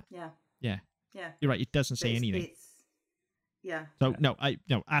prefer that. Yeah. You're right. It doesn't say anything. So no,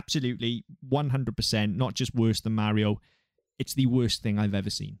 absolutely 100%. Not just worse than Mario. It's the worst thing I've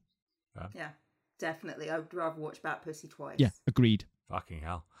ever seen. Yeah, definitely. I would rather watch Bat Pussy twice. Yeah, agreed. Fucking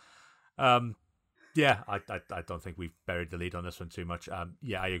hell. Yeah, I don't think we've buried the lead on this one too much.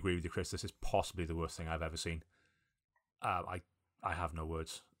 Yeah, I agree with you, Chris. This is possibly the worst thing I've ever seen. I have no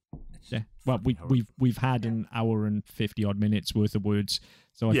words. Yeah. Well, we've had an hour and 50 odd minutes worth of words.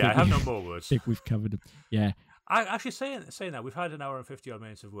 So I have no more words. I think we've covered them. Yeah. I actually saying that we've had an hour and 50 odd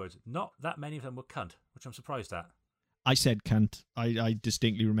minutes of words. Not that many of them were cunt, which I'm surprised at. I said cunt. I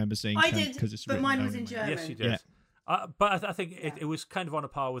distinctly remember saying cunt. I did, but mine was in German. Yes, you did. Yeah. But I think it was kind of on a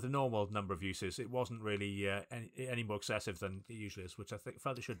par with the normal number of uses. It wasn't really any more excessive than it usually is, which I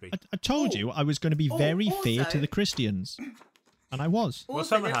felt it should be. I told you I was going to be very fair to the Christians. And I was. Well,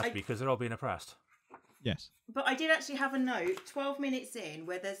 someone has to be, because they're all being oppressed. Yes. But I did actually have a note, 12 minutes in,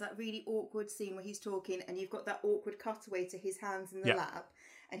 where there's that really awkward scene where he's talking and you've got that awkward cutaway to his hands in the lap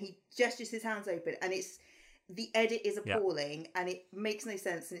and he gestures his hands open and it's... The edit is appalling and it makes no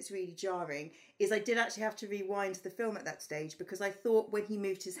sense and it's really jarring. I did actually have to rewind the film at that stage because I thought when he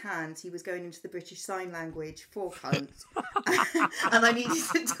moved his hands he was going into the British Sign Language for cunt and I needed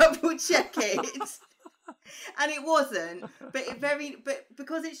to double check it and it wasn't. But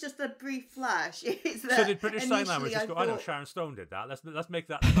because it's just a brief flash, it's that. So did British Sign Language just go? I know Sharon Stone did that. Let's make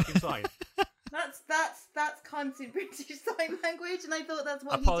that the fucking sign. That's cunt in British Sign Language, and I thought that's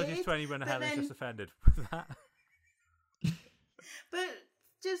what Apologies he did. to anyone who was just offended with that. But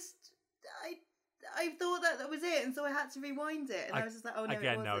just, I thought that was it, and so I had to rewind it, and I was just like, oh no,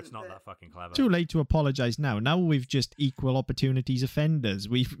 again, it wasn't, no, it's not that fucking clever. Too late to apologise now. Now we've just equal opportunities offenders.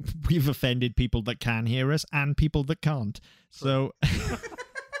 We've offended people that can hear us and people that can't. So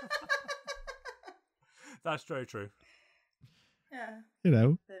that's very true.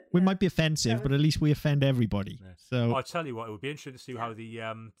 Yeah. We might be offensive, but at least we offend everybody. Yeah. So I'll tell you what, it would be interesting to see how the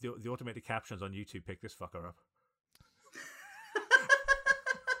automated captions on YouTube pick this fucker up.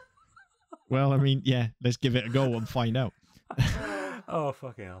 Well, I mean, yeah, let's give it a go and find out. Oh,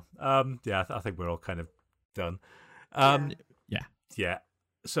 fucking hell. Yeah, I think we're all kind of done. Yeah.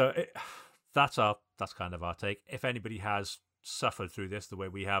 So that's kind of our take. If anybody has suffered through this the way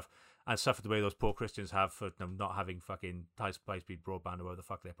we have, and suffered the way those poor Christians have for not having fucking high-speed broadband or whatever the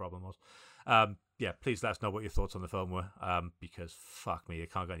fuck their problem was, yeah, please let us know what your thoughts on the film were, because fuck me,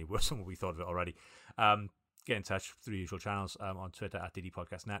 it can't get any worse than what we thought of it already. Get in touch through the usual channels, on Twitter at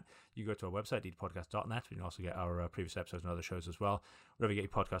ddpodcastnet. You can go to our website, ddpodcast.net. You can also get our previous episodes and other shows as well. Wherever you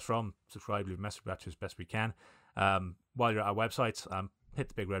get your podcast from, subscribe, leave a message back to us as best we can. While you're at our website, hit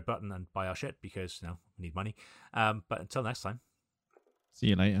the big red button and buy our shit, because we need money. But until next time. See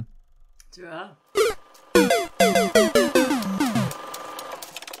you later. Ta-ra.